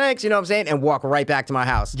grabbing this. Thanks. You know what I'm saying? And walk right back to my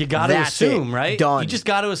house. You got to assume, right? Done. You just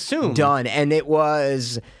got to assume. Done. And it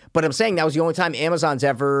was... But I'm saying that was the only time Amazon's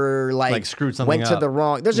ever like screwed something went to up. the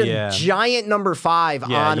wrong. There's a giant number 5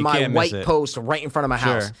 on you my can't white miss it. post right in front of my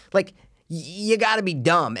house. Like you got to be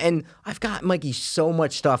dumb. And I've got Mikey so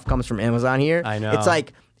much stuff comes from Amazon here. I know. It's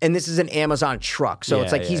like. And this is an Amazon truck, so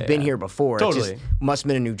it's like he's been here before. Totally. It just must have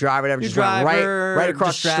been a new driver. Whatever. New Just went driver, right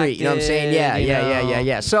across the street. You know what I'm saying?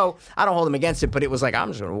 Yeah. So I don't hold him against it, but it was like I'm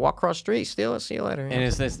just gonna walk across the street, steal it, see you later. And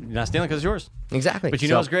it's not stealing because it's yours. Exactly. But you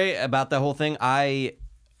know what's great about that whole thing? I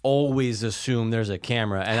always assume there's a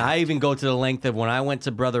camera, and I even go to the length of when I went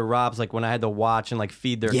to Brother Rob's, like when I had to watch and like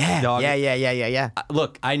feed their dog. Yeah.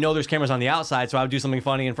 Look, I know there's cameras on the outside, so I would do something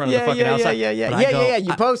funny in front of the fucking outside. Yeah.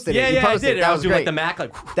 You posted it. Yeah, You I posted did. it. That I was was doing great. like the Mac,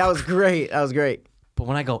 like. That was great. But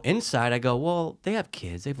when I go inside, I go, well, they have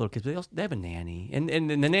kids, they have little kids, but they have a nanny, and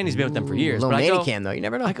the nanny's been with them for years. Little but nanny cam though. You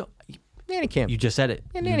never know. I go. Nanny cam. You just said it.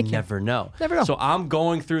 Yeah, you nanny cam. never know. Never know. So I'm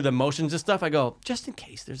going through the motions and stuff. I go, just in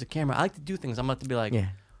case there's a camera. I like to do things. I'm about to be like,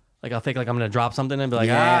 like I'll think like I'm gonna drop something and be like,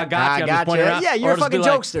 gotcha. I'm just pointing around. Yeah, you're Or a just be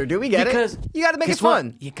fucking like, jokester, dude. We get because it. You got to make it guess what?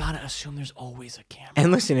 fun. You gotta assume there's always a camera.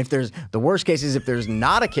 And listen, if there's the worst case is if there's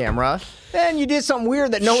not a camera, then you did something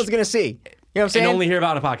weird that no one's gonna see. You know what I'm saying? And only hear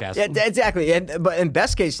about it on a podcast. Yeah, exactly. But in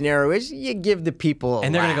best case scenario is you give the people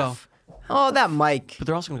And they're gonna laugh. Oh, that mic. But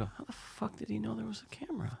they're also gonna go, how the fuck did he know there was a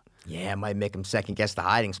camera? Yeah, it might make them second guess the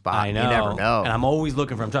hiding spot. I know. You never know. And I'm always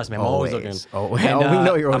looking for them. Trust me, I'm always looking. We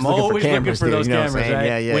know you're I'm always looking for always cameras, looking for dude. those You know what I'm cameras, saying?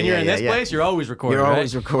 right? Yeah, when you're in yeah, this yeah. place, you're always recorded. You're right?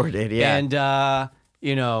 always recorded, yeah.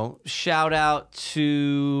 And shout out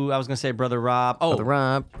to I was gonna say Brother Rob.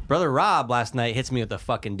 Oh, Brother Rob last night hits me with a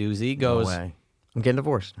fucking doozy. Goes, no way. I'm getting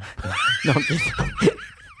divorced. No, I'm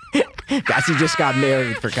kidding. Guys, he just got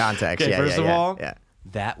married for context. Okay, first of all, yeah.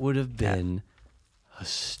 that would have been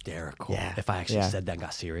hysterical if I actually Yeah. said that and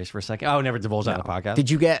got serious for a second. I would never divulge that on a podcast. Did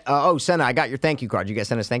you get? Senna, I got your thank you card. Did you get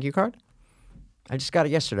Senna's thank you card? I just got it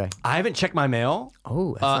yesterday. I haven't checked my mail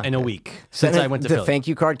in a week since I went to the Philly. thank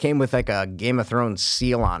you card came with like a Game of Thrones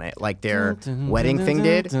seal on it, like their wedding thing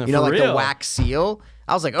did. You know, For like the real? wax seal.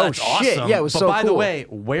 I was like, oh That's shit, awesome. yeah, it was but so by cool. the way,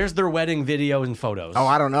 where's their wedding video and photos? Oh,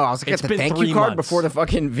 I don't know. I was like, It's get the been thank 3 you card months. before the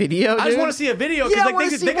fucking video. I just dude. want to see a video because Yeah, I like, wanna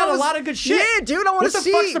they, see they got what a was- lot of good shit. Yeah, dude, I want to What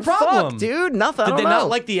see. the fuck's the problem? Fuck, dude, nothing. I Did don't they know. not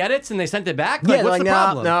like the edits and they sent it back? Yeah, Like, what's like, the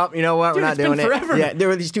problem? No, you know what? Dude, We're not it's been doing it. forever. Yeah, there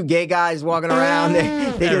were these 2 gay guys walking around. They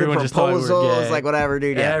did Everyone just thought we were proposals, gay. like whatever,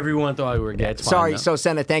 dude. Yeah. Everyone thought we were gay. It's fine, Sorry, though. so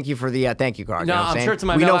Senna, thank you for the thank you card. No, you know what I'm saying? sure it's in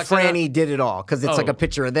my We know mailbox, Senna. Franny did it all because it's like Oh. a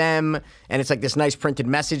picture of them and it's like this nice printed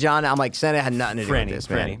message on it. I'm like, Senna had nothing to do with this,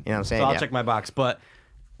 man. You know what I'm saying? So I'll Yeah. check my box. But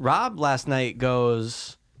Rob last night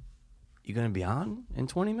goes, you going to be on in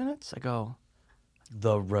 20 minutes? I go,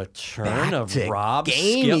 the return Back of to Rob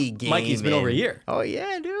gamey Skip. Mikey's been over a year. Oh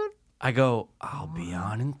yeah, dude. I go, I'll be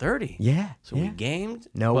on in 30. Yeah. So we gamed.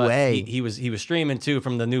 No but way. He was streaming too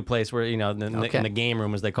from the new place where, you know, in the game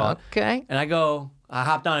room as they call it. Okay. And I go, I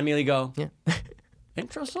hopped on immediately go, Yeah.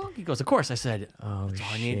 intro song? He goes, of course. I said, that's all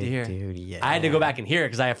I need to hear. Dude, yeah. I had to go back and hear it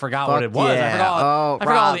because I forgot what it Fuck was. yeah. I forgot all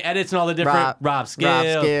Rob- the edits and all the different Rob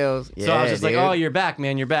skills. Yeah, So I was just like, dude. oh, you're back,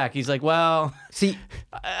 man. You're back. He's like, well, See,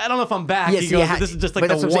 I don't know if I'm back. Yeah, He see, goes, it ha- this is just but like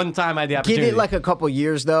that's the what I'm saying. one time I had the give opportunity. it like a couple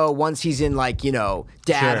years though. Once he's in like, dad,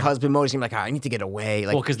 Sure. husband mode, he's gonna be like, I need to get away.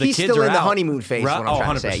 Like, Well, 'cause the he's kids still are in the out. honeymoon phase. Is what I'm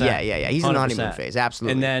trying to say. 100%. Yeah. He's in the honeymoon 100%. phase.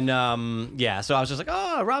 Absolutely. And then, so I was just like,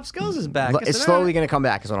 oh, Rob Skills is back. I It's said, slowly "All gonna come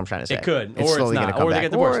back. Is what I'm trying to say. right." It could, It's or slowly it's gonna not, come or they back.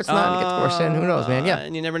 get divorced. Or it's not. It gets divorced. And who knows, man? Yeah.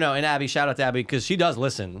 And you never know. And Abby, shout out to Abby because she does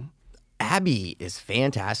listen. Abby is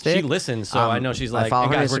fantastic. She listens, so I know she's like, I follow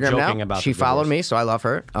and her on guys, we're Instagram joking now. about She the followed divorce. me, so I love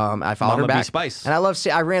her. I follow Mama her B back. Spice. And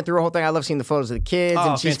I ran through her whole thing. I love seeing the photos of the kids,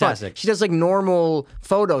 Oh, and she's fantastic. fun. She does like normal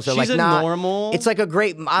photos. They're She's like a not normal- It's like a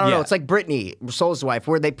great. I don't know. Yeah. It's like Brittany, Soul's wife,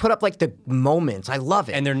 where they put up like the moments. I love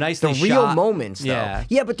it, And they're The nicely real shot. moments, though. Yeah.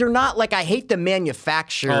 Yeah, but they're not like I hate the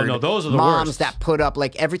manufactured. Oh, no, those are the moms worst. that put up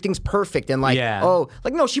like everything's perfect and like Yeah.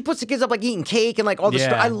 no, she puts the kids up like eating cake and like all this Yeah.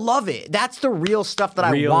 stuff. I love it. That's the real stuff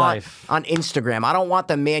that Real I want life. on Instagram. I don't want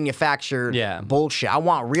the manufactured Yeah. bullshit. I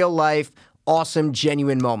want real life, awesome,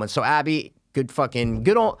 genuine moments. So Abby, good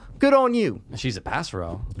on you. She's a pass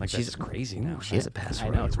row. Like, she's crazy now. She is a pass I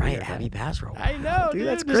row. know, it's right, weird, Abby man. pass row. I know, dude.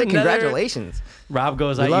 That's dude. great. There's another- Congratulations. Rob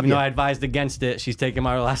goes, We love even though you. I advised against it, she's taking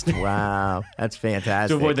my last name Wow, that's to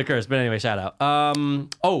fantastic. avoid the curse. But anyway, shout out.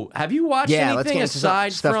 Have you watched Yeah, let's anything get into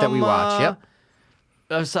aside stuff from that we watch. Yep.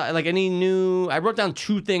 Aside, like any new? I wrote down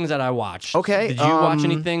 2 things that I watched. Okay, Did you watch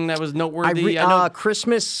anything that was noteworthy? I know.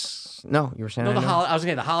 Christmas. No, you were saying. No, I know? I was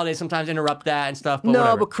gonna say the holidays sometimes interrupt that and stuff. But No,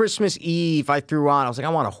 whatever. but Christmas Eve, I threw on. I was like, I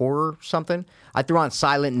want a horror something. I threw on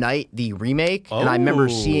Silent Night, the remake, and I remember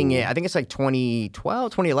seeing it. I think it's like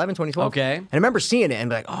 2012, 2011, 2012. Okay. And I remember seeing it and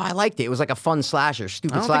be like, oh, I liked it. It was like a fun slasher,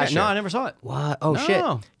 stupid I don't think slasher. no, I never saw it. What? Oh shit.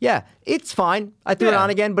 No. Yeah, it's fine. I threw it Yeah. on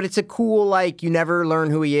again, but it's a cool like you never learn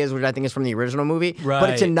who he is, which I think is from the original movie. But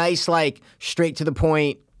it's a Right. nice like straight to the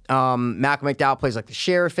point. Malcolm McDowell plays like the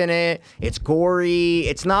sheriff in it. It's gory.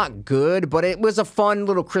 It's not good, but it was a fun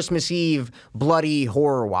little Christmas Eve bloody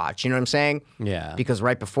horror watch. You know what I'm saying? Yeah. Because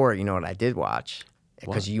right before it, you know what I did watch?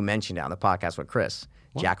 Because you mentioned it on the podcast with Chris.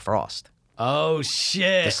 Jack Frost, Oh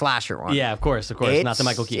shit. the slasher one. Yeah, of course, not the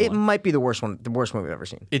Michael Keaton It one. so the worst movie I've ever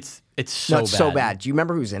seen. It's so No, it's so bad. Do you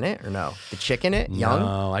remember who's in it or no? The chick in it, young.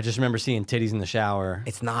 No, I just remember seeing titties in the shower.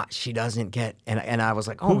 It's not. She doesn't get. And I was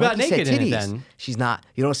like, oh, Who got Mikey said naked in it titties. then? She's not.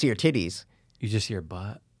 You don't see her titties. You just see her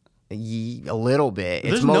butt. A little bit.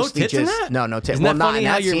 There's it's mostly no tits just in that? no tits. Isn't Well, that not funny in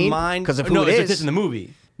how that your scene mind? because of who no, it it's is. tits in the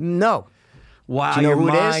movie. No. Wow, Do you know your who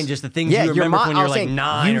it mind, is? just the things yeah, you your remember mind, when I you're was like saying,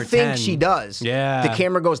 9 you or think 10. she does. Yeah. The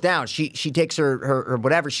camera goes down. She takes her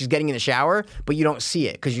whatever. She's getting in the shower, but you don't see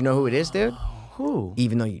it because you know who it is, dude. Who?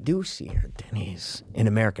 Even though you do see her, Denny's in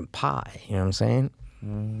American Pie. You know what I'm saying?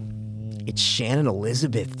 It's Shannon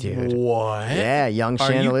Elizabeth, dude. What? Yeah, young Are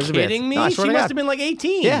Shannon you Elizabeth. kidding me? No, I She swear to must God. have been like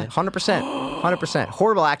 18. Yeah, 100%. 100%.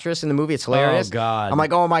 Horrible actress in the movie. It's hilarious. Oh, God. I'm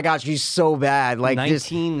like, oh my God, she's so bad. Like, just,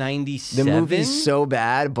 the 1997. movie's so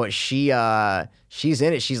bad, but she's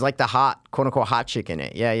in it. She's like the quote unquote hot chick in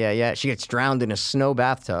it. Yeah. She gets drowned in a snow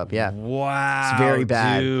bathtub. Yeah. Wow. It's very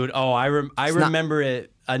bad. Dude. Oh, I remember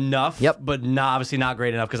it enough, Yep. but obviously not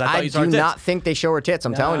great enough because I thought I you saw do her tits. not think they show her tits.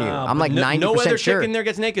 I'm telling you. I'm like 90% no other sure. chick in there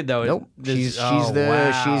gets naked though. Nope. She's wow.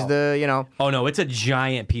 the. Oh no, it's a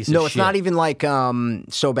giant piece of No, shit. it's not even like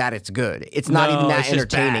so bad it's good. It's not No, even that it's just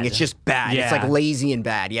entertaining. bad. It's just bad. Yeah. It's like lazy and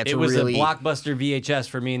bad. Yeah, it's It was really a blockbuster VHS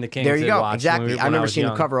for me and the King. There you to go. watch Exactly. when I remember was seeing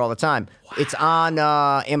young. the cover all the time. It's on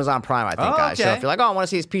Amazon Prime, I think, Oh, guys. So okay. if you're like, oh, I want to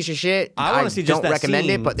see this piece of shit, I want to see just don't that recommend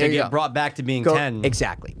scene it, but to there you get go. brought back to being Go- 10.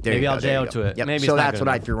 Exactly. There Maybe you go. I'll there you JO go. to it. Yep. Maybe so it's not that's good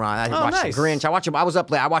what I enough. threw on. I Oh, watched nice. The Grinch. I was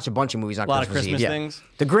up late. I watched a bunch of movies on A lot of Christmas Christmas Eve. Yeah. things?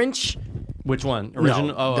 The Grinch. Which one?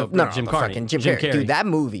 Original? Jim Carrey. Fucking Jim Carrey. Dude, that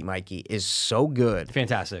movie, Mikey, is so good.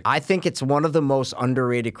 Fantastic. I think it's one of the most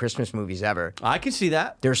underrated Christmas movies ever. I can see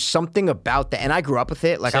that. There's something about that, and I grew up with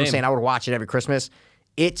it. Like I'm Same. saying, I would watch it every Christmas.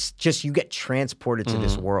 It's just you get transported to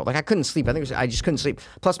this world. Like I couldn't sleep. I just couldn't sleep.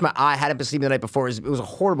 Plus, I hadn't been sleeping the night before. It was a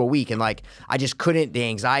horrible week, and like I just couldn't. The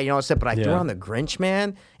anxiety, you know, stuff. But I threw on the Grinch,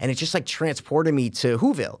 man, and it just like transported me to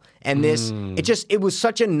Whoville. And it was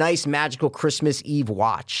such a nice, magical Christmas Eve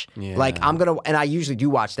watch. Yeah. Like and I usually do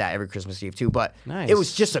watch that every Christmas Eve too. But Nice. it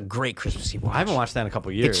was just a great Christmas Eve watch. I haven't watched that in a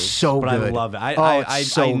couple years. It's so but good. I love it.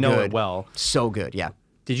 It's so I know good. it well. So good, yeah.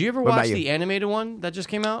 Did you ever about watch you? the animated one that just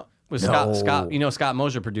came out? With No. Scott, you know Scott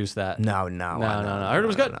Moser produced that. No. I heard it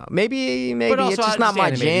was good. No. Maybe But also, it's just not my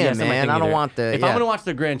animated. jam, Yes, I'm not man. I thinking don't either. want the. If yeah. I'm gonna watch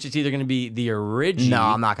the Grinch, it's either gonna be the original. No,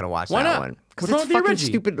 I'm not gonna watch Why that not? one. Because What's wrong it's with the fucking original?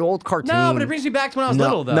 stupid old cartoon. No, but it brings me back to when I was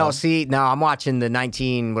little, though. No, see, no, I'm watching the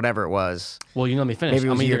 19 whatever it was. Well, you let me finish. Maybe it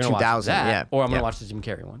was I'm either year gonna watch 2000, that, yeah. or I'm Yeah. gonna watch the Jim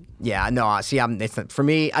Carrey one. Yeah, no, see, it's not, for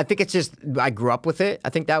me, I think it's just, I grew up with it. I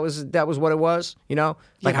think that was what it was, you know?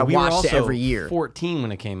 Like, Yeah, I but we were watched it also every year. 14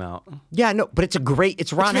 when it came out. Yeah, no, but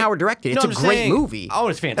it's Ron Howard directed. It's No, a I'm great saying- movie. Oh,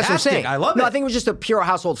 it's That's what I'm fantastic. saying. I love No, it. I think it was just a pure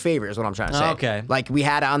household favorite is what I'm trying to say. Oh, okay. Like, we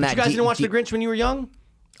had it on that. You guys didn't watch The Grinch when you were young?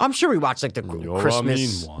 I'm sure we watched, like, the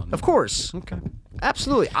Christmas. mean one. Of course. Okay.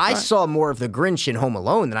 Absolutely. I saw more of the Grinch in Home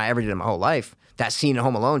Alone than I ever did in my whole life. That scene in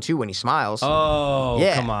Home Alone, too, when he smiles. Oh,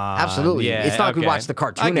 yeah, come on. absolutely. Yeah, it's not like we okay. watch the I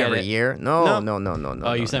cartoon get every it. year. No.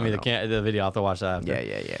 Oh, you sent me the video. I'll have to watch that after.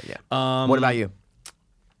 Yeah. What about you?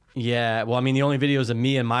 Yeah, well, I mean, the only videos of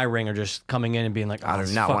me and my ring are just coming in and being like, oh, I do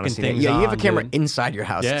this not want to fucking see that. thing's Yeah, you have a on, camera dude. inside your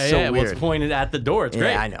house. Yeah, it's so yeah. Well, weird. it's pointed at the door. It's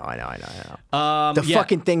great. Yeah, I know. The yeah.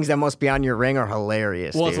 fucking things that must be on your ring are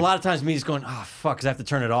hilarious. Well, dude. it's a lot of times me just going, oh, fuck, because I have to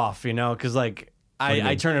turn it off, you know? Because, like,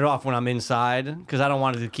 I turn it off when I'm inside because I don't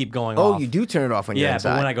want it to keep going off. Oh, you do turn it off when you're Yeah,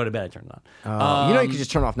 inside. but when I go to bed, I turn it on. You know, you can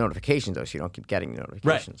just turn off notifications though, so you don't keep getting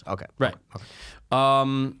notifications. Okay. Right. Okay.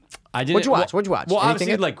 I didn't. What'd you watch? What'd you watch? Well, Anything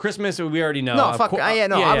obviously, good? like Christmas, we already know. No, Of fuck. cour- I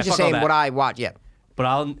was just fuck all saying that. what I watched. Yeah.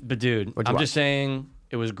 But dude, What'd you I'm watch? just saying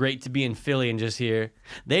it was great to be in Philly and just hear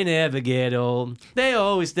they never get old. They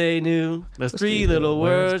always stay new. Those three little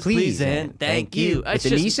words, please and thank you. With It's the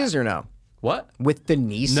just- nieces or no? What? With the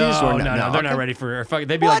nieces No, or no, no? they're not Okay. ready for fuck.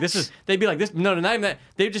 They'd be What? like, this is. They'd be like, this. No, not even that.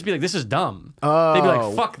 They'd just be like, this is dumb. Oh, They'd be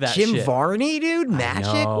like, fuck that Jim shit. Varney, dude,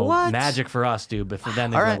 magic. No, What? magic for us, dude. But for them,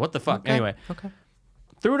 they'd All be right. like, what the fuck? Okay. Anyway, Okay.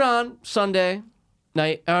 threw it on Sunday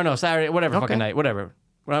night. Oh no, Saturday, whatever Okay. fucking night, whatever.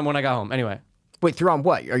 When I got home. Anyway, Wait, through on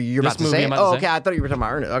what? Are you This about to movie say? I'm It? about to Oh, say. okay. I thought you were talking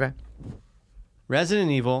about Ernest. Okay.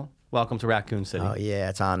 Resident Evil. Welcome to Raccoon City. Oh yeah,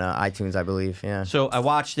 it's on iTunes, I believe. Yeah. So I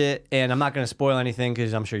watched it, and I'm not going to spoil anything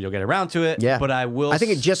because I'm sure you'll get around to it. Yeah. But I will. I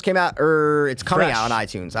think it just came out, or it's coming Fresh. out on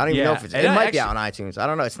iTunes. I don't even know Yeah. if it's. And It I might be actually- out on iTunes. I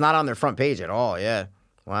don't know. It's not on their front page at all. Yeah.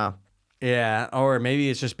 Wow. Yeah, or maybe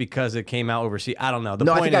it's just because it came out overseas. I don't know. The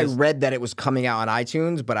No, I point think is, I read that it was coming out on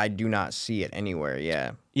iTunes, but I do not see it anywhere.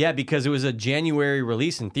 Yeah. yeah, because it was a January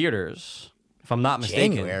release in theaters, if I'm not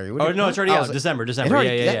mistaken. January? What Oh do you- no, it's already I out. was like- December. It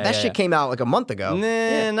already- Yeah, that shit came out like a month ago.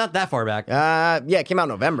 Nah, not that far back. Yeah, it came out in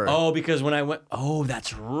November. Oh, because when I went, oh,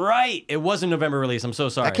 that's right. It was a November release. I'm so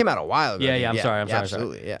sorry. That came out a while ago. Yeah, I'm dude. sorry. I'm sorry.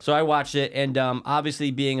 Absolutely, yeah. So I watched it, and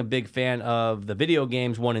obviously being a big fan of the video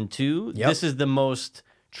games 1 and 2, Yep. this is the most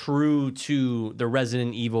true to the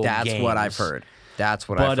Resident Evil That's games. what I've heard. That's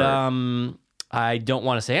what I've But heard. I don't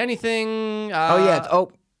want to say anything. Oh yeah.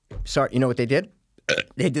 Oh, sorry. You know what they did?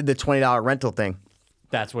 They did the $20 rental thing.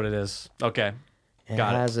 That's what it is. Okay. It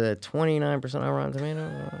Got it. has a 29% on Rotten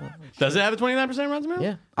Tomatoes. Does it have a 29% Rotten Tomatoes?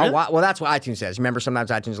 Yeah. Really? Well, that's what iTunes says. Remember,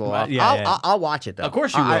 sometimes iTunes is a little off. yeah. I'll watch it though. Of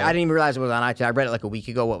course you I will. didn't even realize it was on iTunes. I read it like a week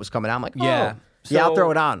ago. What was coming out? I'm like, oh. Yeah. Yeah, I'll So-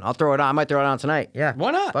 throw it on. I might throw it on tonight. Yeah. Why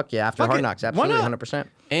not? Fuck yeah. After Fuck Hard it. Knocks, Why absolutely, not? 100%.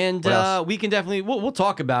 And What else? we can definitely we'll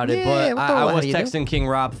talk about it. Yeah, But we'll throw I it was on, you texting King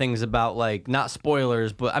Rob things about like not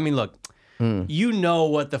spoilers, but I mean, look, you know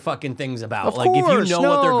what the fucking thing's about. Of like if you course, know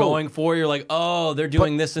what they're no. going for, you're like, oh, they're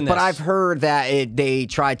doing this and this. But I've heard that they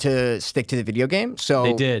tried to stick to the video game. So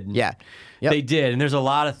They did. Yeah. Yep. They did, and there's a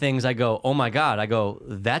lot of things I go, oh my god. I go,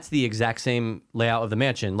 that's the exact same layout of the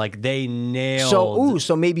mansion. Like they nailed.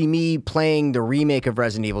 So maybe me playing the remake of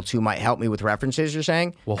Resident Evil 2 might help me with references. You're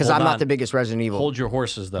saying? Well, Because hold I'm on. not the biggest Resident Evil. Hold your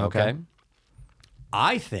horses though, okay?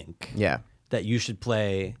 I think Yeah. that you should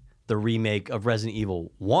play the remake of Resident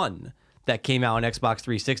Evil 1 that came out on Xbox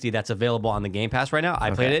 360 that's available on the Game Pass right now.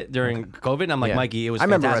 I played it during COVID, and I'm like, Yeah. Mikey, it was I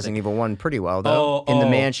remember fantastic. Resident Evil 1 pretty well though. Oh, in the oh.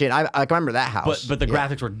 mansion. I remember that house. But the Yeah.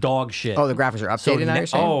 graphics were dog shit. Oh, the graphics are updated now. You're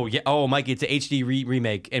saying? Oh yeah. Oh, Mikey, it's an HD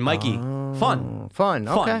remake, and Mikey, fun. Fun.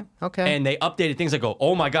 Okay. And they updated things that go,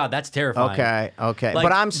 oh my god, that's terrifying. Okay. Like,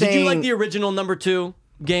 But I'm saying did you like the original number 2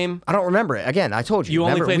 game? I don't remember it. Again, I told you. You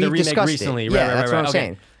only Remember, played the we've remake discussed recently. It. Right, Yeah, right, that's right, what I'm okay.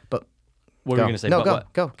 saying. But What were Go. you gonna say? No, But go,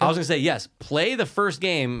 what? go. I was gonna say yes. Play the first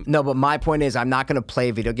game. no, but my point is, I'm not going to play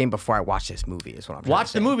a video game before I watch this movie. Is what I'm trying Watch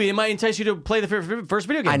to the say. movie. It might entice you to play the first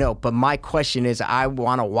video game. I know, but my question is, I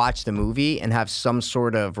want to watch the movie and have some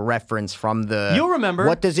sort of reference from the. You'll remember.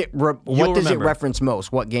 What does it? What You'll does remember. it reference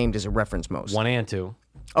most? What game does it reference most? 1 and 2.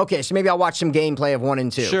 Okay, so maybe I'll watch some gameplay of 1 and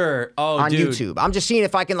 2. Sure. Oh, on dude. YouTube. I'm just seeing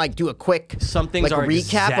if I can like do a quick Some things like are a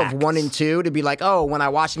recap exact. of 1 and 2 to be like, oh, when I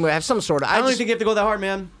watch the movie, I have some sort of. I don't just, even think you have to go that hard,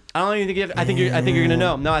 man. I don't even think you have, I think you're gonna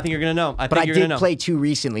know. No, I think you're gonna know. but I you're did gonna know. play 2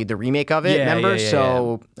 recently, the remake of it. Yeah, remember? yeah, yeah,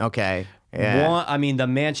 so okay. Yeah. I mean, the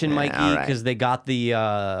mansion might all eat right. because they got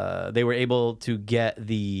they were able to get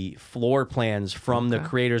the floor plans from the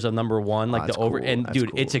creators of number one, like that's the over. cool. And That's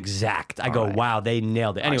dude, cool. it's exact. I go, right. wow, they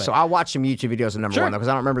nailed it. Anyway, So I'll watch some YouTube videos of number Sure. one though, because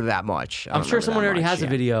I don't remember that much. I'm sure someone already has a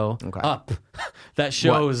video up that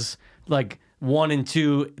shows like 1 and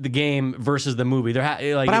 2, the game versus the movie.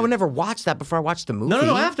 Like, But I would never watch that before I watched the movie.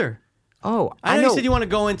 no, after. Oh, I know you said you want to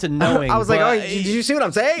go into knowing. I was like, but- oh, did you see what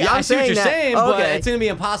I'm saying? Yeah, I'm I see what you're that. saying, Oh, but okay. it's going to be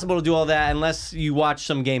impossible to do all that unless you watch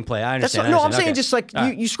some gameplay. I That's understand. no, I I'm understand. saying Okay. just like All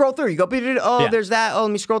right. you scroll through, you go, oh, Yeah. there's that. Oh,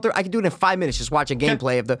 let me scroll through. I could do it in 5 minutes. Just watch a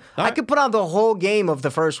gameplay of the. I could put on the whole game of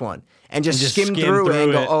the first one and just skim through it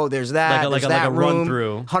and go, oh, there's that. Like there's a that room. run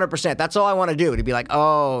through. 100%. That's all I want to do. To be like,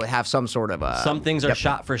 oh, have some sort of. Some things are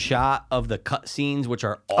shot for shot of the cutscenes, which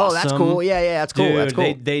are awesome. Oh, that's cool. Yeah, that's cool. Dude, That's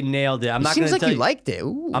cool. They nailed it. I'm not Seems gonna like tell you liked it.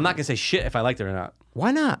 Ooh. I'm not gonna say shit if I liked it or not.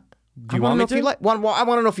 Why not? Do you want me to? I want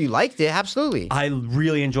to know if you liked it. Absolutely. I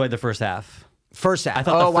really enjoyed the first half. First half. I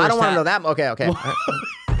thought the I first don't want to half- know that.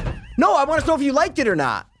 Okay. No, I want to know if you liked it or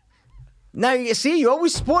not. Now you see, you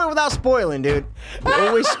always spoil without spoiling, dude. You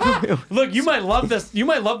always spoil. Look, you might love this. You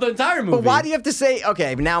might love the entire movie. But why do you have to say?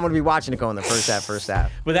 Okay, but now I'm gonna be watching it going the first half.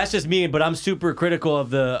 But that's just me. But I'm super critical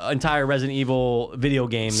of the entire Resident Evil video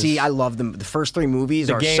games. See, I love them. The first 3 movies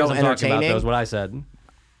the are games so I'm talking about. entertaining. Those what I said.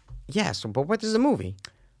 Yes, but what is a movie?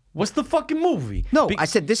 What's the fucking movie? No, I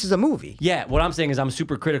said this is a movie. Yeah, what I'm saying is I'm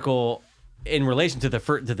super critical in relation to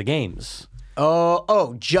the games.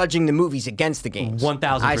 Judging the movies against the games.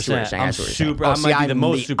 1000%. I see what you're saying. I'm super. I see, might be the I'm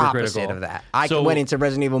most super opposite critical of that. I So- went into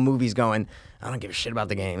Resident Evil movies going, I don't give a shit about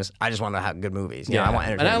the games. I just want to have good movies. You know, I want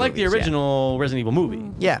and entertaining I like the movies, yeah. original Resident Evil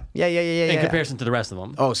movie Yeah. in comparison to the rest of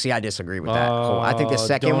them. Oh, see, I disagree with that. I think the Oh,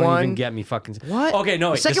 second don't one. even get me fucking. What? Okay,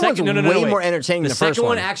 no, wait. The second one's way more entertaining than the first second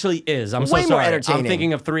one one. actually is. I'm Way so more sorry. entertaining. I'm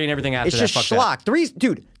thinking of 3 and everything after It's that. just Fuck that. schlock.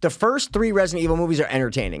 Dude, the first 3 Resident Evil movies are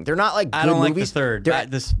entertaining. They're not like good I don't like movies. the third.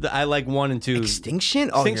 They're- I like 1 and 2.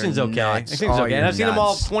 Extinction? Oh, Extinction's you're okay. nuts. Extinction's Oh, okay. And you're I've seen them all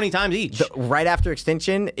nuts. 20 times each. Right after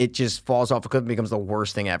Extinction, it just falls off a cliff and becomes the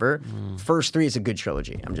worst thing ever. First 3 is a good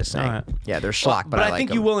trilogy. I'm just saying. All right. Yeah, they're schlock, but I like think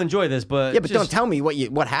them. you will enjoy this. But Yeah, but just don't tell me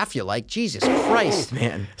what half you like. Jesus Christ,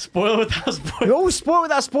 man. spoil without spoil. You always spoil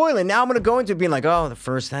without spoiling. Now I'm gonna go into it being like, oh, the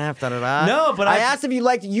first half, da da da. No, but I I- asked if you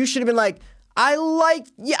liked it. You should have been like, I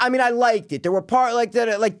liked. Yeah, I mean, I liked it. There were part like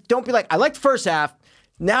that. Like, don't be like, I liked the first half.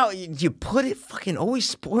 Now you put it fucking always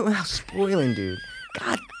spoil without spoiling, dude.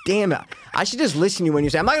 God damn it. I should just listen to you when you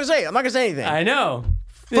say. I'm not gonna say it. I'm not gonna say anything. I know.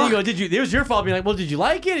 Then you go, it was your fault being like, well, did you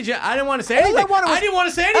like it? I didn't want to say All anything. I wanted was- I didn't want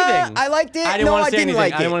to say anything. I liked it. I didn't no, want I to say didn't anything.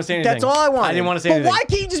 like it. I didn't want to say anything. That's all I wanted. I didn't want to say anything. But why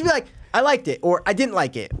can't you just be like, I liked it or I didn't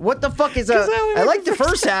like it? What the fuck is I liked the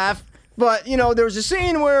first half, but you know there was a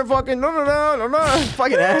scene where fucking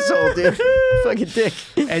fucking asshole, dude, fucking dick.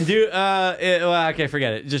 And okay,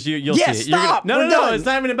 forget it. Just you'll Yeah, see it. stop. No, We're no, done. it's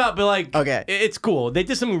not even about. But like, Okay. it's cool. They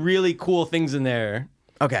did some really cool things in there.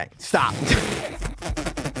 Okay, stop.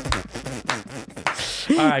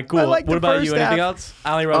 All right, cool. like the What about you? first Anything half. else?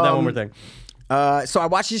 I only wrote down one more thing. So I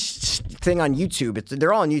watched this thing on YouTube.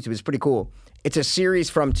 They're all on YouTube. It's pretty cool. It's a series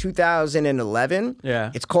from 2011.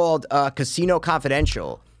 Yeah. It's called Casino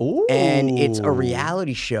Confidential. Ooh. And it's a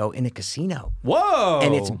reality show in a casino. Whoa.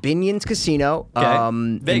 And it's Binion's Casino,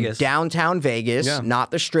 Vegas. in downtown Vegas, Yeah. not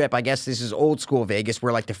the Strip. I guess this is old school Vegas,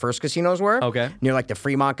 where like the first casinos were. Okay. Near like the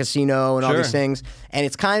Fremont Casino and all Sure. these things. And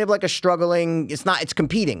it's kind of like a struggling. It's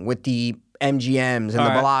competing with the MGMs and All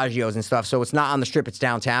the right. Bellagios and stuff. So it's not on the Strip. It's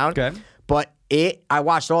downtown. Okay. But I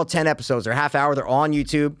watched all 10 episodes. They're half hour. They're all on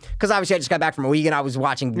YouTube. Because obviously I just got back from a weekend. I was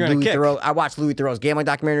watching You're on a Louis kick. Theroux. I watched Louis Theroux's gambling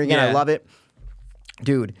documentary again. I Yeah. love it.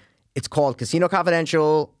 Dude, it's called Casino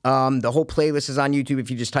Confidential. The whole playlist is on YouTube if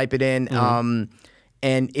you just type it in. Mm-hmm.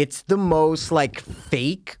 And it's the most like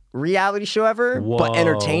fake reality show ever, but Whoa.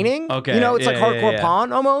 entertaining. Okay. You know, it's like Yeah, hardcore yeah.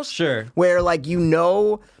 pawn almost. Sure. Where like you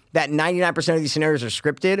know that 99% of these scenarios are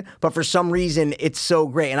scripted, but for some reason it's so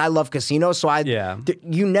great. And I love casinos, so Yeah.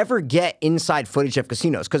 you never get inside footage of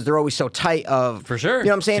casinos because they're always so tight of. For sure. You know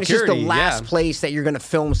what I'm saying? Security, it's just the last yeah. place that you're gonna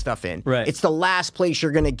film stuff in. Right. It's the last place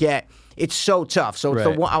you're gonna get. It's so tough. So it's the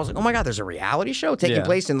Right. one I was like, oh my God, there's a reality show taking Yeah.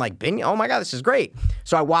 place in like Binion. Oh my God, this is great.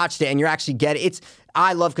 So I watched it and you're actually getting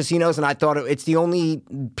I love casinos and I thought it's the only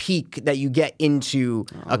peak that you get into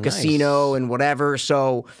a casino and whatever.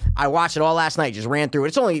 So I watched it all last night, just ran through it.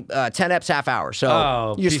 It's only 10 eps, half hour. So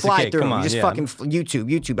Oh, you just piece of fly cake. through Come them. on, You just yeah. fucking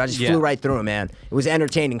YouTube. I just Yeah. flew right through it, man. It was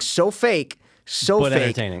entertaining. So fake. So But fake,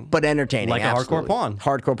 entertaining. but entertaining. Like absolutely. a hardcore pawn.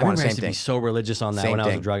 Hardcore I pawn, remember I same used to thing. be so religious on that Same when I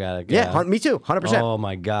was a thing. drug addict. Yeah, me too, 100%. Oh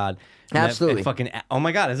my god. And that- Absolutely. and fucking. Oh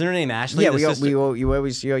my god. Isn't her name Ashley? Yeah, the sister? you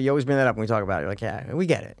always bring that up when we talk about it. You're like, yeah, we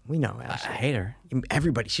get it. We know, I Ashley. hate her.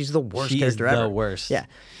 Everybody, she's the worst She is character the ever. worst. Yeah,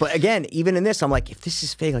 but again, even in this, I'm like, if this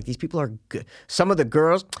is fake, like these people are good. Some of the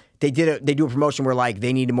girls, they do a promotion where like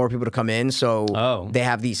they needed more people to come in, so they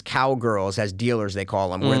have these cowgirls as dealers, they call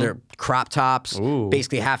them, where they're crop tops,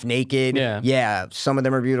 basically half naked. Yeah. Some of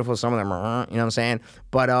them are beautiful, some of them are, you know what I'm saying?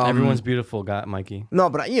 But Everyone's beautiful, got Mikey. no,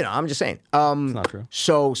 but I'm just saying. It's not true.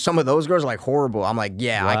 So some of those girls are like horrible. I'm like,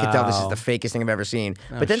 yeah, I can tell this is the fakest thing I've ever seen.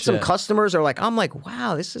 But then some shit. customers are like, I'm like,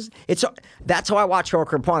 wow, that's how I watch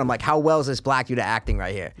hardcore porn. I'm like, how well is this black dude acting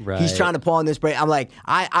right here? He's Right. trying to pull on this braid. I'm like,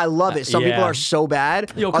 I love it. Some people yeah. are so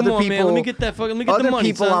bad. Yo, come other on, people, man. Let me get that fucking. Let me get other the money.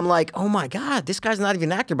 people, son. I'm like, oh my god, this guy's not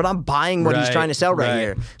even an actor, but I'm buying what he's Right, trying to sell right right.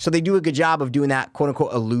 here. So they do a good job of doing that quote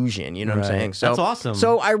unquote illusion. You know what I'm Right. saying? So That's awesome.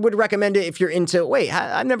 So I would recommend it if you're into. Wait,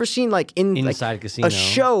 I've never seen like Inside a casino. a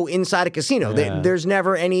show inside a casino. Yeah. There's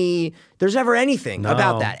never anything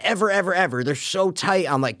about No. that ever. They're so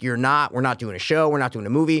tight. I'm like, we're not doing a show. We're not doing a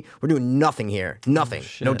movie. We're doing nothing here. Nothing.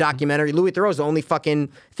 No shit. documentary. Louis Theroux's the only fucking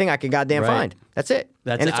thing I could goddamn Right. find. That's it.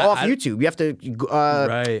 That's- and it's I- off I- YouTube. You have to.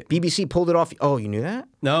 Right. BBC pulled it off. Oh, you knew that?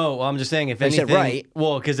 No, well, I'm just saying if You anything. said right.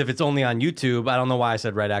 Well, because if it's only on YouTube, I don't know why I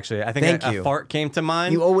said right. Actually, I think Thank a you. fart came to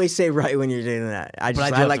mind. You always say right when you're doing that. I I do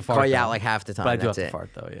I have like to call fart, you out though. like half the time. But I do That's have to it. fart,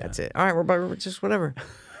 though, yeah. That's it. All right, we're just whatever.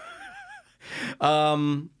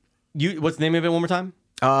 What's the name of it one more time?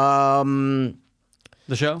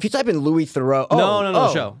 The show. If you type in Louis Theroux,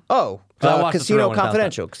 No, show. 'Cause I watched the Casino Theroux one without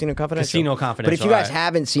Confidential. Casino Confidential. Casino But if Confidential, you guys alright.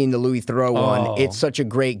 haven't seen the Louis Theroux one, Oh. it's such a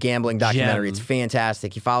great gambling documentary. Gem. It's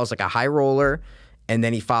fantastic. He follows like a high roller, and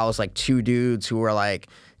then he follows like two dudes who are like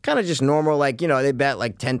kind of just normal, like they bet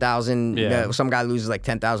like 10,000. Yeah. Some guy loses like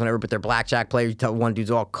 10,000 ever, but they're blackjack players. You tell one dude's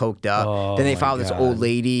all coked up. Oh, then they my follow this God. old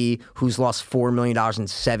lady who's lost $4 million in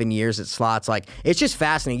 7 years at slots. Like it's just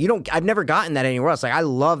fascinating. I've never gotten that anywhere else. Like I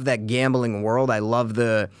love that gambling world. I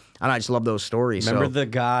just love those stories. Remember So the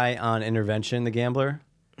guy on Intervention, the gambler?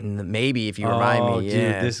 maybe if you remind Oh, me, dude,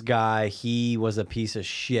 yeah. this guy, he was a piece of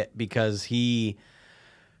shit because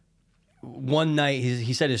one night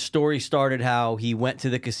he said his story started how he went to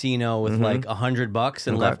the casino with like $100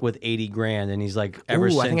 and left with 80 grand, and he's like, ever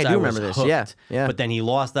Ooh, since I think I do was remember this. hooked. Yeah. But then he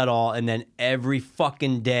lost that all, and then every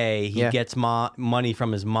fucking day he Yeah. gets money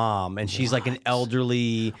from his mom, and she's like an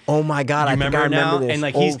elderly. Oh my god, You I think remember I now? remember this. And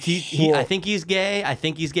like Oh, he I shit. think he's gay. I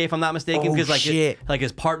think he's gay if I'm not mistaken. Oh, Because shit. like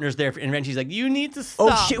his partner's there for intervention. She's like, you need to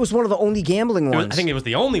stop. Oh shit, it was one of the only gambling It was- ones. I think it was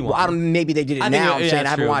the only one. Well, I don't. Maybe they did it I think now. it- I'm yeah, saying I that's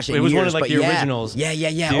haven't true. watched it. It in was one years, of, like, but the yeah. originals.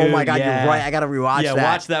 Yeah. Dude, Oh my god, yeah. you're right. I gotta rewatch Yeah, that.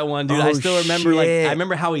 watch that one, dude. I Oh, still remember, like, shit. I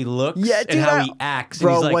remember how he looks Yeah, dude, and how he acts. And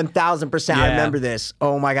Bro, he's like, 1000%. I Yeah. remember this.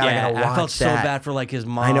 Oh my god, I yeah, gotta watch I felt so that. bad for like his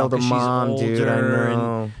mom. I know the 'cause mom, she's dude, I older,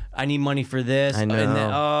 know. And I need money for this. I know. And then,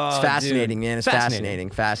 It's fascinating, dude. man. It's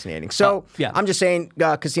fascinating. So yeah. I'm just saying,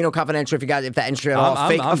 Casino Confidential. If that interests you at all, I'm a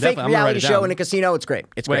fake definitely- I'm gonna write reality it show down. in a casino. It's great.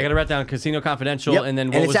 It's Wait, I great. gotta write down Casino Confidential, Yep. and then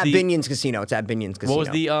what it's was at the Binion's Casino. It's at Binion's Casino. what was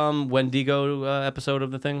the Wendigo episode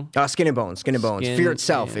of the thing? Skin and Bones. Skin and Bones. Skin Fear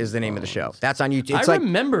Itself and is the name of the show. Bones. That's on YouTube. I It's like,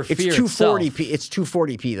 remember it's Fear 240p. It's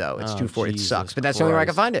 240p though. It's Oh, 240. It Jesus sucks, but that's the only way I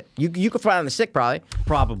can Christ. find it. You could find it on the stick probably.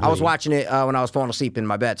 Probably. I was watching it when I was falling asleep in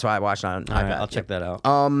my bed, so I watched it on All right, iPad. I'll check that out.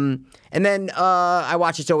 And then I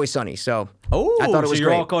watched It's Always Sunny. So Oh, I thought it so was you're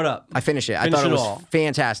great. all caught up. I finished it. I Finished thought it it was all.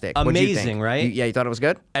 fantastic. What'd you think? Amazing, right? Yeah, you thought it was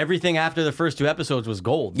good? Everything after the first two episodes was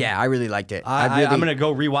gold. Yeah, I really liked it. I'm gonna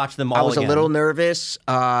go rewatch them all. I was again. a little nervous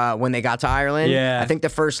when they got to Ireland. Yeah. I think the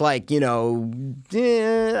first, I don't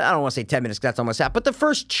want to say 10 minutes 'cause that's almost half, but the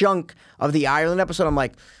first chunk of the Ireland episode, I'm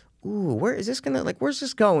like, ooh, where's this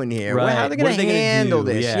going here? Right. How are they What going are to they gonna handle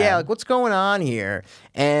do? this? Yeah. Like what's going on here?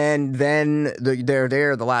 And then they're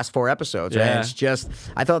there the last 4 episodes, right? Yeah. It's just,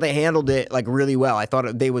 I thought they handled it like really well. I thought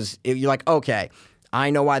you're like, okay, I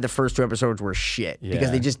know why the first 2 episodes were shit because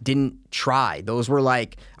Yeah. they just didn't try. Those were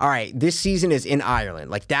like, all right, this season is in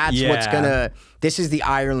Ireland. Like that's what's Yeah. this is the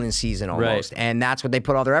Ireland season almost. Right. And that's what they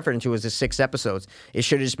put all their effort into was the 6 episodes. It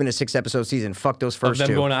should have just been a 6-episode season. Fuck those of first them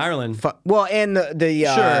 2. going to Ireland. Well, and the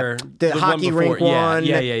Sure. the The one hockey before. rink Yeah. one,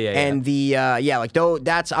 Yeah. and the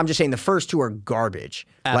that's I'm just saying the first 2 are garbage,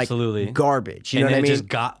 Absolutely. like garbage. You and know what then I mean? it just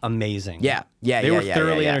got amazing. Yeah. They were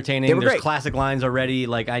thoroughly yeah. entertaining. They were There's great. classic lines already.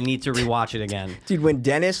 Like I need to rewatch it again. Dude, when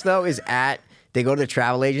Dennis though is they go to the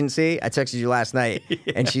travel agency. I texted you last night,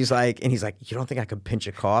 and he's like, you don't think I could pinch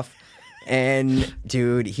a cough? And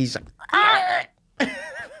dude, he's like,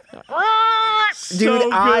 Dude,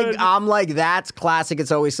 good. I'm like, that's classic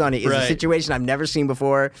It's Always Sunny. It's a Right. situation I've never seen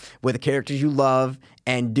before with the characters you love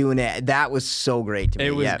and doing it. That was so great to me.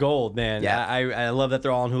 It was yeah. gold, man. Yeah. I love that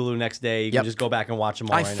they're all on Hulu next day. You Yep. can just go back and watch them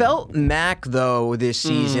all. I felt Mac though this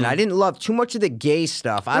season. I didn't love too much of the gay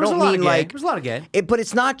stuff. I don't mean like there's a lot of gay. but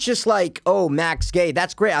it's not just like, oh, Mac's gay.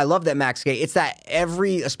 That's great. I love that Mac's gay. It's that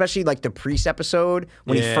especially like the priest episode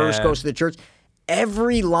when he first Yeah. goes to the church,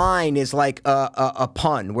 every line is like a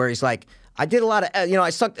pun where he's like, I did a lot of, I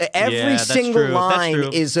sucked. Every that's single true. That's line true.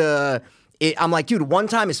 is I'm like, dude, one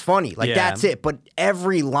time is funny. Like, Yeah. that's it. But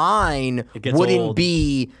every line gets wouldn't old.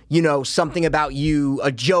 be, something about you,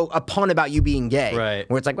 a joke, a pun about you being gay. Right.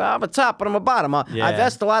 Where it's like, well, I'm a top, but I'm a bottom. I Yeah.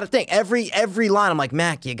 vest a lot of things. Every line, I'm like,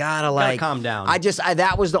 Mac, you gotta like calm down.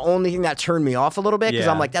 that was the only thing that turned me off a little bit because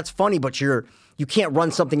Yeah. I'm like, that's funny, but you can't run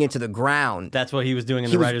something into the ground. That's what he was doing in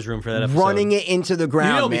He the was writer's room for that episode. running it into the You ground,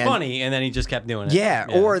 know it'll man. be funny, and then he just kept doing it. Yeah,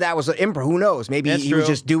 or that was an improv. Who knows? Maybe That's he was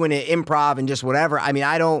true. just doing it improv and just whatever. I mean,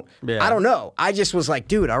 I don't know. I just was like,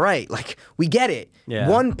 dude, all right, like we get it. Yeah.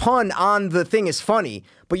 One pun on the thing is funny,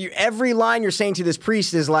 but every line you're saying to this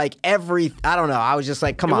priest is like I don't know. I was just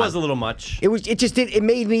like, come it on. was a little much. It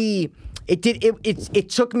made me. It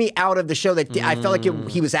took me out of the show. That I felt like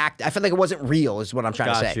he was I felt like it wasn't real. Is what I'm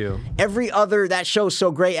trying to Got say. you. That show's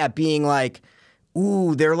so great at being like,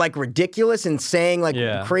 ooh, they're like ridiculous and saying like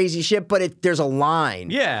crazy shit, but there's a line.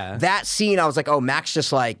 Yeah. That scene, I was like, oh, Mac's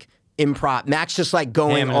just like improv. Mac's just like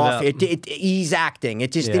going Hamming it off. up. He's acting.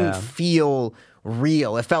 It just Yeah. didn't feel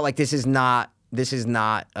real. It felt like this is not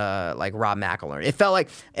like Rob McElhenney. It felt like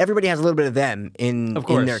everybody has a little bit of them in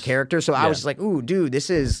their character. So I was just like, ooh, dude, this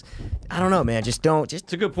is, I don't know, man. It's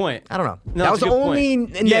a good point. I don't know. No, That it's was a the good only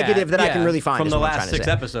point. negative that I can Yeah, really find from is the what I'm last trying to 6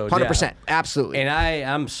 say. episodes. 100%. Absolutely. And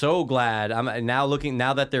I'm so glad. I'm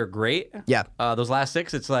now that they're great. Yeah. Those last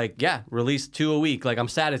 6, it's like, release 2 a week. Like I'm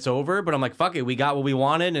sad it's over, but I'm like, fuck it, we got what we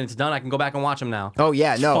wanted and it's done. I can go back and watch them now. Oh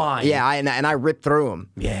yeah, no, fine. yeah, I ripped through them.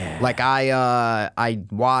 Yeah. like I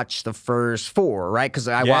watched the first 4, right? Because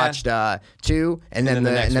I watched 2, and then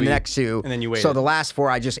the next 2, and then you waited. So the last 4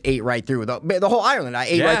 I just ate right through. The whole Ireland I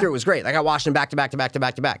ate right through. It was great. Like I watched them back to back to back to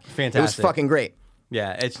back to back. Fantastic. It was fucking great.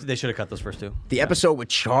 Yeah, they should have cut those first 2. The episode with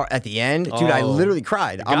Char at the end, dude, I literally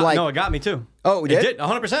cried. I'm like, no, it got me too. Oh, it it did? did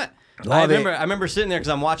 100%. Love it. I remember sitting there because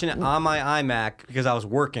I'm watching it on my iMac because I was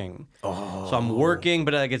working. Oh. So I'm working,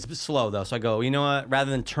 but like it's slow though. So I go, you know what? Rather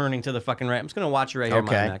than turning to the fucking right, I'm just gonna watch it right here on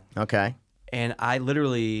my iMac. Okay. And I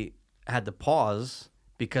literally had to pause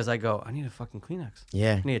because I go, I need a fucking Kleenex.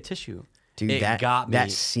 Yeah. I need a tissue. Dude, it got me. that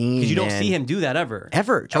scene, because you don't man. see him do that ever.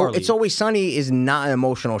 Ever. Charlie. It's Always Sunny is not an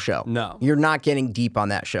emotional show. No. You're not getting deep on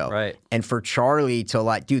that show. Right. And for Charlie to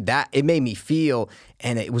like, dude, it made me feel,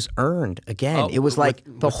 and it was earned again. Oh, it was like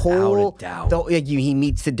the without whole, a doubt. he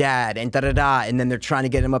meets the dad and da-da-da, and then they're trying to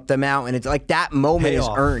get him up the mountain. It's like that moment is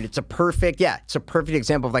Payoff. earned. It's a perfect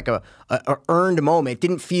example of like a earned moment. It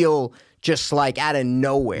didn't feel just like out of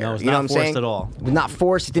nowhere. No, it's you know not what I'm forced saying? at all. It was not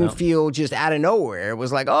forced. It didn't feel just out of nowhere. It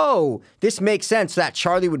was like, oh, this makes sense that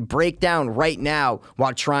Charlie would break down right now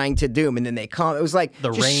while trying to do him. And then they come. It was like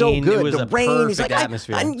The just rain, so it good. was The a rain is like, perfect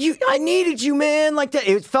atmosphere. I needed you, man. Like that.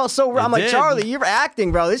 It felt so. I'm like, did. Charlie, you're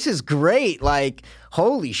acting, bro. This is great. Like,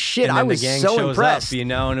 holy shit. And then I the was gang so shows impressed. up,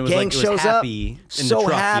 and it was gang like it was shows happy up, in so the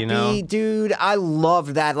truck, happy, dude. I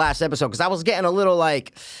loved that last episode because I was getting a little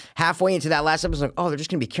like halfway into that last episode. Like, oh, they're just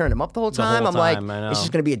gonna be carrying him up the whole time. I'm like, time, I know. it's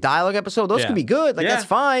just gonna be a dialogue episode. Those can be good. Like that's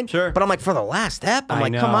fine. Sure. But I'm like, for the last step, I'm I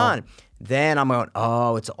like, come know. on. Then I'm going,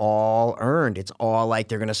 oh, it's all earned. It's all like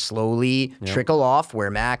they're gonna slowly trickle off.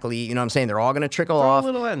 Where Mac Lee, you know what I'm saying? They're all gonna trickle off. A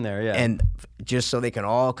little end there, yeah. And just so they can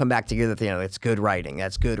all come back together. That's good writing.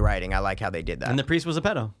 That's good writing. I like how they did that. And the priest was a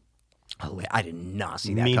pedo. Oh, I did not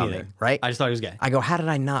see that Me coming. neither. Right? I just thought he was gay. I go, how did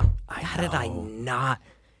I not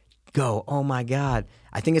go? Oh my God.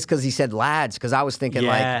 I think it's because he said lads, because I was thinking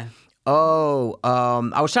Yeah.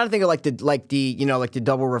 I was trying to think of like the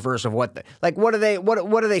double reverse of what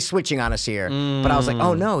are they switching on us here? But I was like,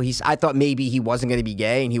 oh no, I thought maybe he wasn't gonna be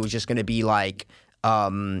gay and he was just gonna be like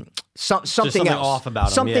something something else off about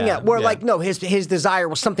him, something yeah, else, where yeah. like no, his desire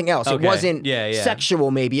was something else. It Okay. wasn't Yeah.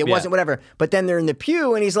 sexual, maybe it Yeah. wasn't whatever. But then they're in the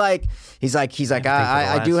pew and he's like I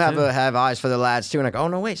do lads, too. have eyes for the lads too. And I go, oh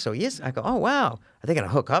no, wait, so he is. I go, oh wow, are they gonna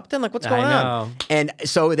hook up then? Like what's going on? know. And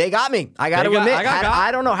so they got me. I got to admit, I got got.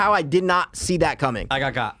 I don't know how I did not see that coming. I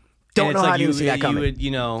got. Don't And know it's how like I didn't see that coming.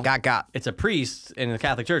 You would, Got. It's a priest in the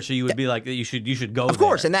Catholic Church, so you would be like, you should go. Of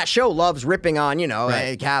course, there. and that show loves ripping on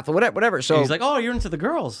Catholic, whatever. So And he's like, oh, you're into the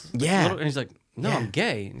girls. Yeah. And he's like, no, I'm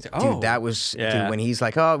gay. And he's like, oh, dude, that was Yeah. dude, when he's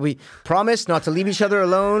like, oh, we promised not to leave each other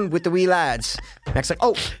alone with the wee lads. Mac's like,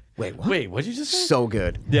 oh, Wait, what? Wait, what'd you just say? So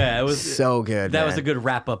good. Yeah, it was so good. That man. was a good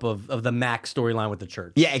wrap up of the Mac storyline with the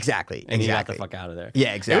church. Yeah, exactly. And he got exactly. the fuck out of there.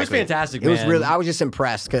 Yeah, exactly. It was fantastic, It was man. really. I was just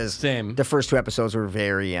impressed because Same. the first 2 episodes were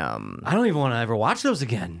very. I don't even want to ever watch those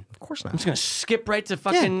again. Of course I'm not. just gonna skip right to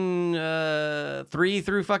fucking 3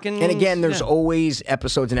 through fucking. And again, there's yeah. always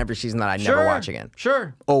episodes in every season that I never watch again.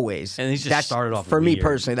 Sure. Always. And these just that's, started off for me weird.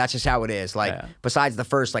 personally. That's just how it is. Like Yeah. besides the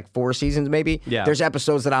first like 4 seasons, maybe. Yeah. There's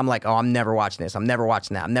episodes that I'm like, oh, I'm never watching this. I'm never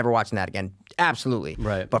watching that. I'm never watching that again. Absolutely.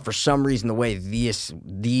 Right. But for some reason, the way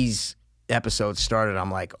these episodes started,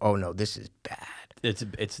 I'm like, oh no, this is bad.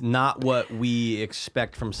 It's not what we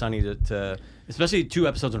expect from Sunny to especially 2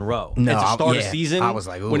 episodes in a row. No, and to start a yeah. season I was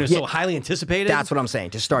like, ooh. when it's Yeah. so highly anticipated. That's what I'm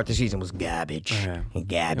saying. To start the season was garbage.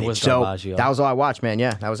 Garbage. It was so garbaggio. that was all I watched, man.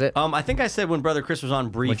 Yeah, that was it. I think I said when Brother Chris was on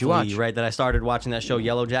briefly, watch? right, that I started watching that show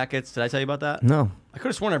Yellow Jackets. Did I tell you about that? No. I could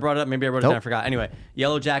have sworn I brought it up. Maybe I wrote it Nope. down. I forgot. Anyway,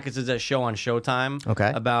 Yellow Jackets is a show on Showtime.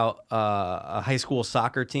 Okay. About a high school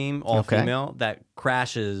soccer team, all Okay. female, that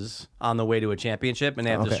crashes on the way to a championship, and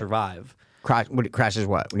they have to Okay. survive. Crashes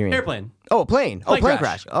what? What do you mean? Airplane Oh, a plane. Oh, Plane plane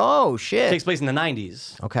crash. crash. Oh, shit. takes place in the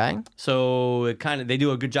 90s. Okay. So it they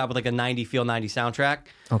do a good job with like a 90 feel 90 soundtrack.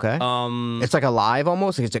 Okay. It's like alive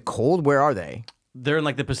almost. Is it cold? Where are they? They're in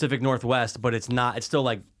like the Pacific Northwest, but it's not. It's still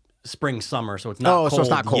like spring summer, so it's not. Oh, cold so it's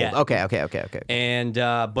not cold. yet. Okay. And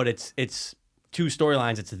but it's 2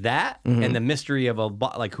 storylines. It's that Mm-hmm. and the mystery of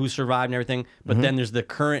like who survived and everything. But then there's the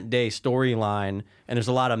current day storyline, and there's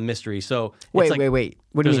a lot of mystery. So Wait, it's like, wait.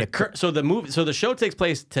 What do you mean? So the show takes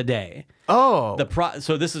place today. Oh.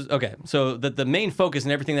 So this is okay. So the main focus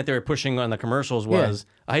and everything that they were pushing on the commercials was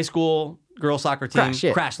a high school girls soccer team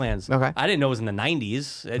Crash, yeah. lands. Okay. I didn't know it was in the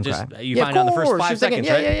 90s. It just Okay. you Yeah, find out in the first course. 5 Just thinking,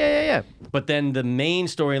 seconds, right? Yeah. But then the main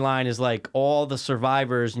storyline is like all the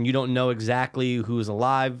survivors, and you don't know exactly who's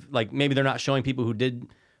alive. Like maybe they're not showing people who did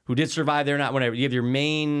survive. They're not whatever. You have your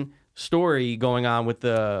main story going on with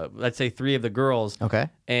let's say 3 of the girls. Okay.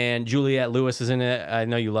 And Juliette Lewis is in it. I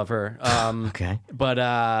know you love her. Okay.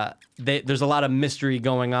 But there's a lot of mystery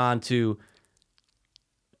going on to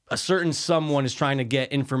a certain someone is trying to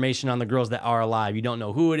get information on the girls that are alive. You don't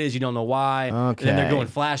know who it is. You don't know why. And then they're Okay. doing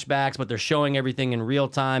flashbacks, but they're showing everything in real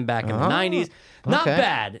time back in the 90s. Not okay.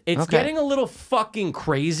 bad. It's Okay. getting a little fucking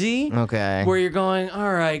crazy. Okay. Where you're going,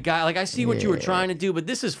 all right, guy. Like I see what you were trying to do, but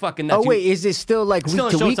this is fucking. Oh, wait. Is it still like Still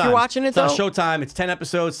week on to week Showtime. you're watching it, It's though? on Showtime. It's 10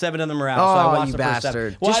 episodes. 7 of them are out. so I Oh, watched you the first 7.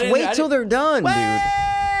 bastard. Well, I Just didn't- wait I till didn't- they're done, dude.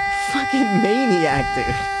 Fucking maniac,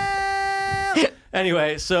 dude.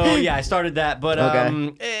 Anyway, so yeah, I started that, but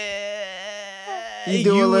You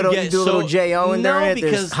do a little so, J.O. in there no, in it.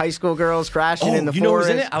 because There's high school girls crashing in the you know who's forest.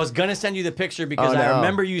 in it? I was gonna send you the picture because Oh, I no.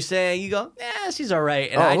 remember you saying you go, she's all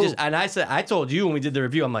right, and Oh, who? I told you when we did the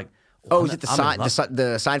review, I'm like, Oh, is it the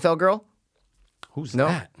Seinfeld girl? who's No,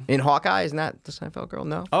 that? in Hawkeye, isn't that the Seinfeld girl?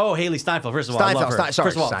 No. Oh, Haley Steinfeld. First of all, I love her.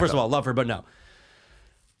 Sorry, First of all, love her, but no.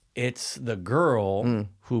 It's the girl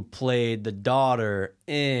who played the daughter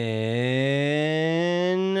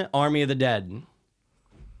in Army of the Dead.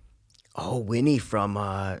 Oh, Winnie from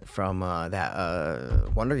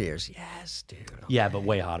that Wonder Years. Yes, dude. Yeah, but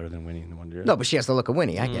way hotter than Winnie in the Wonder Years. No, but she has the look of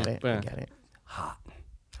Winnie. I get it. yeah. I get it. Hot.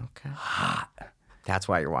 Okay. Hot. That's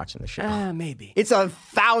why you're watching the show. Maybe. It's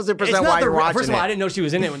 1,000% why you're watching First of all, I it. didn't know she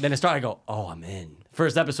was in it. Then it started, I go, oh, I'm in.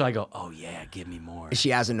 First episode, I go, oh, yeah, give me more. Is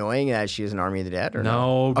she as annoying as she is in Army of the Dead? Or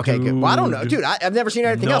No, Okay, good. Well, I don't know. dude. Dude, I've never seen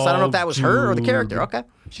anything else. I don't know if that was her or the character. Okay.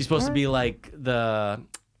 She's supposed to be like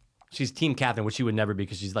she's team captain, which she would never be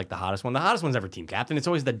because she's like the hottest one. The hottest one's never team captain. It's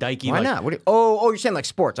always the dykey. Why like, not? You're saying like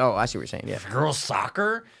sports. Oh, I see what you're saying. Yeah. girls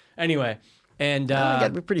soccer. Anyway, and You gotta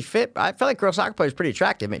be pretty fit. I feel like girl soccer players pretty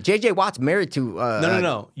attractive. Man, JJ Watt's married to.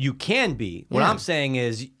 no. You can be. What Yeah. I'm saying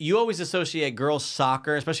is, you always associate girls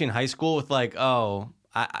soccer, especially in high school, with like,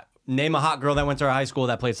 name a hot girl that went to our high school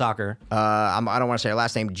that played soccer. I don't want to say her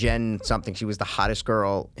last name. Jen something. She was the hottest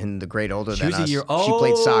girl in the grade older She than was a us. year. She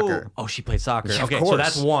played soccer. Oh, she played soccer. Yeah, of Okay, so course.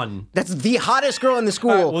 that's one. That's the hottest girl in the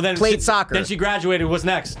school. All right, well, then played soccer. Then she graduated. What's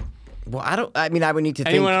next? Well, I would need to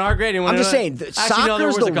think. Anyone in our grade? I'm just saying, Actually, no,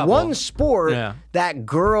 there soccer's was a the couple. one sport Yeah. that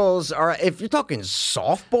girls are. If you're talking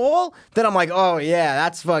softball, then I'm like, oh yeah,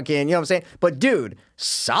 that's fucking. You know what I'm saying? But dude,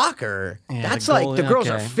 soccer, Yeah, that's the like goalie, the girls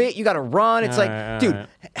are okay. fit. You got to run. It's All dude, right.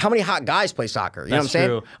 how many hot guys play soccer? You know what I'm That's saying?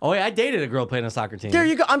 true. Oh, yeah, I dated a girl playing a soccer team. There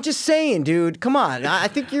you go. I'm just saying, dude. Come on. I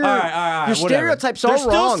think your All right. your whatever. stereotypes There's are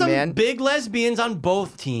wrong, still some man. big lesbians on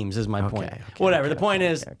both teams. Is my point. okay, whatever. The point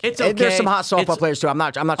is, it's okay. And there's some hot softball It's- players too. I'm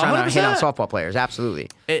not trying to 100%. taking out softball players. Absolutely.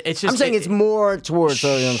 It's just, I'm saying it's more towards, you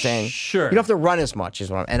know what I'm saying? Sure. You don't have to run as much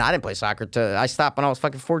as and I didn't play soccer I stopped when I was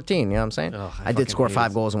fucking 14, you know what I'm saying? I did score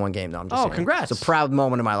 5 goals in one game, though. I'm just saying. Congrats. It's a proud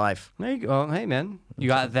moment in my life. There you go. Hey, man. You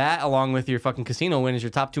got that along with your fucking casino win as your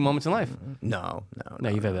top 2 moments in life. No,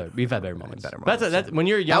 You've had better moments. Better moments. That's when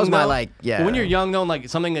you're young. That was my, though, like, yeah. When you're young, though, like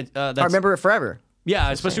something that's. I remember it forever.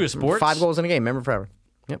 Yeah, especially with sports. 5 goals in a game, remember forever.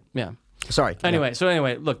 Yep. Yeah. Sorry. Anyway,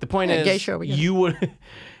 look, the point is, gay show, we get it.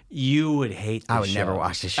 you would hate. I would this never show.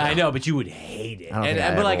 watch this show. I know, but you would hate it. I don't think I'd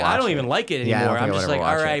but ever like, I watch don't it. even like it Yeah, I don't anymore. think I'm I would just ever like,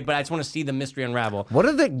 all watch right, it. but I just want to see the mystery unravel. What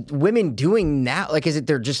are the women doing now? Like, is it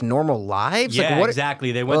they're just normal lives? Yeah, like, what,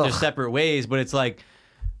 exactly. They went their Ugh. separate ways, but it's like.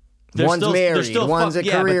 They're One's still, married, they're still one's fucked,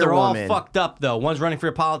 a career but they're woman. all fucked up though. One's running for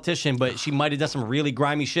a politician, but she might have done some really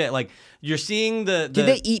grimy shit. Like you're seeing Did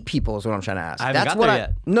they eat people? Is what I'm trying to ask. I haven't That's got what there I.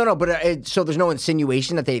 yet. No, but so there's no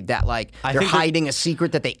insinuation that they're I they're think hiding a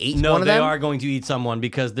secret that they ate No, one of they them. are going to eat someone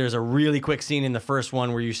because there's a really quick scene in the first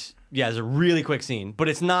one where there's a really quick scene, but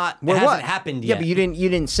it's not. Well, it hasn't what? happened Yeah, yet. but you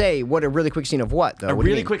didn't say what a really quick scene of what though. A What do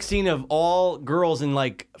you really mean? quick scene of all girls in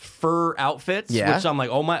like fur outfits, Yeah. which I'm like,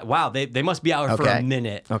 oh my, wow, they must be out here for Okay. a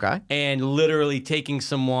minute, Okay. and literally taking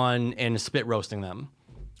someone and spit roasting them.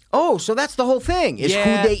 Oh, so that's the whole thing. Is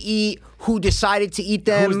Yeah. who they eat, who decided to eat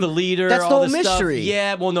them. Who's the leader? That's the all whole this stuff. mystery.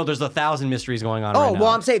 Yeah, well, no, there's 1,000 mysteries going on. Oh, right now. well,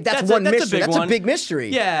 I'm saying that's one mystery. That's a big mystery.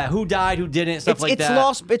 Yeah, who died, who didn't, stuff It's like it's that.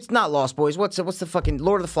 Lost. It's not Lost Boys. What's the fucking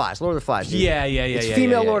Lord of the Flies? Lord of the Flies. Dude. Yeah. It's yeah,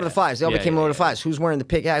 female yeah, Lord yeah. of the Flies. They all Yeah, became yeah, Lord of the Flies. Who's wearing the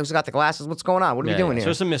pig? Yeah, who's got the glasses? What's going on? What are we Yeah, doing yeah. here? So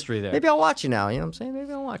there's some mystery there. Maybe I'll watch it now. You know what I'm saying?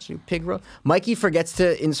 Maybe I'll watch you. Pig roast. Mikey forgets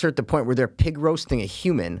to insert the point where they're pig roasting a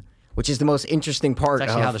human, which is the most interesting part.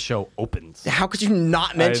 That's actually of how the show opens. How could you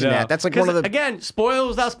not mention I know. that? That's like one of the. Again, spoilers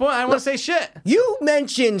without spoiling. I don't want to say shit. You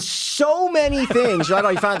mentioned so many things. You're like, oh,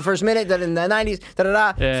 you found the first minute, that in the 90s,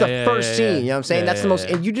 da-da-da. It's the first scene, you know what I'm saying? Yeah, That's the most,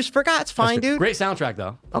 yeah. and you just forgot. It's fine, dude. Great soundtrack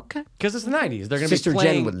though, Okay. because it's the 90s. They're gonna Sister be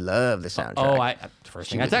playing. Jen would love the soundtrack. Oh, first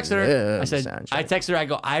thing I would texted her. love I the said, soundtrack. I texted her. I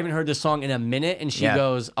go, I haven't heard this song in a minute, and she Yeah.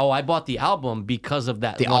 goes, oh, I bought the album because of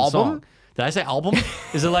that The one album? song. Did I say album?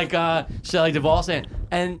 Is it like Shelley Duvall saying,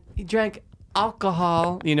 and he drank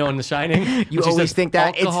alcohol, in The Shining? You When she always says think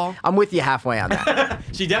that. alcohol. I'm with you halfway on that.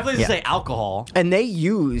 She definitely doesn't say alcohol. And they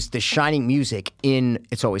use the Shining music in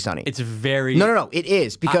It's Always Sunny. It's very No. It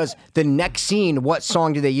is because the next scene, what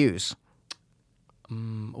song do they use?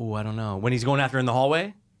 Oh, I don't know. When he's going after her in the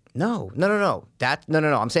hallway. No. That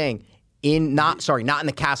no. I'm saying not in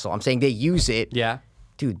the castle. I'm saying they use it. Yeah.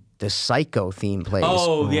 Dude, the Psycho theme plays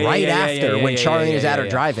yeah, after when Charlie is at her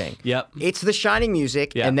yeah. driving. Yep. It's the Shining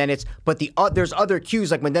music, Yeah. and then but there's other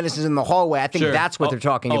cues like when Dennis is in the hallway. I think Sure. that's what they're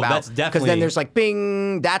talking about. That's definitely then there's like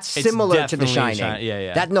Bing. That's It's similar to the definitely Shining.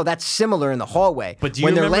 yeah. That's similar in the hallway. But do you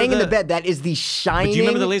when they're remember laying in the the- bed, that is the Shining. Do you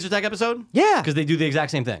remember the laser tag episode? Yeah. Because they do the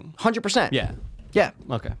exact same thing. 100%. Yeah. Yeah.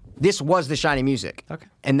 Okay. This was the Shining music. Okay.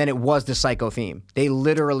 And then it was the Psycho theme. They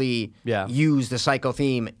literally Yeah. used the Psycho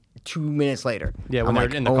theme 2 minutes later. Yeah, when I'm they're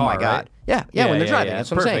like, in the oh car, my God. right? Yeah, when they're driving. That's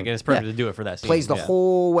It's what I'm perfect. saying. And it's perfect Yeah. to do it for that scene. Plays the yeah.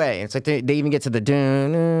 whole way. It's like they even get to the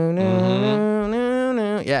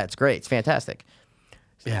Yeah, it's great. It's fantastic.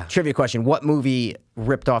 Yeah. Trivia question. What movie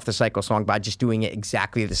ripped off the Psycho song by just doing it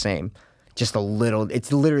exactly the same? Just a little.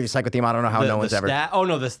 It's literally the Psycho theme. I don't know how no one's ever. Oh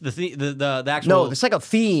no, the actual. No, the Psycho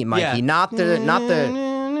theme, Mikey. Yeah. Not the.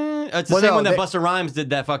 It's the Well, same no, one that they- Busta Rhymes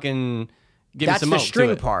did. That fucking. Give me That's some the Moke to string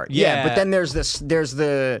it. part. Yeah, But then there's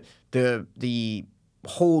the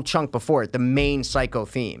whole chunk before it, the main Psycho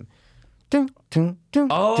theme. Dun, dun, dun,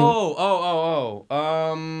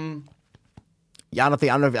 dun. Yeah, I don't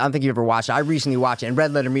think you ever watched it. I recently watched it, and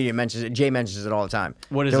Red Letter Media mentions it. Jay mentions it all the time.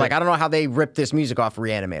 What is They're it? like, I don't know how they ripped this music off of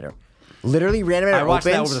Reanimator. Literally, Reanimator I watched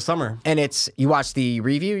that opens, over the summer. and you watched the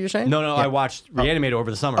review. You're saying? No, Yeah. I watched Reanimator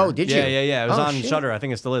over the summer. Oh, did you? Yeah. It was Oh, on shit. Shudder. I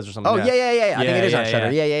think it still is or something. Oh yeah. I think it is on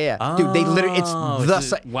Shudder. Yeah. Dude, they literally Oh,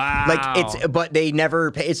 wow. but they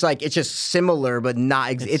never. It's like it's just similar, but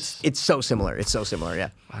not. It's so similar. It's so similar. Yeah.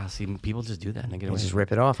 Wow, see, people just do that and they get away. Just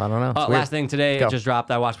rip it off. I don't know. It's weird. Last thing today, Go. it just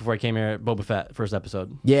dropped. I watched before I came here. Boba Fett, first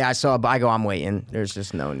episode. Yeah, I saw, but I go, I'm waiting. There's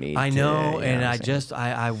just no need. I to, know, you and what I I'm saying? just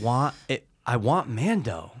I want it. I want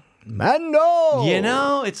Mando.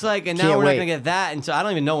 Mando. It's like, and now Can't we're not wait. gonna get that, and so I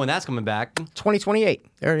don't even know when that's coming back. 2028.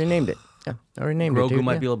 They already named it. Yeah, I already named it. Grogu Dude.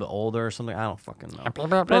 might yeah. be a little bit older or something. I don't fucking know.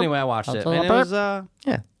 But anyway, I watched it, and it was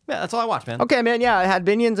Yeah. that's all I watched, man. Okay, man. Yeah, I had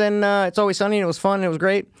Binions, and It's Always Sunny, and it was fun. And it was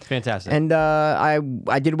great. Fantastic. And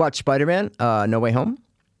I did watch Spider-Man, No Way Home.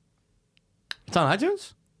 It's on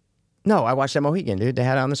iTunes. No, I watched that Mohegan, dude. They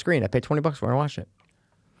had it on the screen. I paid $20 for it. I watched it.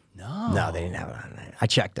 No, they didn't have it on night. I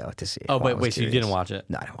checked though to see. Oh, while I was wait, so you curious. didn't watch it?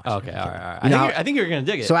 No, I didn't watch Okay, it. all right. You know, I think you're gonna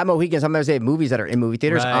dig it. So at Mohegan, sometimes they have movies that are in movie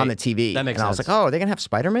theaters Right. on the TV. That makes and I was sense. like, oh, they're gonna have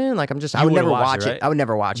Spider-Man? Like I would You never would've watch watched it. it, right? I would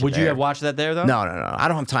never watch it. Would you there. have watched that there though? No. I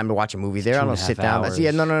don't have time to watch a movie there. I don't 2.5 sit down. hours.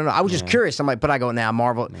 Yeah, no. I was just curious. I'm like, but I go now.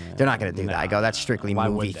 Marvel, they're not gonna do that. I go, that's strictly Why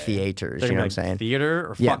would movie they? theaters. They're You know gonna what I'm saying? Theater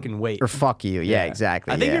or Yeah. fucking wait. Or fuck you. Yeah,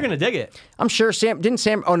 exactly. I think yeah. you're gonna dig it. I'm sure Sam.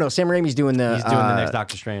 Oh no, Sam Raimi's doing the. He's doing the next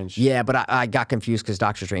Doctor Strange. Yeah, but I got confused because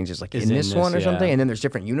Doctor Strange is like in this one or yeah. something, and then there's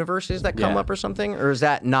different universes that come Yeah. up or something, or is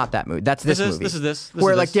that not that movie? That's this movie. This is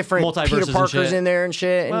where this. like different Multiverses Peter and Parker's shit. in there and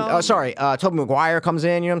shit. And, Well- Tobey Maguire comes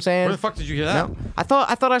in. You know what I'm saying? Where the fuck did you hear that? No, I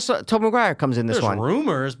thought I saw Tobey Maguire comes in this There's one.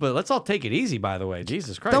 rumors, but let's all take it easy. By the way,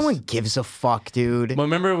 Jesus Christ. No one gives a fuck, dude. Well,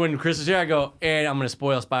 remember when Chris was here? I go, and I'm gonna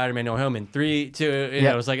spoil Spider-Man No Way Home in 3, 2. And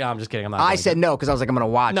Yeah. I was like, oh, I'm just kidding. I'm not. I going said to. no because I was like, I'm gonna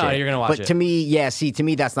watch it. No, you're gonna watch but it. to me, to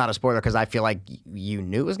me that's not a spoiler because I feel like you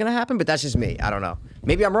knew it was gonna happen. But that's just me. I don't know.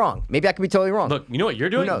 Maybe I'm wrong. Maybe I could be totally wrong. Look, you know what you're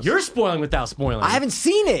doing? knows? You're spoiling without spoiling. I haven't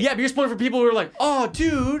seen it. Yeah, but you're spoiling for people who are like, oh,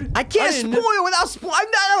 dude. I can't didn't spoil know- without spoil.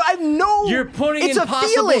 I know. You're putting it's in a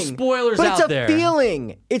possible feeling, spoilers but out it's a there.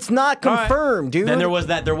 feeling. It's not All right. confirmed, dude. Then there was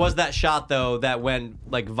that shot though that went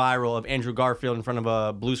like viral of Andrew Garfield in front of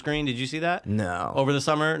a blue screen. Did you see that? No. Over the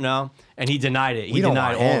summer? No. And he denied it. He we don't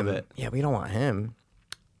denied want all him. of it. Yeah, we don't want him.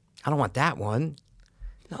 I don't want that one.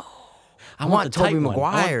 I want the Tobey tight one.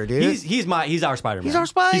 Maguire, dude. He's our Spider-Man. He's our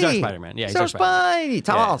Spidey. He's our Spider-Man. Yeah, he's our Spidey.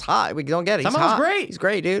 Tom Yeah. Holland's hot. We don't get it. He's Tom Holland's hot. great. He's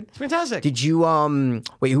great, dude. It's fantastic. Did you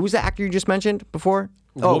wait? Who was the actor you just mentioned before?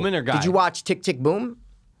 Woman or guy? Did you watch Tick Tick Boom?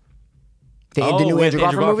 The Oh, new with Andrew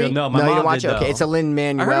Andrew Garfield movie? Garfield. No, my you mom didn't watch did, it. Okay, though. it's a I heard it was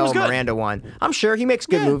Lin-Manuel good. Miranda one. I'm sure he makes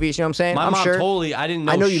good Yeah. movies. You know what I'm saying? My I'm mom sure. totally. I didn't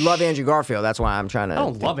know. I know you love Andrew Garfield. That's why I'm trying to. I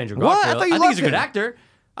don't love Andrew What? Garfield. I thought you think he's a loved good him. actor.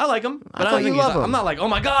 I like him, but I thought don't you think he's. love him. I'm not like, oh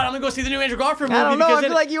my god, I'm gonna go see the new Andrew Garfield movie. I don't know, because I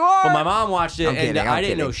feel it- like you are. But my mom watched it, I'm and kidding, I'm I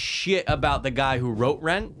didn't kidding. know shit about the guy who wrote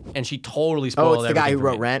Rent, and she totally Oh, spoiled. it's the guy everything who for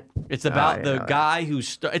wrote me. Rent? It's Oh, I about didn't the know that. guy who.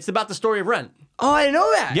 It's about the story of Rent. Oh, I didn't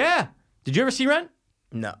know that. Yeah. Did you ever see Rent?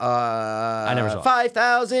 No. I never saw it.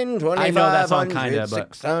 5,000, I know that song kinda,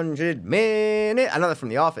 but- 600 minutes. I know that from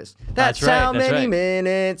The Office. That's That's how right, that's many right.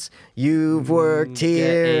 minutes you've worked get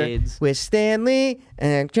here AIDS. with Stanley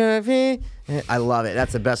and Jeremy. I love it.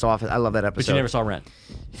 That's the best Office. I love that episode. But you never saw Rent.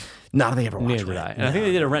 No, I don't think I ever watched Neither did I. Rent. And I think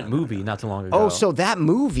they did a Rent movie not too long ago. Oh, so that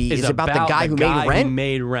movie is about the guy who made Rent?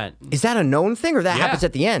 made Rent. Is that a known thing or that Yeah. happens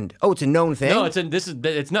at the end? Oh, it's a known thing? No,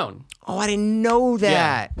 it's known. Oh, I didn't know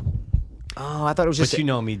that. Oh, I thought it was just. But you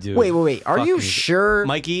know me, dude. Wait. Are you Fucking- sure,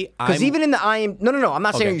 Mikey? Because even in the No. I'm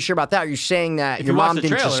not saying Okay. you're sure about that. You're saying that If your you watch mom the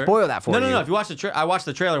didn't just trailer- spoil that for you. No. If you watch I watched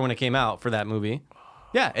the trailer when it came out for that movie.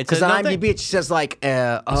 Yeah, it's Because a on known IMDb thing. it says like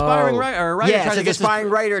Aspiring writer Yeah, trying it to says get this- aspiring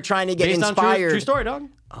writer trying to get based inspired. on true story, dog.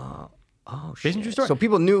 Oh, Based on true story. So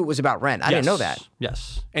people knew it was about Rent. I didn't know that.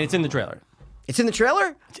 Yes, and it's in the trailer. It's in the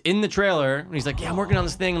trailer. It's in the trailer, and he's like, "Yeah, I'm working on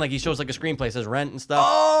this thing." And like he shows like a screenplay, says Rent and stuff.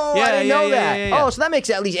 Oh, yeah, I didn't know that. Yeah. Oh, so that makes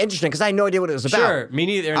it at least interesting because I had no idea what it was about. Sure, me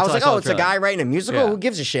neither. I was until like, saw oh, the it's a trailer. guy writing a musical. Yeah. Who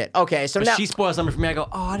gives a shit? Okay, so But now she spoiled something for me. I go,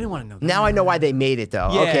 oh, I didn't want to know that. now I know why they made it though.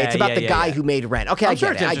 Yeah, Okay, it's about yeah, the yeah, guy yeah. who made Rent. Okay, I I'm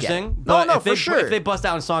sure get it's it. I get interesting. it. but No, if they, for sure. If they bust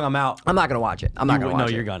out a song, I'm out. I'm not gonna watch it. I'm not gonna watch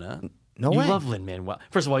it. No, you're gonna. No you way. love Lin-Manuel.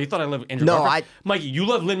 First of all, you thought I loved Andrew No, Garfield. Mikey, you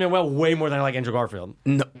love Lin-Manuel way more than I like Andrew Garfield.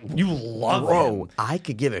 No, You love bro, him. I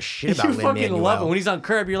could give a shit You about fucking Lin-Manuel. love him. When he's on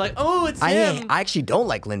Curb, you're like, oh, it's him. I actually don't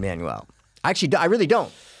like Lin-Manuel. I really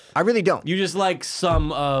don't. I really don't. You just like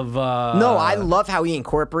some of... No, I love how he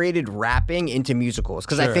incorporated rapping into musicals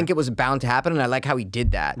because I Sure. think it was bound to happen, and I like how he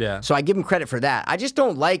did that. Yeah. So I give him credit for that. I just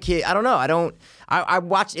don't like it. I don't know. I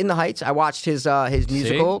watched In the Heights. I watched his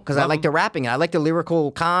musical because I Love like him. the rapping and I like the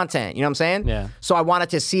lyrical content. You know what I'm saying? Yeah. So I wanted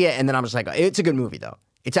to see it, and then I was like, it's a good movie though.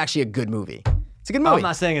 It's actually a good movie. It's a good movie. I'm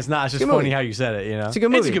not saying it's not. It's just Good funny movie. how you said it, you know? It's a good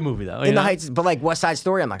movie. It's a good movie, though. In you the know? Heights, but like West Side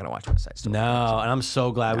Story, I'm not gonna watch West Side Story. No, and I'm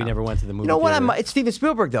so glad we never went to the movie You know what? theater. It's Steven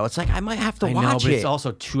Spielberg though. It's like I might have to I watch know, but it. it's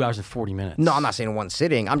also 2 hours and 40 minutes. No, I'm not saying in one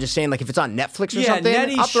sitting. I'm just saying like if it's on Netflix or Yeah, something,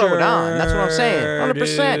 Nettie, I'll throw it on. That's what I'm saying. sure,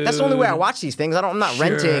 100%. That's the only way I dude. watch these things. I'm not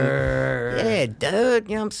renting. Sure. Yeah, dude.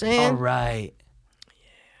 You know what I'm saying? All right.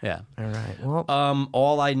 Yeah. All right. Well,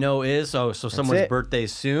 All I know is so someone's it.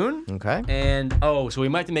 birthday's soon. okay. And so we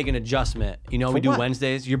might have to make an adjustment. You know, we do what?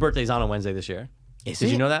 Wednesdays. Your birthday's on a Wednesday this year. Is Did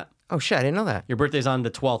it? you know that? Oh shit, I didn't know that. Your birthday's on the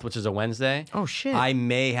 12th, which is a Wednesday. Oh shit. I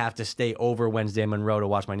may have to stay over Wednesday in Monroe to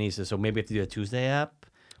watch my nieces, so maybe I have to do a Tuesday app.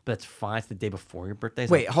 But that's fine. It's the day before your birthday.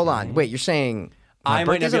 Wait, hold on. Wait, you're saying my I might not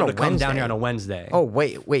birthday's be on able a to come down here Wednesday? on a Wednesday. Oh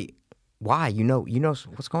wait. Why? You know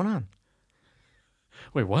what's going on?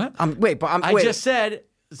 wait, what? Wait. I just said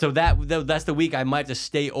so that's the week I might have to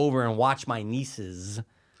stay over and watch my nieces.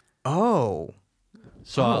 Oh.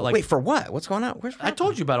 So like, wait, for what? What's going on? I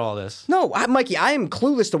told you about all this. No, Mikey, I am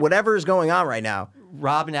clueless to whatever is going on right now.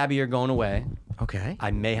 Rob and Abby are going away. Okay.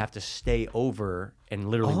 I may have to stay over and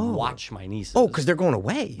literally watch my nieces. Oh, because they're going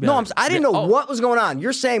away. No, I didn't know what was going on.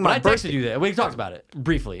 You're saying my I birthday. texted you that. We talked about it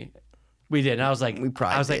briefly. We did, and I was like,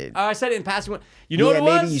 probably did. I said it in passing. You know what it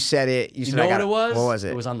was? Maybe you said it. You said know I got what it was? What was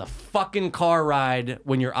it? It was on the fucking car ride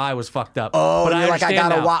when your eye was fucked up. Oh, but you're like, I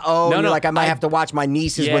gotta watch. Oh, no, you're like, I might have to watch my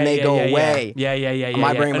nieces when they go away. Yeah.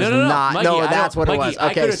 My brain was not. Mikey, No, that's what it was.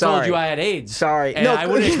 I could Okay, have told sorry. you I had AIDS. Sorry. And No, I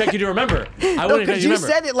wouldn't expect you to remember. I wouldn't expect you to remember.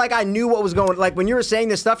 said it like I knew what was going. Like when you were saying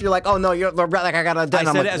this stuff, you're like, oh no, you're like I gotta. I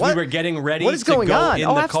said it as we were getting ready. What is to going go on? in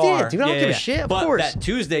Oh, the I car. understand, dude. I don't give a shit. Of but course. that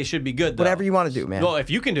Tuesday should be good though. Whatever you want to do, man. Well, if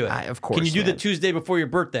you can do it, of course. Can you do the man. Tuesday before your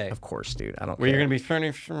birthday? Of course, dude. I don't. Where care. you're gonna be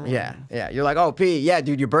furnished? Yeah. You're like, oh, P, yeah,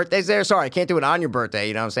 dude, your birthday's there. Sorry, I can't do it on your birthday.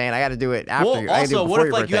 You know what I'm saying? I got to do it after. Well, I gotta do it also, before what if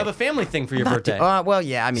your like birthday. you have a family thing for your birthday? Well,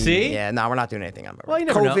 yeah. I mean, See? yeah. No, we're not doing anything on my birthday. Well, you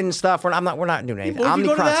never COVID know. and stuff. We're not doing anything. What if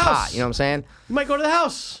you go to the Omnicron's house? hot. You know what I'm saying? You might go to the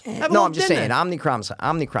house. Have a No, little I'm just dinner. saying.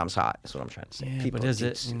 Omnicron's hot. That's what I'm trying to say. Yeah, People, but is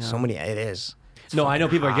dude, it? You know? So many. It is. It's No, I know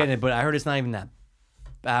fucking people are hot. getting it, but I heard it's not even that.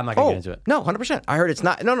 I'm not gonna get into it. No, 100%. I heard it's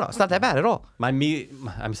not. No, it's not that bad at all. I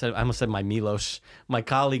almost said my Milos. My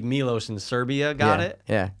colleague Milos in Serbia got yeah. it.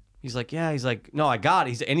 Yeah. He's like, no, I got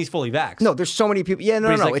it. He's fully vaxxed. No, there's so many people. Yeah,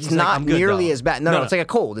 But he's no. like- it's he's like, not I'm good, nearly though. as bad. No, it's like a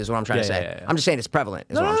cold, is what I'm trying to say. yeah. I'm just saying it's prevalent.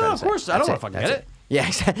 Is No, what I'm no, trying no, to say. of course. I don't wanna fucking get it. Yeah,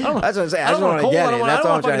 exactly. That's what I'm saying. I just don't want want to get cold. it. I That's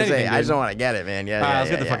don't all I'm trying to fucking say. anything, I just dude. don't want to get it, man. Yeah, All right, yeah, let's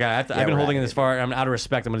get the fuck out. I've been holding it this far. I'm out of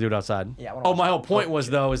respect. I'm gonna do it outside. Yeah, I wanna Oh, watch my whole point was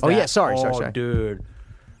though is Oh, that. yeah, sorry, dude.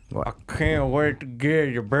 What? I can't wait to get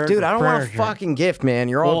your birthday. Dude, I don't want a present. fucking gift, man.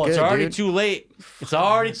 You're all Well, good, it's already dude. too late. It's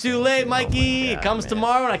already too late, Mikey. It comes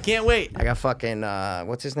tomorrow, and I can't wait. I got fucking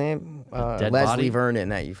what's his name? Dead Leslie body? Vernon.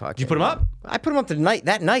 That you fucking. Did you put him up? I put him up that night.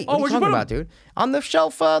 That night. Oh, what are where'd you you talking put about, dude? On the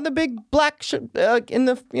shelf, the big black, in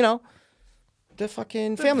the the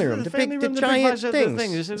fucking family room, the family big, room, the the big giant thing.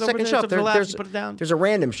 things. It's The over second there, shelf. it's up to the left, you put it down. There's a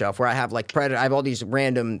random shelf where I have like Predator. I have all these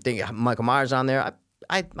random things. Michael Myers on there.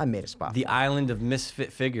 I made a spot. The island of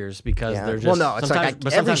misfit figures because Yeah. they're just. Well, no, it's like sometimes-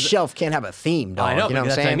 but every sometimes- shelf can't have a theme, dog. I know, you know but what I'm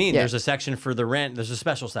that's saying? what I mean. Yeah. There's a section for the rent. There's a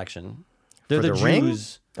special section. They're For the Ring?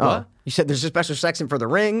 Jews. Oh, What? you said there's a special section for the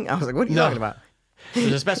Ring. I was like, what are you No. talking about?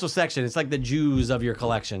 There's a special section. It's like the Jews of your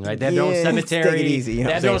collection, right? They have their own Yeah, cemetery. Take it easy. You know They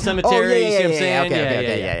what have their I'm own saying? cemetery. Oh, yeah, You see what I'm saying?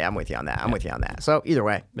 Okay. I'm with you on that. I'm with you on that. So either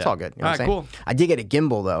way, it's all good. You know what I'm All right, saying? cool. I did get a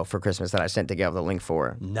gimbal though for Christmas that I sent to Gail the link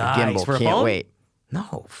for. Nice. A gimbal. For a Can't phone? wait.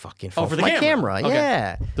 No fucking phone. Oh, for the my camera. Okay.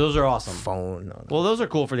 Yeah. Those are awesome. Phone. No. Well, those are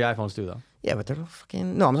cool for the iPhones too, though. Yeah, but they're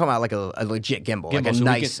fucking. No, I'm talking about like a legit gimbal, like Gimbal, a so we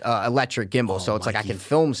nice electric gimbal. so it's like I Mikey, can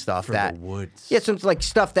film stuff for that. the woods. Yeah, so it's like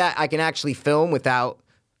stuff that I can actually film without.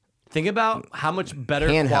 Think about how much better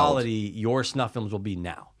Handheld. quality your snuff films will be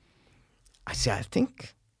now. I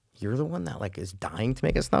think you're the one that like is dying to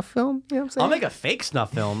make a snuff film. You know what I'm saying? I'll make a fake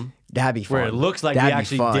snuff film That'd be fun. where it looks like That'd we be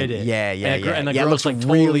actually fun. did it. Yeah. And the yeah, it girl's looks like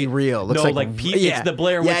really totally real. Looks no, like it's the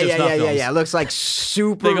Blair Witch of snuff films. Yeah. It looks like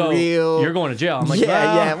super They go, real. You're going to jail. I'm like,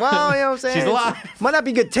 yeah. well, Well, you know what I'm saying? she's alive. Might not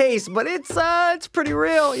be good taste, but it's pretty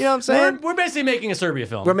real. You know what I'm saying? We're basically making a Serbia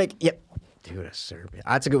film. We're making. Yep. Dude, a Serbian.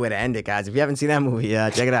 That's a good way to end it, guys. If you haven't seen that movie,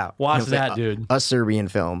 check it out. Watch You know what I'm that, saying? dude. A Serbian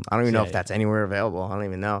film. I don't even know if Sick. that's anywhere available. I don't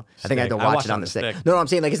even know. I think I had to Sick. I watch watched it on on the the stick. stick. No, I'm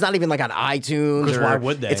saying like it's not even like on iTunes. 'Cause or, why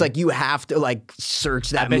would they? It's like you have to like search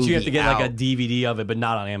that I bet movie you have to get out. like a DVD of it, but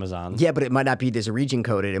not on Amazon. Yeah, but it might not be this region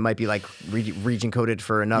coded. It might be like region coded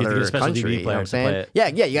for another get a special country. DVD You know what player I'm to play saying? it.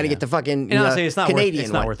 Yeah, you got to get the fucking And honestly, it's not worth- Canadian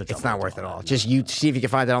it's not one. worth it to It's not watch worth it all all. that. Just you see if you can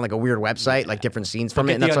find it on like a weird website, like different scenes from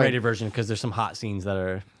it. Get And the that's why. unrated version because there's some hot scenes that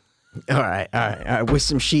are. All right. With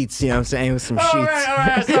some sheets, you know what I'm saying? With some sheets. All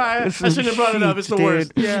right. Sorry, I shouldn't have brought it up. It's the Dude,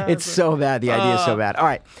 worst. Yeah, it's so bad. The idea is so bad. All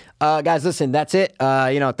right, guys, listen. That's it.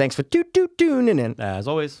 Thanks for tuning in. as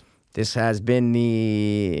always. This has been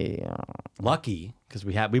the. Lucky because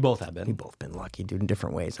we both have been. We've both been lucky, dude, in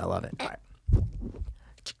different ways. I love it. All right.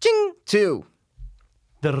 Ching 2.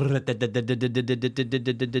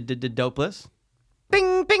 Dopeless.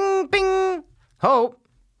 Bing, bing, bing. Hope.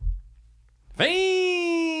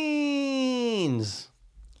 Fiends.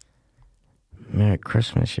 Merry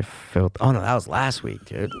Christmas, you filth. Oh, no, that was last week,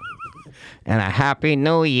 dude. And a Happy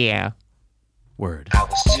New Year. Word. I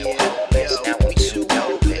was too hopeless, now I'm too